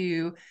here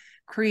to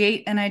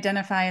create and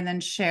identify and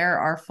then share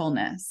our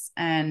fullness.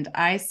 And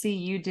I see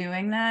you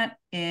doing that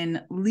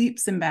in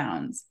leaps and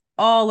bounds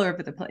all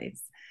over the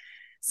place.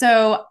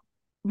 So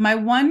my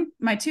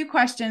 2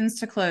 questions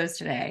to close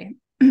today.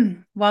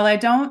 While I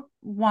don't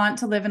want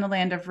to live in a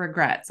land of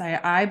regrets,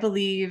 I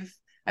believe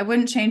I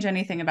wouldn't change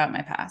anything about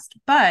my past,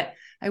 but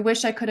I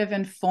wish I could have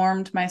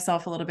informed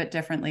myself a little bit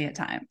differently at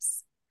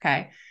times.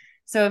 Okay.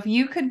 So if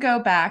you could go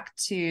back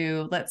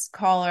to, let's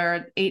call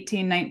her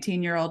 18,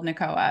 19-year-old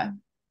Nicoa,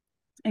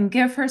 and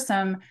give her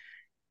some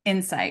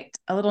insight,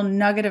 a little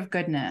nugget of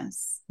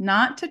goodness,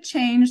 not to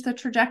change the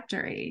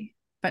trajectory,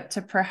 but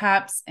to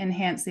perhaps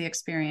enhance the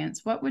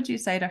experience, what would you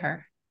say to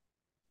her?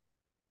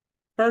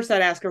 First,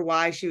 I'd ask her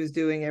why she was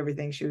doing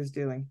everything she was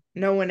doing.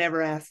 No one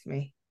ever asked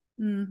me.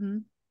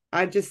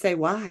 I'd just say,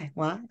 why?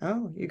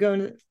 Oh, you're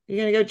going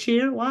to go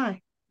cheer?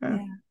 Why? Oh.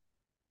 Yeah.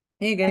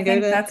 You're going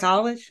to go to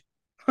college?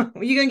 You're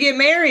going to get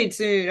married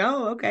soon.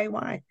 Oh, okay.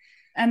 Why?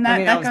 And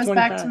that goes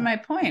back to my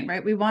point,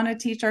 right? We want to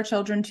teach our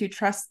children to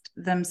trust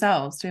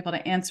themselves, to be able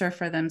to answer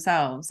for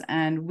themselves.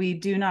 And we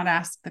do not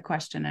ask the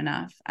question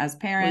enough as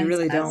parents, we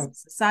really as don't.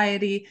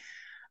 Society.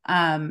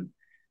 And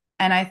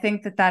I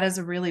think that is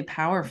a really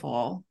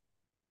powerful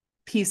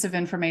piece of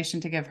information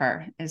to give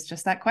her, is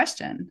just that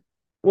question.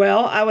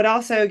 Well, I would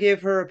also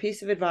give her a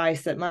piece of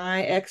advice that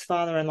my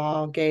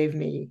ex-father-in-law gave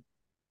me.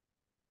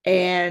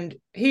 And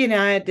he and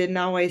I didn't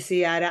always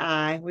see eye to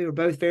eye. We were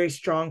both very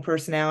strong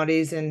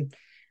personalities, and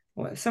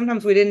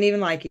sometimes we didn't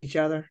even like each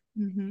other.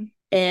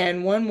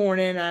 And one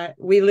morning,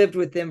 we lived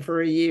with them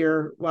for a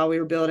year while we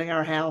were building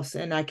our house,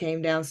 and I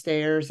came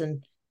downstairs,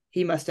 and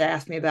he must have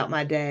asked me about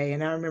my day.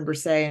 And I remember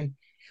saying,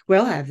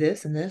 well, I have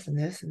this and this and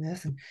this and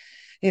this, and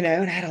and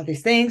I had all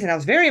these things, and I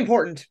was very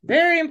important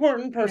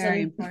person.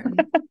 Very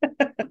important.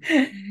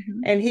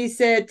 And he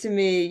said to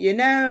me,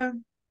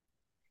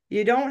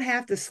 you don't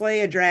have to slay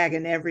a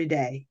dragon every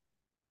day.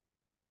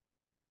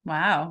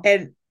 Wow.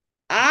 And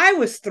I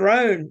was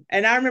thrown,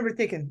 and I remember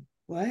thinking,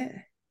 what?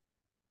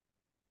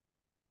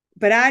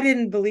 But I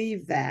didn't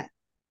believe that.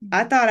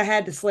 I thought I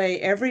had to slay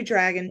every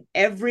dragon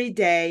every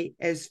day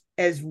as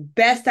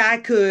best I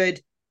could,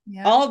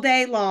 all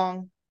day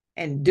long,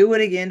 and do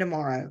it again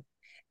tomorrow.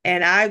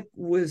 And I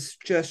was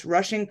just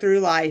rushing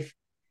through life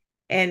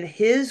And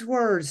his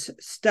words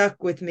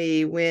stuck with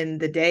me when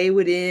the day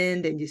would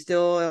end and you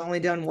still only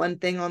done one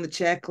thing on the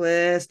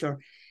checklist, or,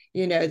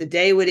 the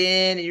day would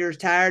end and you're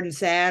tired and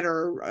sad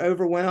or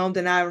overwhelmed.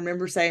 And I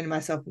remember saying to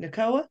myself,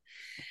 Nicoa,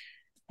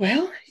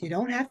 well, you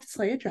don't have to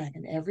slay a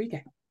dragon every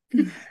day.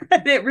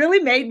 It really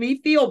made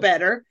me feel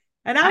better.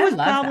 And I I was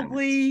love that.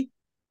 probably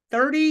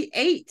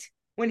 38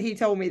 when he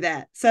told me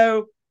that.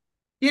 So,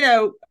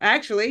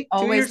 actually, 2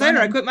 Always years later,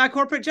 I learning. quit my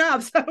corporate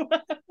job. So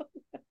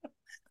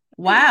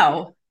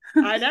Wow.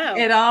 I know.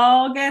 It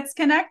all gets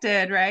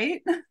connected,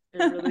 right? It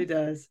really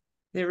does.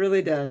 It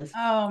really does.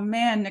 Oh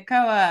man,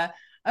 Nicoa.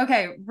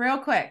 Okay, real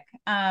quick.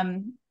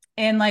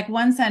 In like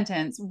one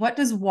sentence, what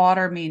does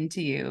water mean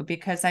to you?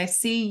 Because I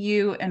see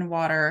you and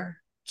water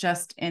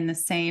just in the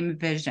same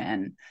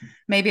vision.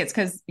 Maybe it's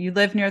because you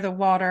live near the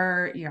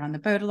water, you're on the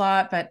boat a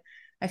lot, but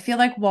I feel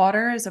like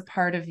water is a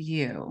part of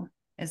you.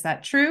 Is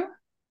that true?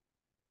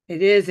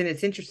 It is. And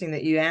it's interesting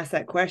that you asked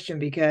that question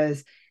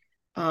because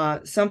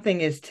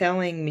something is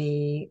telling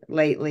me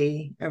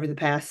lately over the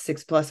past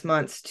 6+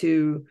 months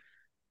to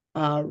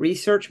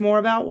research more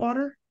about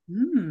water.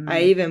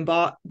 I even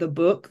bought the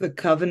book, The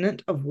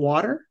Covenant of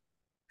Water,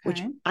 which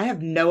Okay. I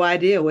have no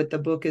idea what the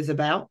book is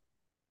about.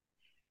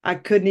 I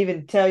couldn't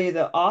even tell you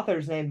the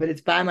author's name, but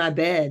it's by my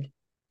bed.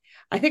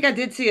 I think I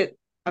did see it.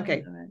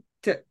 Okay.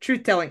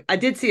 Truth telling, I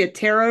did see a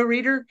tarot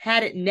reader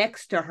had it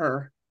next to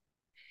her.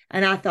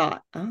 And I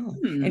thought, oh,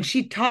 and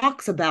she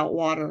talks about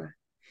water.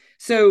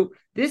 So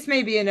this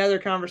may be another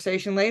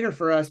conversation later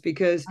for us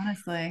because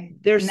Honestly,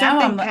 there's now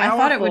something I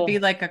thought it would be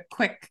powerful. like a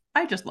quick,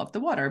 I just love the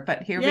water,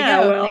 but here we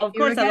Yeah, go. well, Thank of you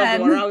course I love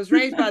the water. I again. was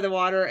raised by the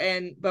water,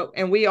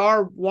 and we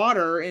are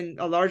water, and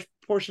a large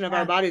portion of our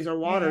Yeah. bodies are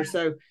water. Yeah.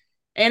 So,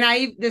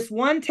 and this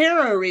one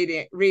tarot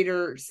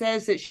reader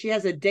says that she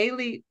has a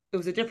daily. It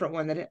was a different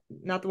one, that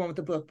not the one with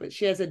the book, but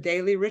she has a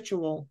daily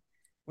ritual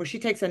where she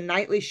takes a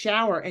nightly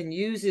shower and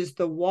uses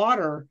the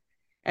water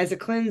as a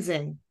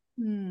cleansing.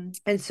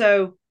 And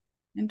so,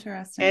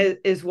 Interesting.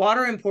 is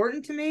water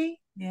important to me?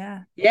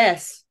 Yeah.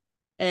 Yes,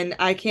 and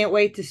I can't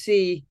wait to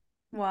see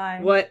Why?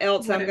 what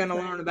else What I'm it going to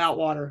learn plays. about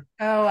water.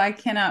 Oh, I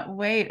cannot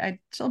wait. I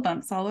chill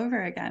bumps all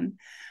over again.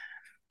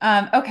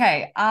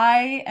 Okay,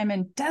 I am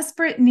in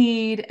desperate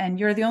need, and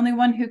you're the only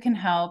one who can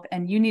help,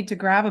 and you need to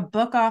grab a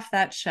book off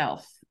that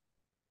shelf.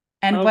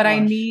 And Oh what I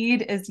gosh.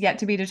 need is yet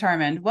to be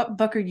determined. What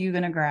book are you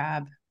going to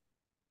grab?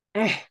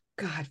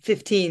 God,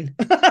 15.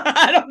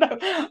 I don't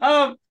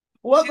know.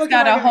 What She's book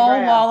am got I a going to whole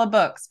grab? wall of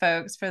books,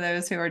 folks, for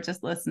those who are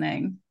just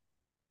listening.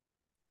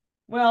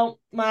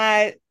 Well,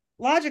 my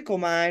logical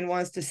mind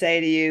wants to say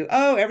to you,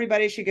 oh,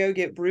 everybody should go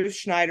get Bruce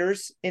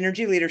Schneider's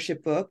Energy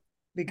Leadership book Okay.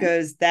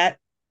 because that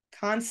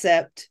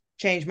concept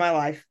changed my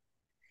life.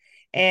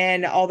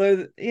 And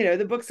although,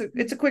 the book's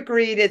it's a quick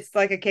read, it's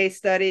like a case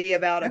study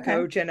about a Okay.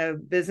 coach and a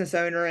business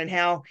owner and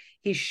how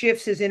he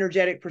shifts his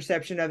energetic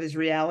perception of his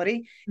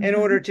reality in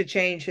order Mm-hmm. to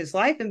change his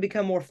life and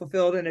become more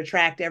fulfilled and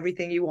attract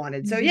everything he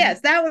wanted. So Mm-hmm.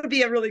 yes, that would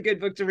be a really good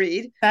book to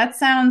read. That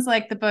sounds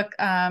like the book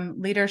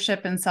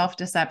Leadership and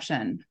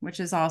Self-Deception, which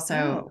is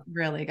also Oh,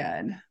 really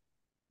good.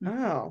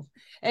 oh.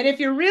 And if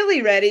you're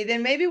really ready,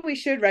 then maybe we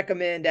should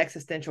recommend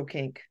Existential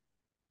Kink.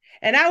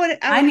 And I I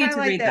would need to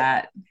highlight read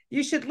that that.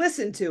 you should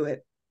listen to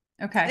it.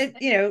 Okay.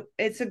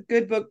 It's a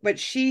good book, but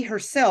she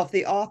herself,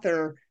 the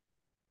author,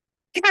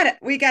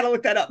 we got to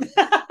look that up.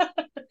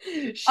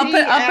 She I'll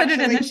put it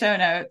in the actually, show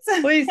notes.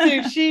 please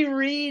do. She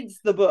reads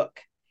the book.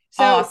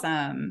 So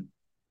Awesome.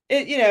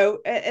 at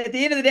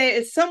the end of the day,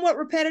 it's somewhat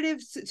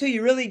repetitive, so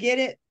you really get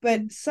it.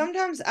 But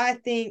sometimes I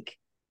think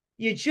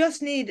you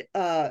just need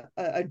a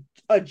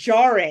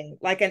jarring,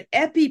 like an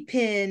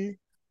EpiPen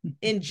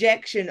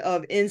injection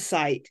of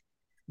insight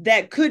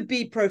that could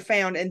be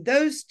profound. And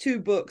those two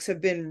books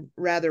have been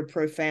rather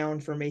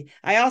profound for me.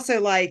 I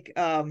also like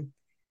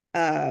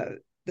the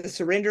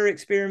Surrender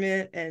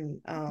Experiment and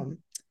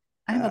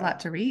I have a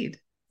lot to read.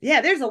 yeah,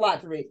 there's a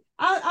lot to read.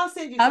 I'll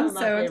send you some I'm of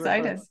my so favorite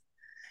excited. books.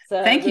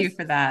 So Thank you just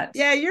for that.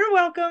 yeah, you're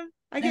welcome.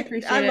 I I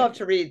appreciate love it.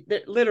 to read.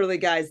 Literally,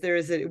 guys, there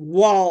is a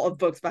wall of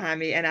books behind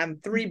me, and I'm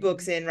 3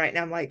 books in right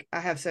now. I'm like, I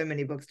have so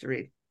many books to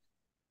read.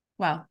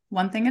 Well,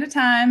 one thing at a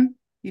time.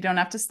 You don't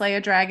have to slay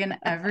a dragon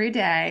every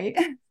day.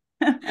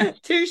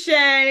 Touche.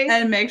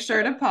 And make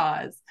sure to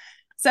pause.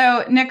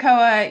 So,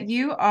 Nicoa,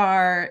 you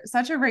are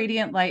such a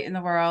radiant light in the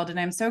world. And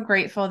I'm so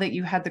grateful that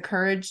you had the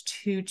courage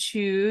to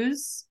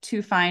choose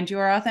to find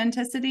your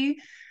authenticity.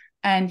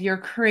 And you're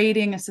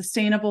creating a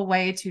sustainable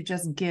way to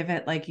just give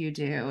it like you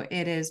do.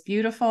 It is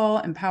beautiful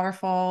and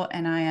powerful.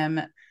 And I am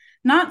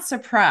not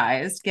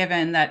surprised,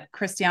 given that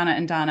Christiana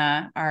and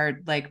Donna are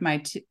like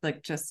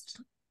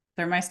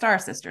they're my star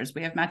sisters.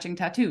 We have matching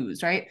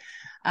tattoos, right?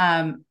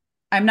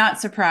 I'm not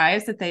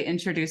surprised that they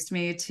introduced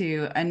me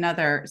to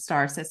another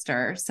star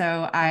sister.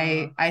 So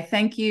I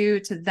thank you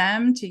to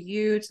them, to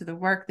you, to the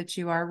work that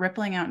you are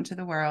rippling out into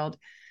the world.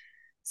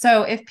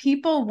 So if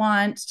people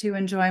want to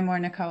enjoy more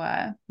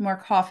Nicoa, more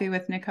coffee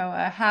with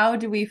Nicoa, how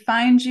do we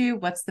find you?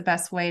 What's the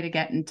best way to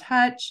get in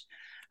touch?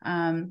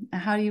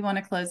 How do you want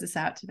to close this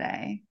out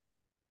today?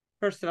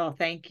 First of all,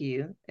 thank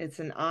you. It's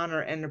an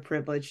honor and a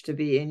privilege to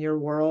be in your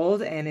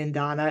world and in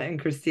Donna and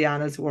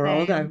Christiana's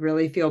world. I Same.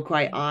 really feel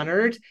quite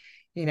honored,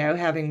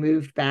 having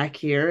moved back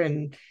here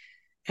and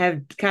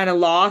have kind of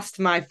lost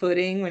my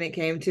footing when it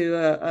came to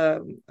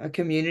a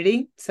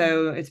community.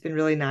 So it's been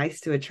really nice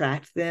to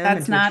attract them and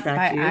That's to not by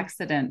attract you.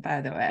 accident,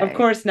 by the Of way.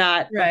 course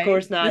not. Of Right.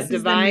 course not. This is the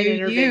new Divine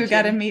you.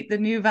 Got to intervention. meet the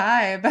new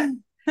vibe.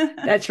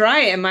 That's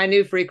right. And my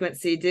new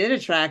frequency did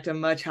attract a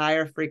much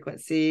higher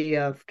frequency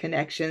of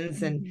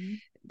connections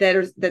and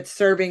that's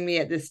serving me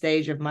at this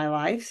stage of my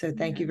life. So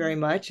thank you very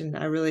much. And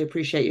I really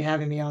appreciate you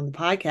having me on the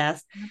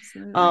podcast.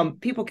 Absolutely.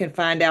 People can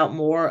find out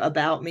more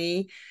about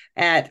me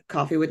at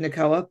Coffee with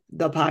Nicoa,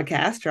 the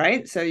podcast,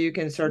 right? So you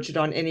can search it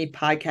on any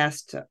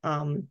podcast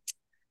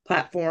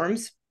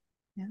platforms.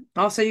 Yeah.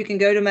 Also, you can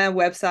go to my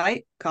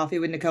website,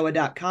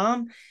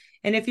 coffeewithnicoa.com.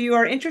 And if you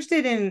are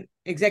interested in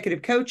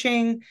executive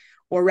coaching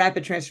or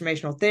rapid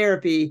transformational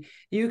therapy,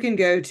 you can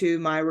go to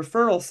my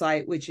referral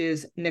site, which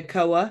is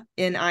Nicoa,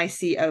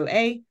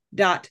 Nicoa.coach,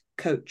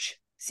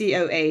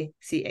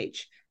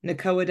 Coach,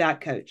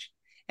 Nicoa.coach.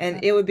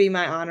 And it would be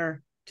my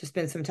honor to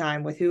spend some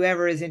time with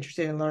whoever is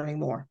interested in learning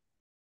more.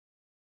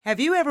 Have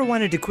you ever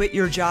wanted to quit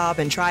your job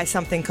and try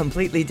something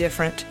completely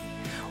different?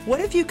 What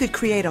if you could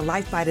create a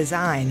life by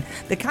design,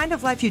 the kind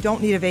of life you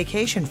don't need a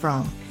vacation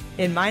from?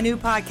 In my new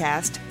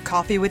podcast,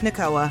 Coffee with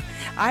Nicoa,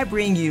 I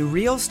bring you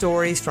real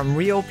stories from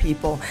real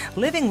people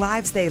living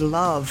lives they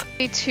love.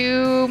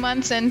 2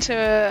 months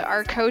into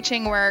our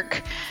coaching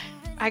work,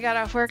 I got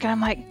off work and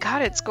I'm like,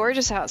 God, it's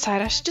gorgeous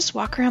outside. I should just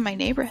walk around my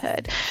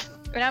neighborhood.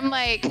 And I'm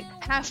like,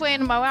 halfway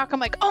into my walk,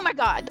 I'm like, oh my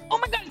God,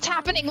 it's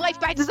happening.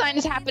 Life by design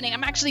is happening.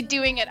 I'm actually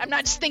doing it. I'm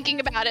not just thinking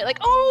about it. Like,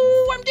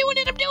 oh, I'm doing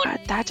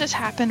it. That just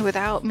happened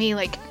without me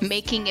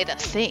making it a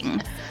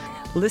thing.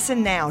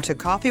 Listen now to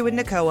Coffee with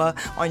Nicoa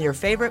on your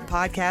favorite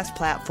podcast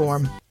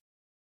platform.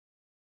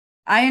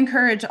 I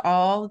encourage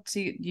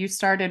you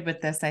started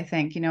with this, I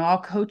think, all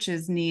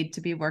coaches need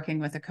to be working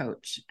with a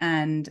coach.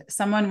 And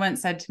someone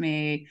once said to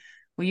me,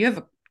 well, you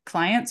have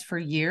clients for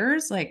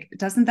years.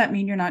 Doesn't that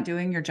mean you're not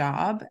doing your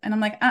job? And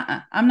I'm like,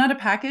 I'm not a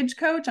package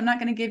coach. I'm not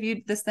going to give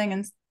you this thing.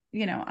 And,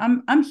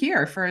 I'm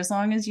here for as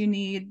long as you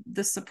need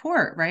the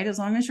support, right? As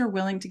long as you're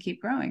willing to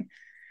keep growing.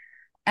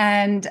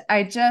 And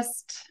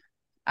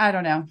I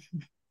don't know.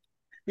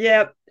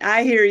 Yep.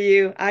 I hear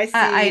you. I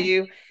see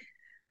you.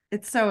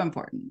 It's so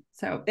important.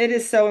 So it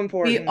is so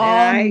important. We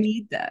all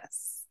need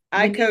this.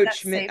 I'm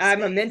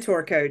a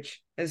mentor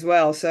coach as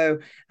well. So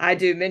I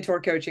do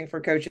mentor coaching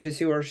for coaches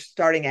who are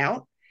starting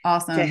out.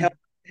 Awesome. To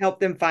help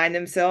them find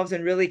themselves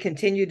and really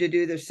continue to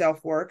do their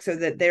self-work so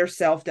that their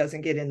self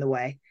doesn't get in the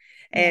way.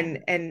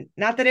 And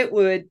not that it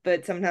would,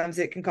 but sometimes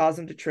it can cause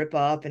them to trip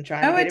up and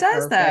try to get it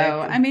perfect.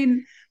 Though.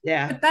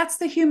 But that's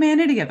the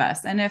humanity of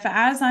us. And if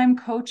as I'm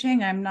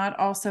coaching, I'm not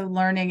also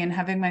learning and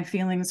having my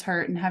feelings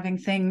hurt and having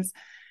things,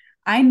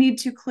 I need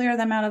to clear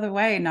them out of the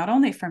way, not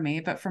only for me,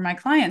 but for my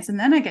clients. And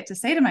then I get to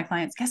say to my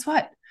clients, guess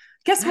what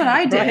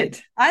I did?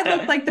 Right. I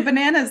look like the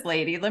bananas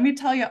lady. Let me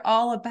tell you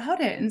all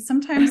about it. And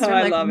sometimes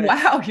they're like,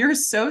 wow, you're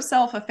so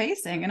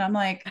self-effacing. And I'm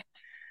like,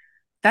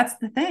 that's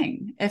the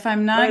thing. If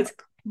I'm not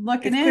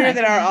looking it's clear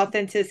that our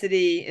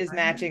authenticity is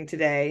matching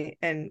today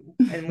and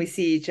we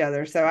see each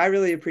other. So I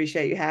really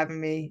appreciate you having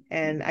me.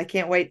 And I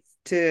can't wait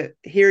to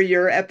hear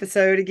your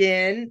episode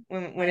again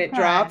when it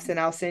drops, and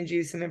I'll send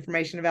you some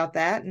information about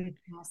that. And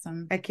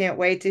awesome. I can't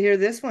wait to hear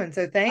this one.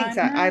 So thanks.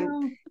 I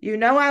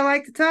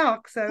like to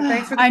talk. So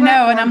thanks for the platform. I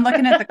know. And I'm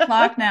looking at the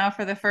clock now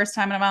for the first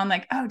time in a while. I'm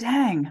like, oh,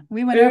 dang,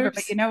 we went over,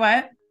 but you know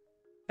what?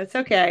 That's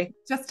okay.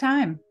 Just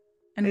time.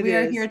 And we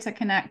are here to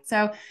connect.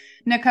 So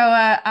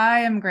Nicoa, I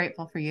am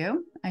grateful for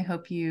you. I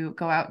hope you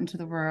go out into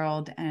the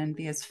world and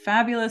be as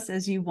fabulous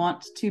as you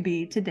want to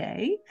be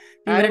today.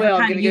 Be whatever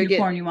kind of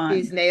unicorn you want.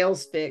 These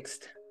nails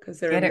fixed because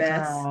they're a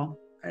mess. Girl.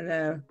 I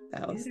know.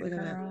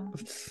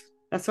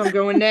 That's what I'm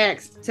going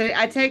next. So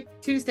I take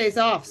Tuesdays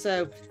off.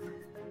 So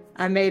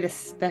I made a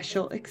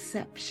special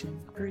exception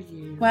for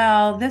you.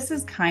 Well, this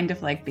is kind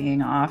of like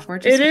being off. We're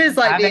just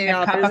having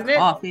a cup of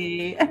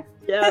coffee.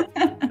 Yeah.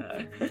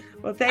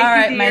 Well, thank you. All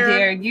right, my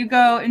dear. You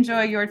go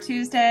enjoy your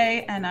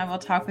Tuesday, and I will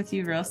talk with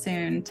you real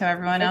soon. To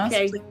everyone else,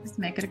 please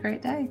make it a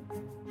great day.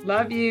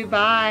 Love you.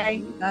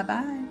 Bye.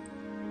 Bye-bye.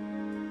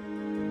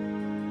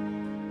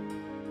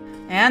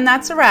 And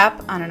that's a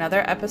wrap on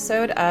another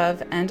episode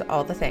of And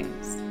All the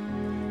Things.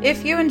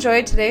 If you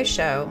enjoyed today's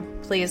show,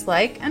 please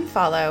like and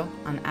follow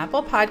on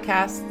Apple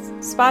Podcasts,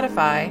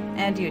 Spotify,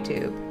 and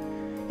YouTube.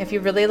 If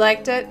you really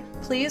liked it,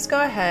 please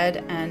go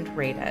ahead and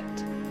rate it.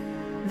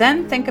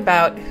 Then think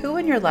about who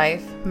in your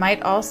life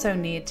might also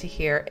need to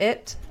hear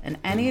it and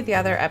any of the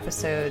other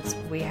episodes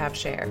we have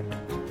shared.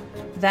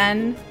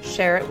 Then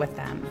share it with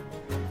them.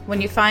 When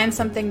you find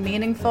something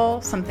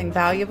meaningful, something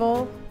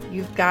valuable,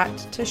 you've got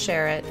to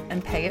share it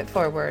and pay it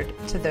forward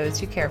to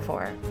those you care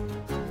for.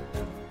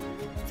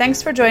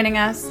 Thanks for joining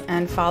us,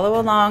 and follow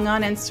along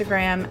on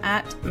Instagram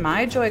at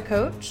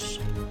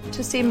MyJoyCoach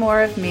to see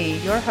more of me,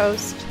 your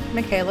host,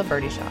 Michaela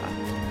Burdyshaw.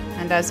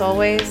 And as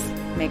always,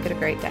 make it a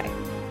great day.